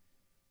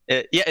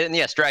 And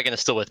yes, Dragon is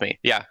still with me.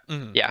 Yeah.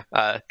 Mm-hmm.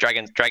 Yeah.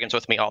 Dragon's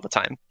with me all the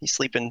time. He's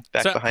sleeping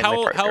back behind my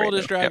partner. How old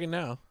is Dragon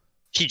now?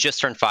 He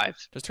just turned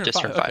 5. Just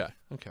turned 5.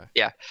 Okay.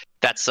 Yeah.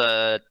 That's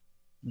a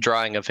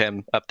drawing of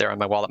him up there on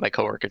my wall that my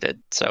coworker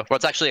did. So, well,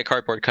 it's actually a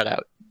cardboard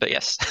cutout, but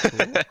yes.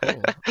 Cool.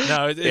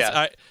 No,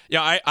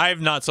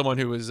 I'm not someone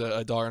who was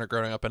a dog owner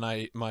growing up,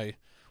 and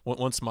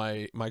once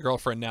my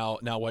girlfriend, now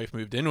wife,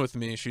 moved in with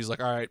me, she's like,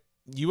 all right,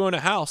 you own a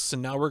house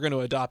and now we're going to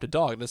adopt a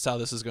dog. That's how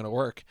this is going to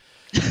work.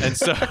 And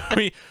so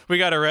we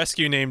got a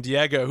rescue named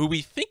Diego, who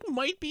we think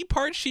might be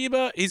part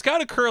Shiba. He's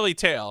got a curly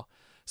tail.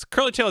 So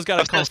curly tail's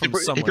got to come from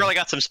somewhere. He probably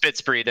got some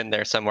Spitz breed in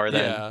there somewhere.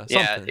 Then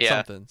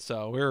something.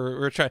 So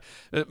we're trying.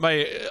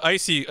 My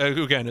Icy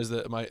again is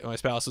that my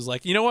spouse is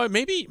like, you know what?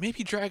 Maybe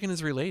Dragon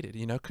is related.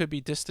 You know, could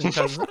be distant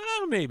cousins.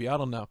 Maybe, I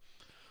don't know.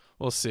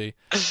 We'll see.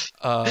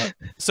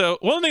 So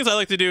one of the things I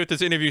like to do with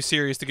this interview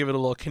series to give it a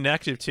little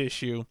connective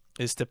tissue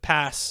is to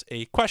pass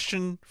a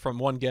question from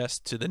one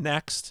guest to the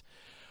next.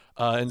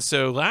 And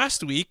so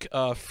last week,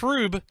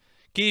 Froob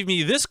gave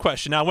me this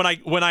question. Now,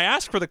 when I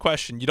ask for the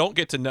question, you don't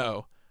get to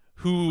know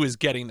who is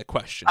getting the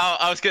question. Oh,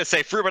 I was going to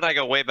say, Froob and I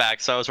go way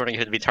back, so I was wondering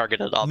who'd be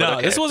targeted on. No,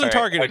 this wasn't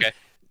targeted. Okay.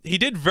 He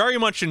did very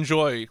much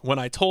enjoy when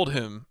I told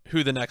him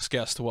who the next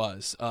guest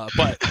was,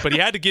 but he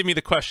had to give me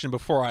the question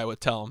before I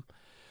would tell him.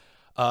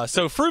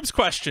 So Froob's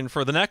question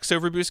for the next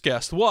OverBoost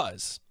guest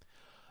was,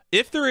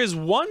 if there is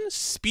one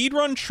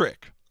speedrun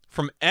trick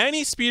from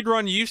any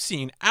speedrun you've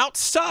seen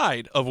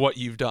outside of what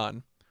you've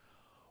done,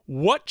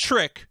 what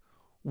trick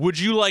would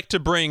you like to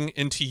bring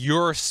into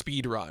your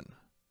speedrun?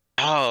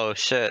 Oh,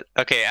 shit.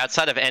 Okay,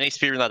 outside of any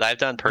speedrun that I've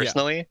done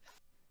personally,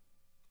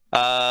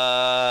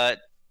 so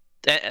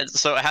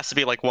it has to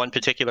be like one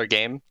particular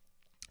game?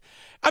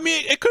 I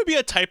mean, it could be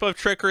a type of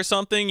trick or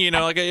something, you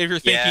know, like if you're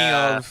thinking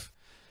of,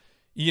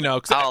 you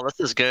know... Oh, this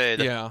is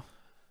good. Yeah.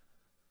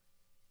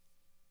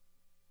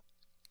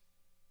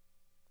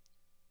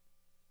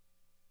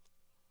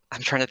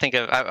 I'm trying to think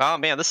of... Oh,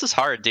 man, this is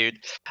hard, dude.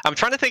 I'm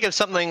trying to think of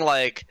something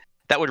like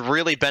that would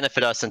really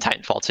benefit us in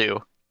Titanfall 2.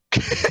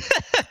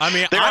 I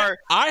mean,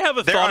 I have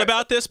a thought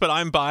about this, but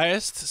I'm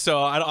biased,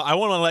 so I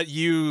want to let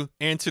you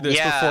answer this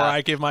before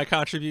I give my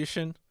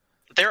contribution.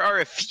 There are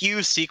a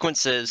few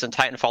sequences in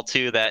Titanfall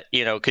 2 that,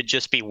 you know, could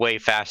just be way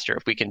faster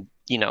if we can,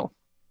 you know...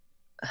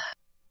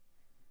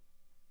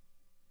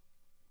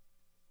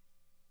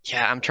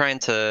 Yeah, I'm trying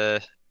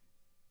to...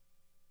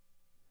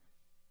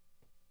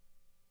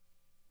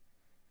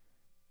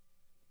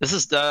 This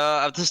is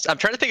I'm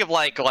trying to think of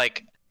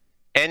like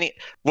any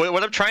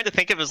what I'm trying to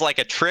think of is like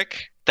a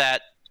trick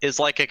that is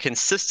like a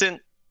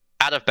consistent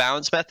out of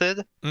bounds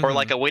method or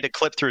like a way to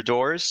clip through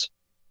doors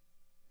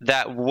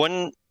that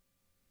wouldn't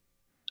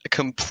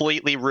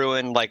completely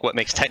ruin like what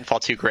makes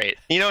Titanfall 2 great.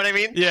 You know what I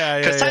mean? Yeah.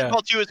 Because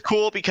Titanfall 2 is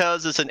cool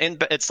because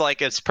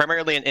it's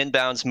primarily an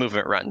inbounds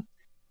movement run.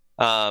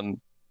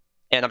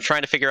 And I'm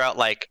trying to figure out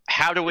like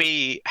how do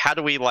we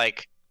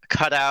like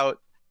cut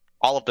out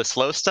all of the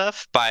slow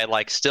stuff by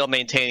like still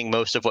maintaining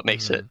most of what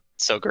makes it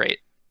so great,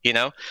 you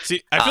know?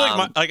 See, I feel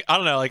like I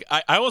don't know, like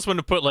I almost want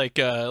to put like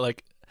Die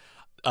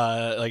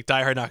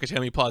Hard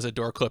Nakatomi Plaza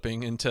door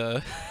clipping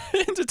into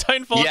into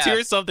Titanfall 2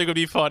 or something would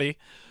be funny.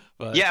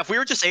 But yeah, if we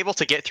were just able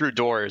to get through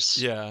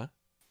doors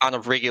on a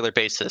regular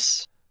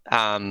basis,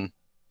 that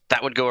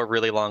would go a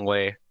really long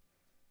way.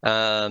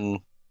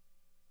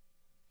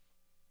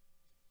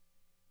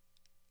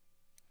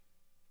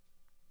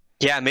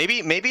 Yeah,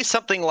 maybe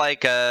something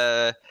like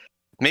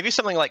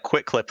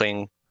quick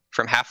clipping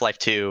from Half-Life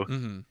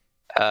 2,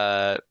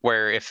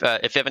 where if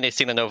you haven't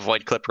seen the No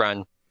Void clip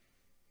run,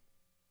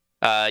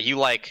 you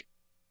like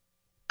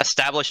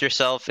establish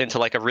yourself into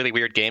like a really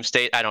weird game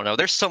state. I don't know.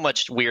 There's so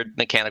much weird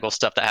mechanical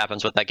stuff that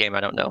happens with that game.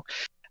 I don't know,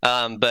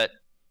 but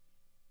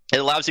it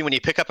allows you when you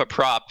pick up a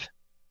prop,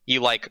 you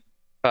like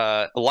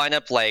line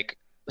up like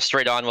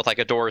straight on with like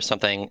a door or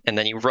something, and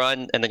then you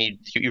run, and then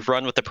you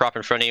run with the prop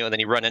in front of you, and then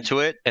you run into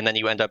it, and then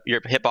you end up your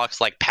hitbox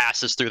like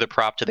passes through the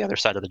prop to the other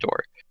side of the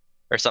door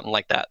or something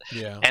like that.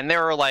 Yeah. And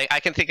there are like,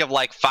 I can think of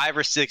like 5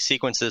 or 6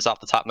 sequences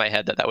off the top of my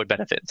head that would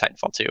benefit in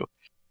Titanfall 2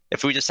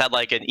 if we just had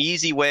like an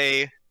easy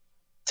way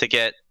to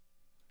get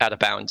out of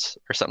bounds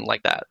or something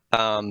like that.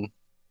 I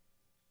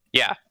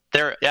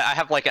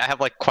have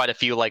quite a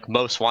few like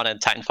most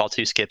wanted Titanfall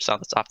 2 skips off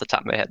the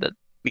top of my head that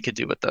we could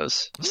do with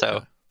those. Okay.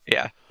 So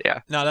yeah.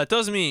 Now that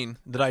does mean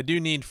that I do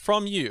need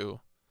from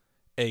you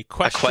a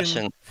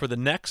question for the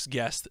next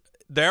guest.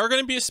 They are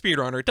going to be a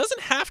speedrunner. It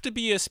doesn't have to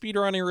be a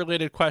speedrunning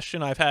related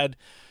question. I've had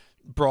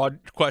broad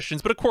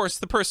questions, but of course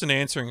the person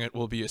answering it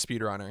will be a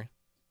speedrunner.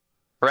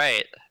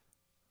 Right.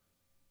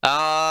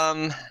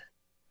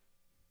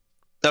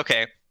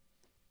 Okay.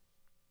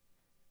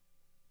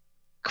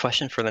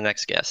 Question for the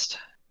next guest.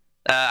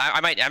 I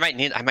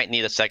might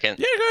need a second.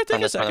 Yeah, go ahead,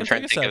 take a second. I'm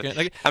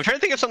trying to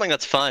think of something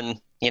that's fun,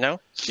 you know?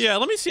 Yeah,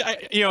 let me see.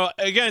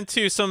 Again,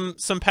 too, some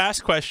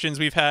past questions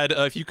we've had.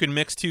 If you could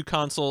mix 2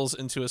 consoles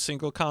into a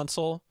single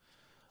console,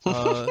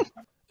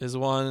 is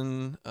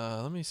one.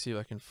 Let me see if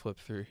I can flip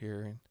through here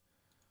and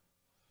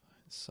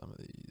find some of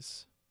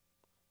these.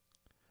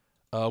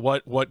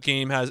 What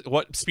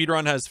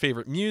speedrun has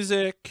favorite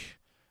music?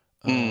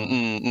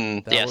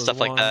 Yeah, stuff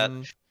like that.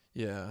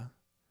 Yeah.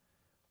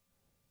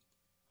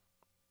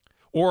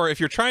 Or if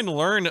you're trying to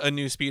learn a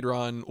new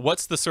speedrun,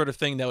 what's the sort of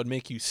thing that would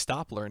make you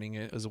stop learning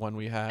it is one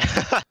we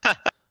have.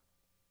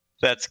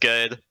 That's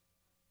good.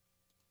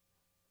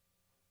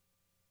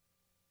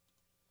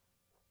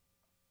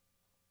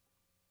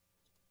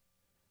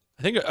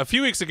 I think a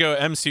few weeks ago,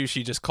 M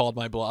Sushi just called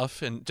my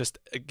bluff and just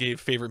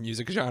gave favorite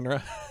music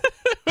genre.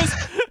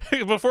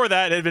 Before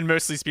that, it had been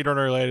mostly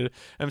speedrunner related.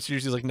 M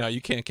Sushi's like, no, you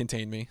can't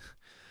contain me.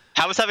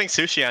 How was having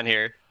Sushi on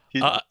here?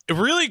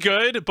 Really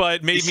good,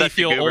 but made me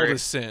feel old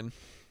as sin.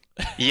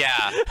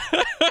 Yeah,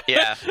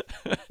 yeah.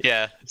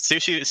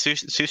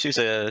 Sushi's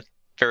a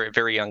very,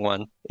 very young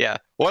one. Yeah,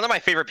 one of my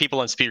favorite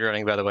people in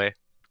speedrunning, by the way.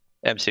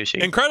 M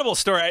Sushi. Incredible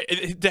story.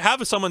 To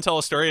have someone tell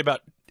a story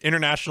about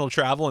international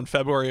travel in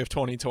February of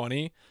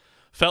 2020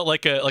 felt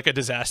like a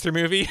disaster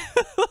movie.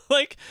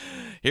 Like,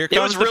 here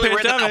comes the pandemic. It was really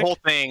weird that whole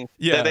thing.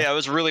 Yeah, it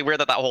was really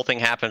weird that whole thing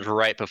happened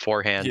right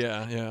beforehand.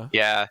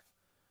 Yeah.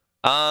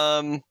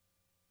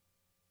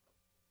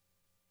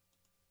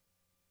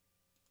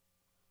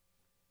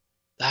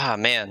 Ah,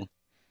 man.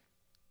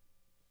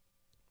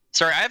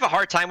 Sorry, I have a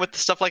hard time with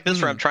stuff like this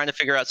where I'm trying to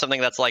figure out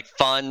something that's like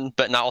fun,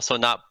 but also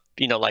not,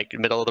 like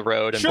middle of the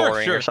road and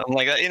boring or something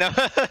like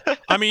that,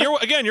 I mean,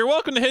 you're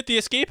welcome to hit the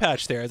escape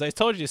hatch there. As I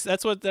told you,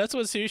 that's what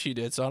Sushi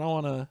did, so I don't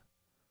want to.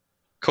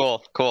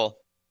 Cool.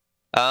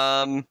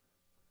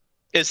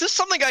 Is this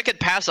something I could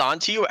pass on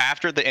to you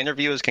after the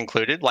interview is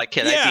concluded? Like,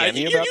 can I DM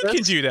you about this?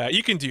 Can do that.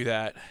 You can do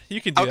that.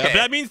 But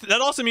that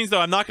also means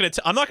though I'm not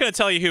gonna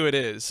tell you who it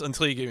is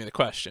until you give me the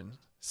question.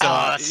 So,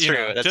 that's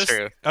true. That's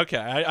true. Okay.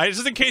 I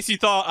just in case you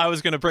thought I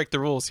was gonna break the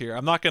rules here,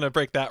 I'm not gonna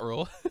break that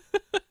rule.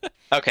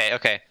 Okay.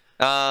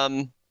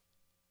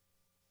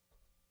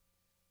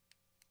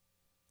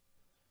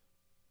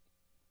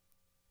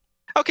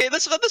 Okay,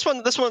 this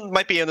one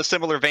might be in a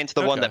similar vein to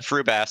the one that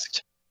Froob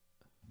asked.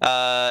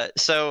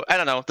 So I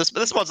don't know.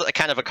 This one's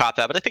kind of a cop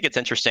out, but I think it's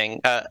interesting.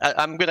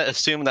 I'm gonna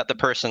assume that the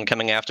person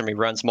coming after me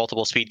runs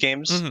multiple speed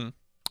games.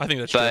 I think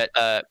that's true.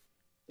 But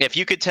if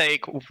you could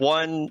take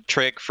one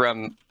trick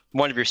from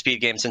one of your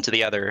speed games into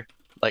the other,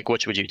 like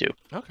which would you do?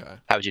 Okay.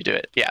 How would you do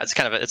it? Yeah, it's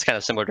kind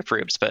of similar to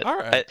Froob's, but all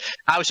right.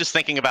 I was just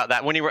thinking about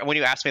that when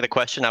you asked me the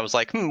question. I was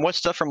like, what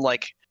stuff from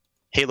like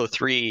Halo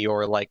 3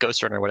 or like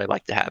Ghostrunner would I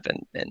like to have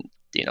and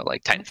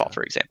like Titanfall,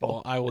 for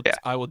example. Well,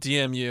 I will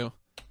DM you.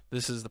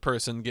 This is the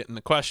person getting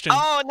the question.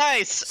 Oh,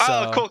 nice.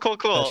 So cool.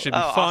 That should be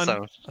fun.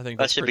 Awesome. I think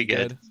that should be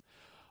good.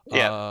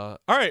 Yeah. All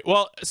right.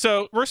 Well,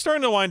 so we're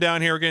starting to wind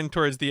down here. We're getting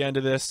towards the end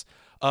of this.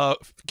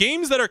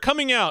 Games that are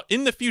coming out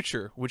in the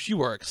future, which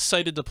you are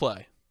excited to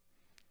play.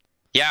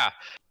 Yeah.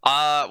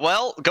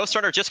 Well,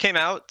 Ghostrunner just came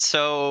out,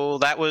 so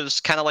that was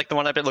kind of like the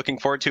one I've been looking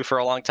forward to for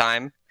a long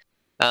time.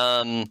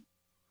 I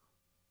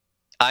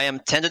am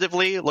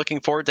tentatively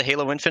looking forward to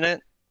Halo Infinite.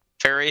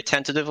 Very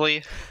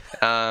tentatively.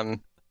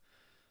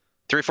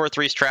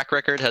 343's track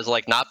record has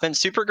like not been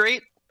super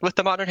great with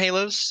the modern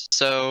Halos,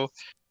 so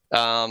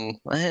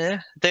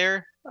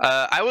there.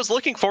 I was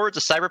looking forward to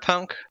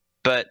Cyberpunk,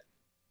 but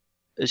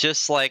it's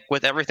just like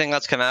with everything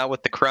that's come out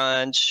with the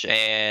crunch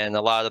and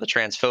a lot of the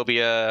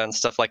transphobia and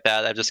stuff like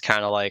that, I'm just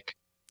kind of like,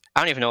 I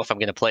don't even know if I'm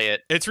going to play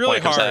it. It's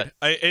really hard.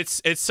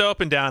 It's so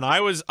up and down.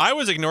 I was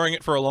ignoring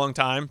it for a long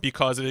time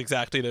because of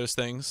exactly those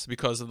things,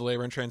 because of the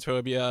labor and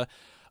transphobia.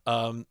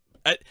 One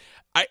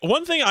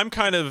thing I'm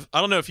kind of,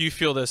 I don't know if you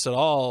feel this at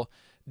all.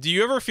 Do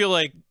you ever feel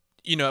like,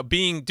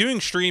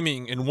 doing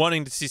streaming and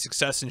wanting to see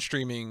success in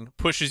streaming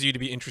pushes you to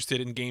be interested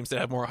in games that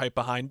have more hype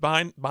behind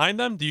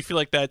them? Do you feel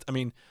like that? I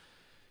mean,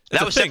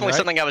 that was definitely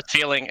something I was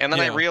feeling, and then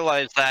I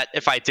realized that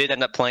if I did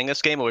end up playing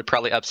this game, it would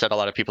probably upset a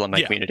lot of people in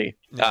my community,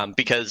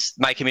 because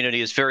my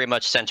community is very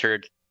much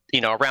centered,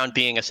 around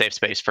being a safe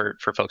space for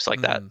folks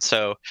like that.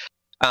 So,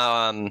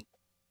 I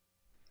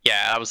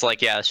was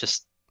like, it's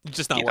just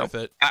not worth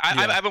it.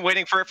 I've been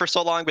waiting for it for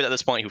so long, but at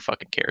this point, who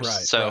fucking cares?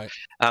 Right, so,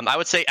 I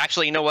would say,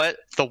 actually, you know what?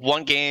 The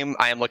one game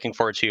I am looking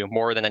forward to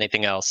more than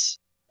anything else,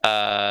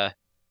 Deathloop.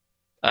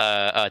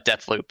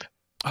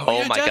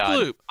 Oh my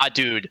god,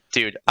 dude!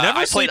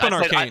 Never sleep on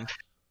Arcane.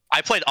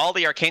 I played all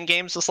the Arcane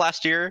games this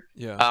last year.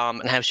 Yeah.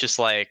 And I was just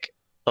like,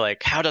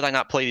 how did I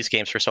not play these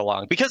games for so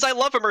long? Because I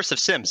love immersive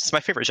sims. It's my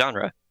favorite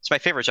genre.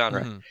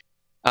 And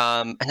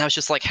I was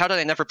just like, how did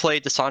I never play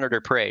Dishonored or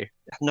Prey? I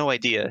have no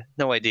idea.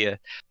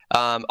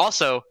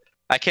 Also,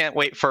 I can't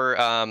wait for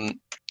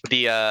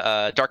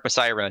the Dark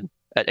Messiah run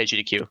at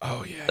AGDQ.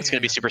 Oh yeah, that's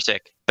gonna be super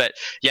sick. But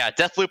yeah,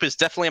 Deathloop is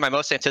definitely my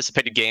most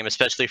anticipated game,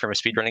 especially from a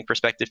speedrunning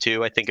perspective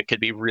too. I think it could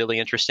be really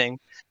interesting.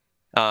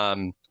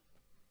 Really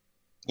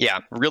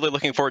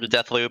looking forward to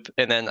Deathloop.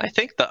 And then I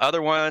think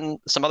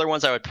some other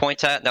ones I would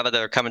point at now that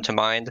they're coming to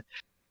mind,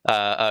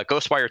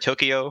 Ghostwire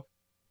Tokyo, I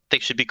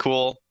think should be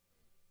cool.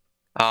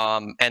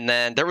 And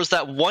then there was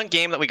that one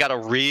game that we got a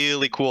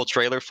really cool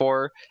trailer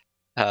for,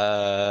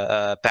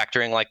 back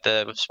during like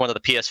one of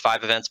the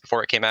PS5 events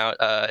before it came out.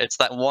 It's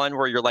that one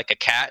where you're like a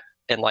cat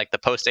in like the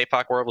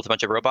post-APOC world with a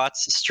bunch of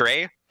robots,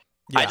 Stray.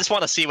 I just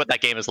want to see what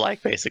that game is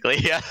like, basically.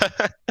 Yeah.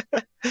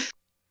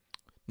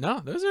 No,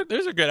 those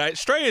are good.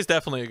 Stray is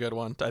definitely a good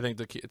one, I think,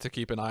 to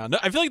keep an eye on.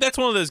 I feel like that's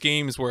one of those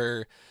games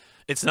where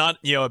it's not,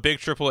 a big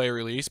AAA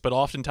release, but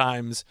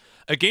oftentimes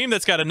a game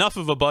that's got enough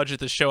of a budget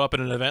to show up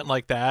at an event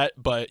like that,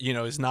 but,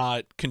 is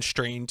not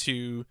constrained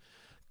to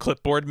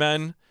clipboard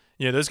men,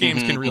 Yeah, those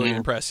games can really Mhm.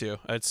 impress you.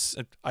 I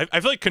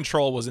feel like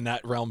Control was in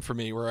that realm for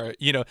me, where I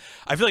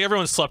feel like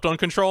everyone slept on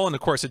Control, and of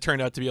course it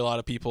turned out to be a lot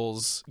of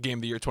people's game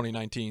of the year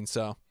 2019.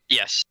 So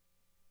Yes,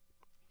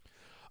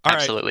 all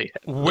right, absolutely.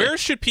 where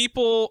should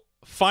people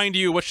find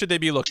you? What should they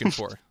be looking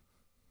for?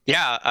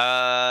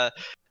 Yeah,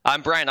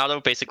 I'm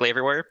Bryonato basically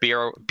everywhere.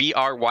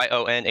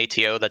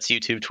 Bryonato. That's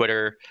YouTube,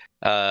 Twitter,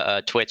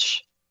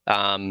 Twitch.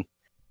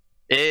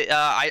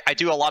 I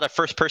do a lot of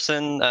first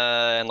person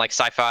and like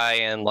sci-fi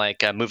and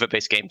like movement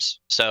based games.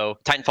 So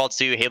Titanfall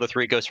 2, Halo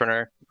 3,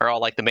 Ghostrunner are all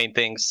like the main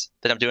things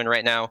that I'm doing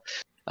right now.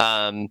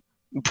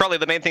 Probably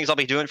the main things I'll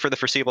be doing for the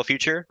foreseeable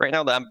future right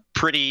now. That I'm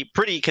pretty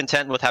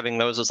content with having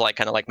those as like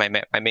kind of like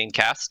my main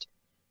cast.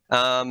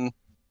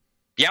 Yeah.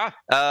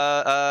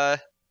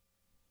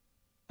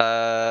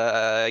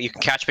 You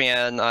can catch me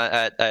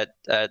at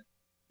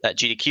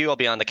GDQ. I'll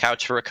be on the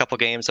couch for a couple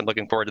games. I'm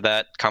looking forward to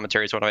that.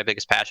 Commentary is one of my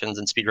biggest passions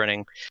in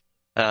speedrunning.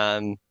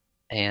 I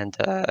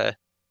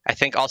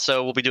think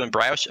also we'll be doing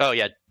Bioshock. Oh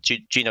yeah,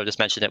 Gino just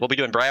mentioned it. We'll be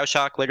doing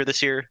Bioshock later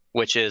this year,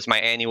 which is my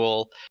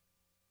annual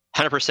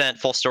 100%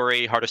 full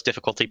story, hardest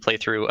difficulty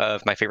playthrough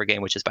of my favorite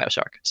game, which is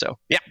Bioshock. So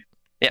yeah.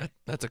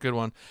 That's a good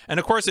one. And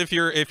of course, if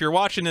you're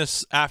watching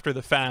this after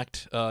the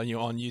fact, on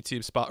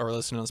YouTube or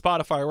listening on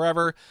Spotify or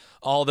wherever,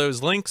 all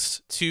those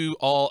links to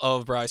all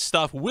of Bry's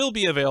stuff will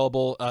be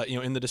available,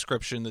 in the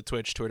description, the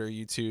Twitch, Twitter,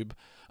 YouTube,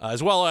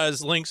 as well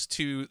as links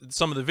to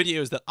some of the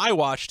videos that I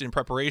watched in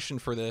preparation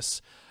for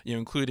this,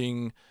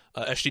 including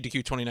SGDQ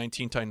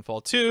 2019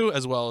 Titanfall 2,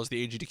 as well as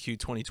the AGDQ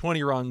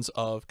 2020 runs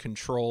of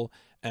Control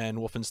and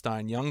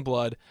Wolfenstein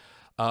Youngblood.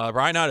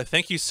 Bryonato,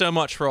 thank you so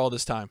much for all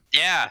this time.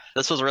 Yeah,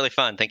 this was really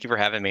fun. Thank you for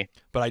having me.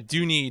 But I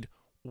do need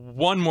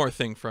one more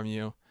thing from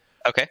you.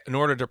 Okay. In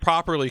order to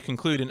properly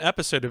conclude an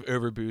episode of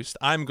OverBoost,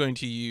 I'm going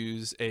to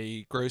use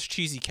a gross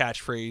cheesy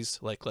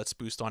catchphrase like "Let's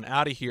boost on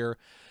out of here."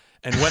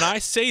 And when I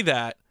say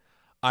that,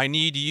 I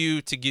need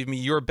you to give me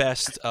your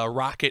best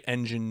rocket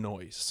engine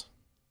noise.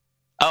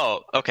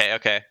 Oh,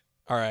 okay.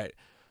 All right.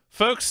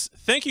 Folks,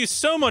 thank you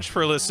so much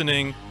for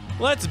listening.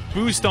 Let's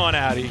boost on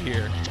out of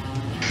here.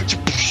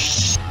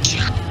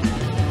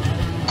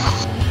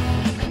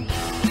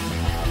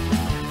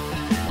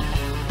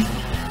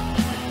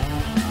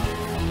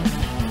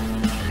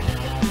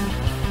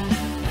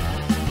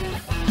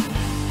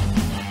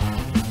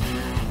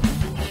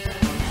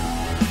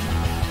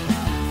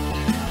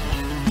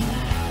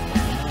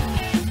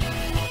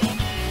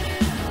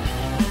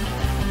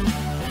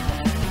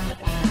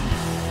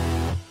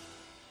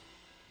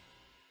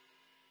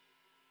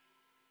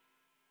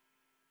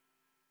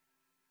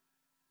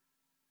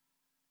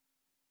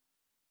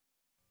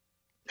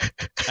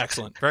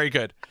 Excellent. Very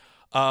good.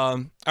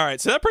 All right.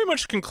 So that pretty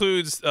much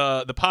concludes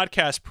the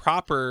podcast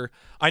proper.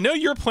 I know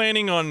you're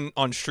planning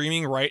on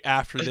streaming right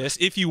after this.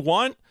 If you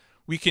want,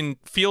 we can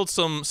field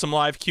some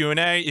live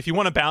Q&A. If you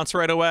want to bounce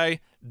right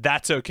away,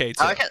 that's okay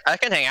too. I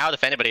can hang out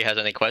if anybody has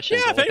any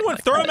questions. Yeah, if anyone,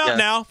 throw them out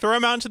now. Throw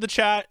them out into the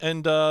chat,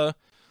 and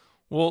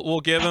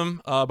we'll give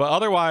them. But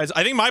otherwise,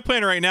 I think my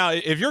plan right now,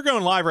 if you're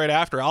going live right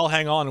after, I'll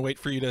hang on and wait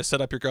for you to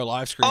set up your Go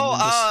Live screen.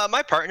 Oh,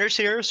 my partner's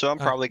here, so I'm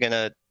probably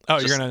gonna.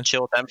 You're gonna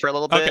chill with them for a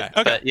little bit. Okay.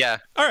 But yeah.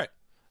 All right.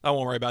 I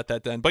won't worry about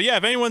that then. But yeah,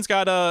 if anyone's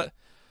got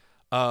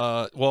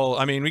well,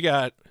 I mean, we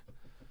got.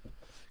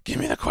 Give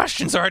me the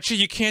questions, Archie.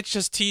 You can't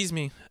just tease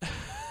me.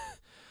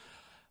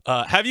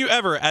 Have you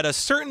ever, at a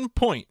certain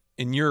point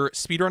in your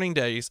speedrunning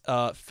days,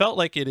 felt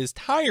like it is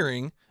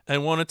tiring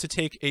and wanted to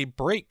take a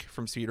break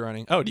from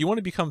speedrunning? Oh, do you want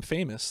to become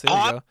famous? There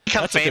you go.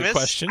 That's famous? A good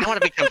question. I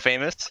want to become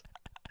famous.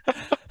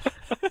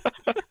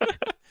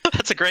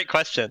 That's a great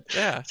question.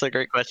 Yeah. That's a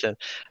great question.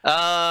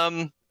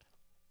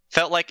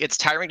 Felt like it's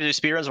tiring to do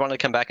speedruns, wanted to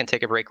come back and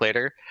take a break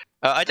later.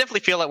 I definitely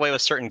feel that way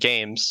with certain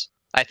games.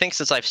 I think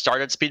since I've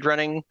started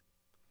speedrunning,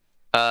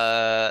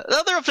 there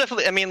have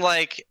definitely, I mean,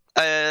 like,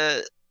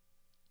 I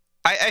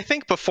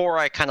think before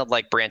I kind of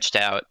like branched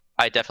out,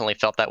 I definitely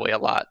felt that way a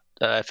lot.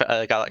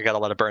 I got a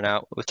lot of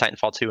burnout with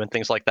Titanfall 2 and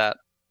things like that.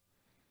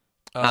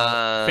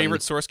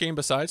 Favorite Source game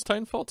besides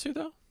Titanfall 2,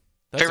 though?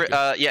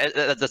 Yeah,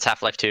 that's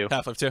Half-Life 2.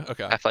 Half-Life 2?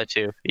 Okay. Half-Life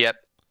 2, yep.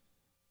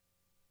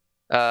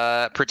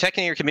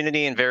 Protecting your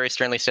community and very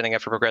sternly standing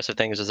up for progressive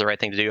things is the right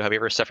thing to do. Have you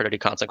ever suffered any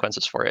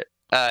consequences for it?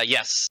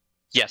 Yes.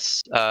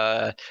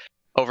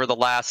 Over the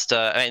last,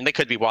 and they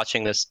could be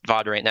watching this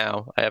VOD right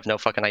now. I have no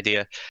fucking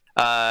idea.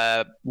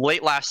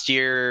 Late last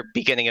year,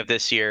 beginning of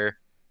this year,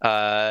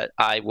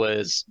 I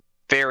was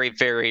very,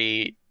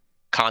 very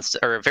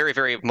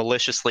very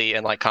maliciously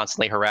and like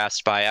constantly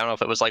harassed by, I don't know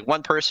if it was like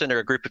one person or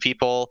a group of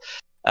people.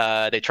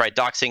 They tried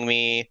doxing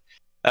me.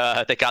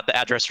 They got the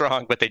address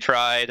wrong, but they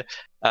tried.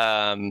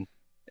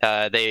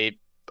 They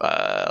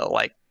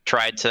like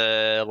tried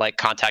to like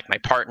contact my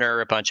partner,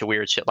 a bunch of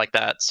weird shit like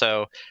that.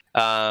 So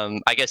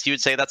I guess you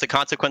would say that's a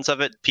consequence of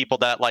it. People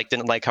that like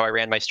didn't like how I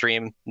ran my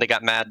stream, they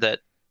got mad that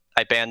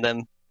I banned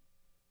them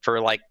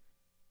for like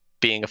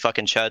being a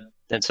fucking chud,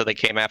 and so they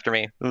came after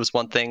me. It was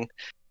one thing,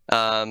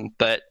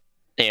 but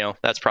you know,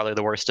 that's probably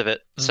the worst of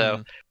it.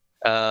 So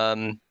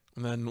and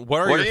then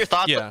what are your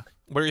thoughts? Yeah.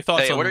 What are your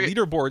thoughts Hey, on what are you-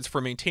 leaderboards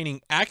for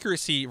maintaining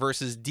accuracy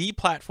versus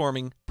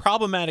deplatforming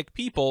problematic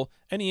people?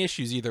 Any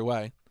issues either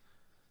way?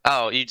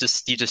 Oh, you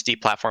just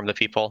deplatform the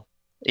people.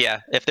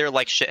 Yeah, if they're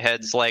like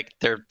shitheads, like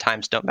their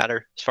times don't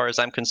matter as far as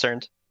I'm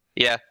concerned.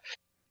 Yeah.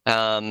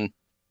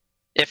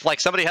 If like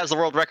somebody has the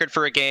world record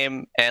for a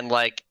game and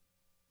like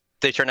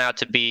they turn out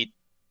to be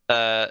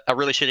a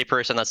really shitty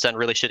person that's done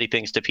really shitty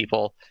things to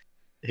people,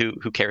 who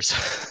cares?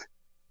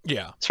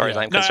 Yeah, as far as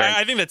I'm no, concerned.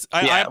 I think that's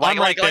Yeah, I'm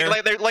right there.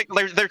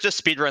 they're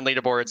just speedrun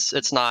leaderboards.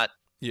 It's not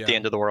Yeah. the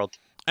end of the world.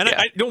 And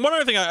Yeah. one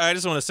other thing I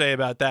just want to say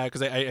about that,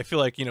 because I feel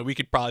like, we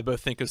could probably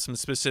both think of some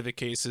specific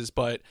cases,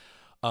 but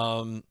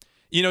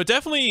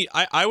definitely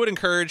I would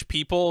encourage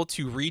people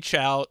to reach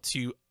out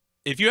to,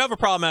 if you have a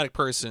problematic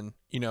person,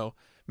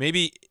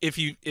 maybe if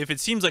it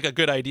seems like a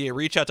good idea,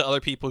 reach out to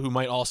other people who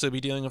might also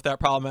be dealing with that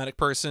problematic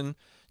person.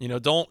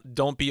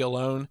 Don't be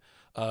alone.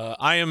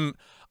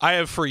 I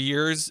have for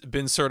years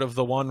been sort of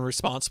the one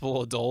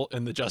responsible adult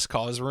in the Just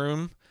Cause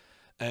room,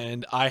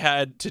 and I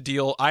had to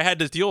deal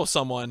with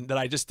someone that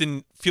I just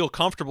didn't feel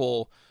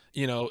comfortable.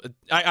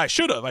 I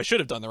should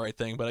have done the right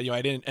thing, but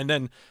I didn't. And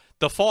then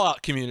the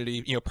Fallout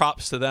community,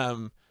 props to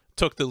them,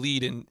 took the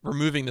lead in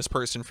removing this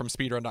person from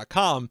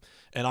speedrun.com,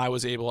 and I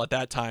was able at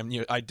that time,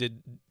 I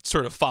did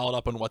sort of followed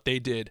up on what they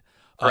did.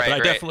 But I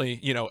definitely,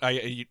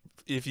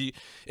 if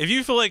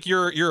you feel like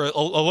you're a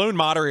lone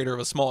moderator of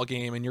a small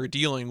game and you're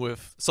dealing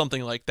with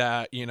something like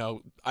that,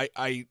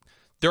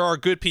 there are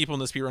good people in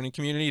the speedrunning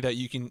community that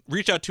you can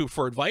reach out to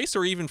for advice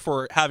or even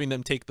for having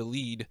them take the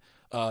lead.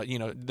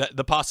 That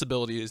the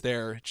possibility is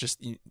there.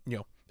 Just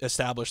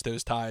establish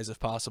those ties if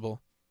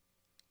possible.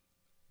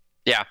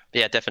 Yeah,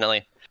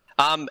 definitely.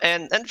 And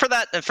for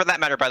that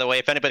matter, by the way,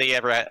 if anybody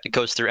ever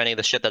goes through any of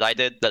the shit that I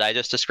did that I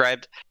just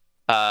described,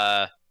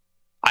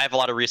 I have a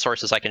lot of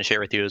resources I can share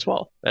with you as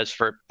well as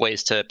for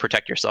ways to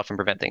protect yourself and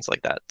prevent things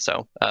like that.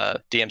 So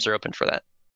DMs are open for that.